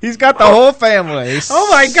family. He's got the whole family. Oh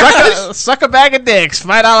my gosh! Suck a bag of dicks.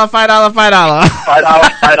 $5, $5, $5.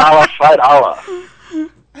 $5.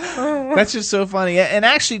 That's just so funny. And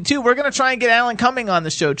actually, too, we're going to try and get Alan Cumming on the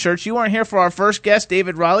show, Church. You weren't here for our first guest,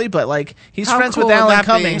 David Raleigh, but, like, he's friends with Alan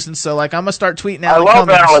Cummings, and so, like, I'm going to start tweeting Alan Cummings.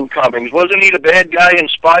 I love Alan Cummings. Wasn't he the bad guy in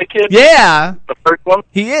Spy Kids? Yeah. The first one?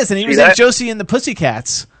 He is, and he was in Josie and the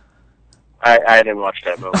Pussycats. I didn't watch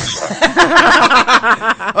that movie.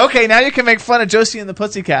 Okay, now you can make fun of Josie and the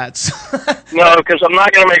Pussycats. No, because I'm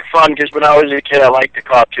not going to make fun, because when I was a kid, I liked the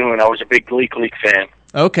cartoon. I was a big Gleek fan.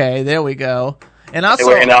 Okay, there we go. And also,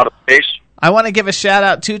 they were in outer space. I want to give a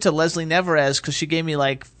shout-out, too, to Leslie Neverez, because she gave me,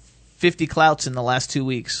 like, 50 clouts in the last 2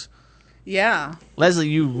 weeks. Yeah. Leslie,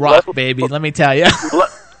 you rock, baby, let me tell you.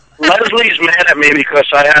 Leslie's mad at me because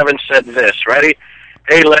I haven't said this. Ready?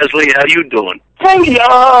 Hey, Leslie, how you doing? Hey,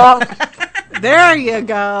 y'all. There you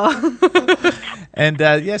go.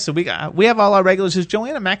 And, so we have all our regulars. Is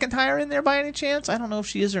Joanna McIntyre in there by any chance? I don't know if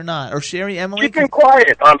she is or not. Or Sherry Emily. She's been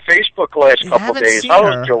quiet on Facebook last couple of days. How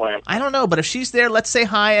is Joanna? I don't know, but if she's there, let's say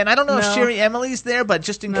hi. And I don't know if Sherry Emily's there, but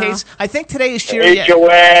just in case. I think today is Sherry. Hey,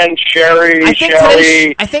 Joanne, Sherry,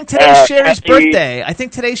 Shelly. I think today's Sherry's birthday. I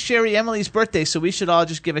think today's Sherry Emily's birthday, so we should all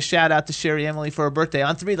just give a shout-out to Sherry Emily for her birthday.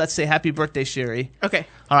 On 3, let's say happy birthday, Sherry. Okay.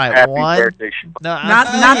 All right, happy 1. Birthday. No,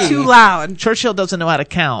 not too loud. Churchill doesn't know how to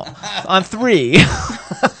count. On 3.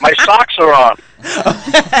 My socks are on.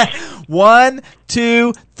 1,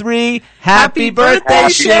 2, 3. Happy birthday,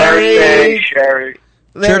 Sherry. Birthday, Sherry.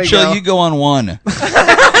 Churchill, you go on 1.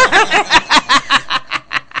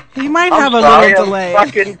 He might have a little delay. I'm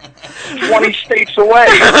fucking 20 states away.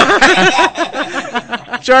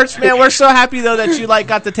 Church, man, we're so happy though that you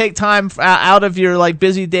got to take time out of your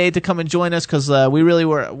busy day to come and join us, because we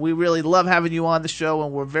really love having you on the show,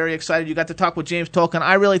 and we're very excited you got to talk with James Tolkan.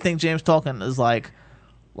 I really think James Tolkan is like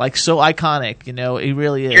so iconic. He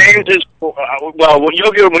really is. James is when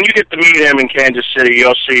you get to meet him in Kansas City,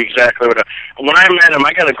 you'll see exactly what. When I met him,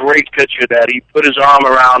 I got a great picture that he put his arm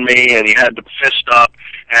around me and he had the fist up,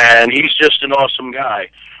 and he's just an awesome guy.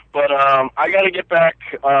 But I got to get back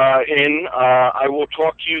in. I will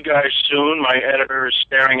talk to you guys soon. My editor is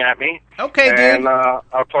staring at me. Okay, dude. And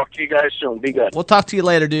I'll talk to you guys soon. Be good. We'll talk to you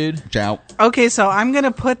later, dude. Ciao. Okay, so I'm going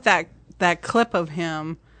to put that clip of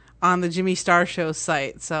him on the Jimmy Star Show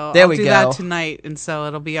site. So there I'll we do go. that tonight, and so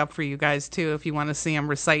it'll be up for you guys, too, if you want to see him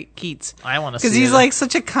recite Keats. I want to see it. Because he's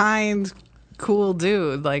such a kind, cool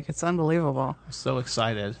dude. It's unbelievable. I'm so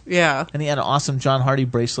excited. Yeah. And he had an awesome John Hardy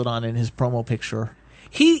bracelet on in his promo picture.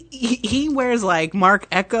 He wears Mark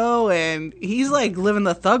Echo, and he's living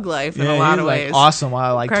the thug life in a lot of ways. Awesome.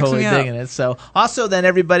 I totally digging it. So also then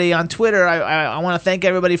everybody on Twitter, I want to thank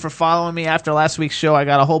everybody for following me after last week's show. I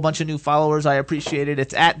got a whole bunch of new followers. I appreciate it.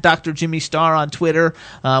 It's at Dr. Jimmy Star on Twitter.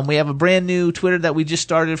 We have a brand new Twitter that we just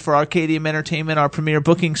started for Arcadium Entertainment, our premier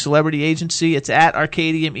booking celebrity agency. It's at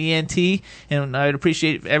Arcadium ENT, and I'd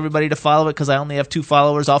appreciate everybody to follow it because I only have 2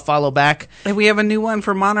 followers. I'll follow back. And we have a new one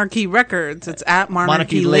for Monarchy Records. It's at Monarchy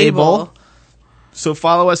Label. So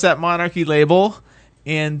follow us at Monarchy Label.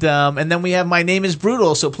 And then we have My Name is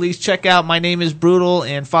Brutal. So please check out My Name is Brutal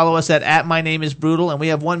and follow us at My Name is Brutal. And we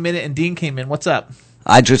have 1 minute, and Dean came in. What's up?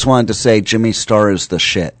 I just wanted to say Jimmy Star is the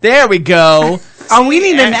shit. There we go. Oh, we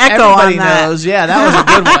need an echo on that. Knows. Yeah, that was a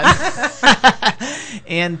good one.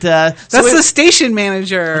 And that's the station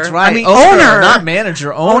manager. That's right. I mean, owner, not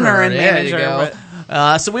manager. Owner and manager. There you go.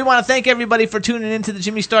 So we want to thank everybody for tuning into the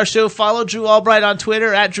Jimmy Star Show. Follow Drew Albright on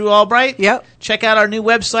Twitter at Drew Albright. Yep. Check out our new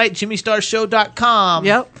website, JimmyStarShow.com.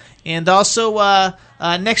 Yep. And also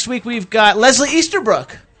next week we've got Leslie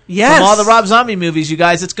Easterbrook. Yes. From all the Rob Zombie movies, you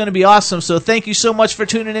guys. It's going to be awesome. So thank you so much for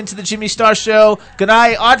tuning into the Jimmy Star Show. Good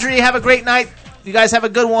night. Audrey, have a great night. You guys have a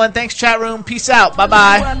good one. Thanks, chat room. Peace out.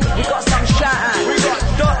 Bye-bye.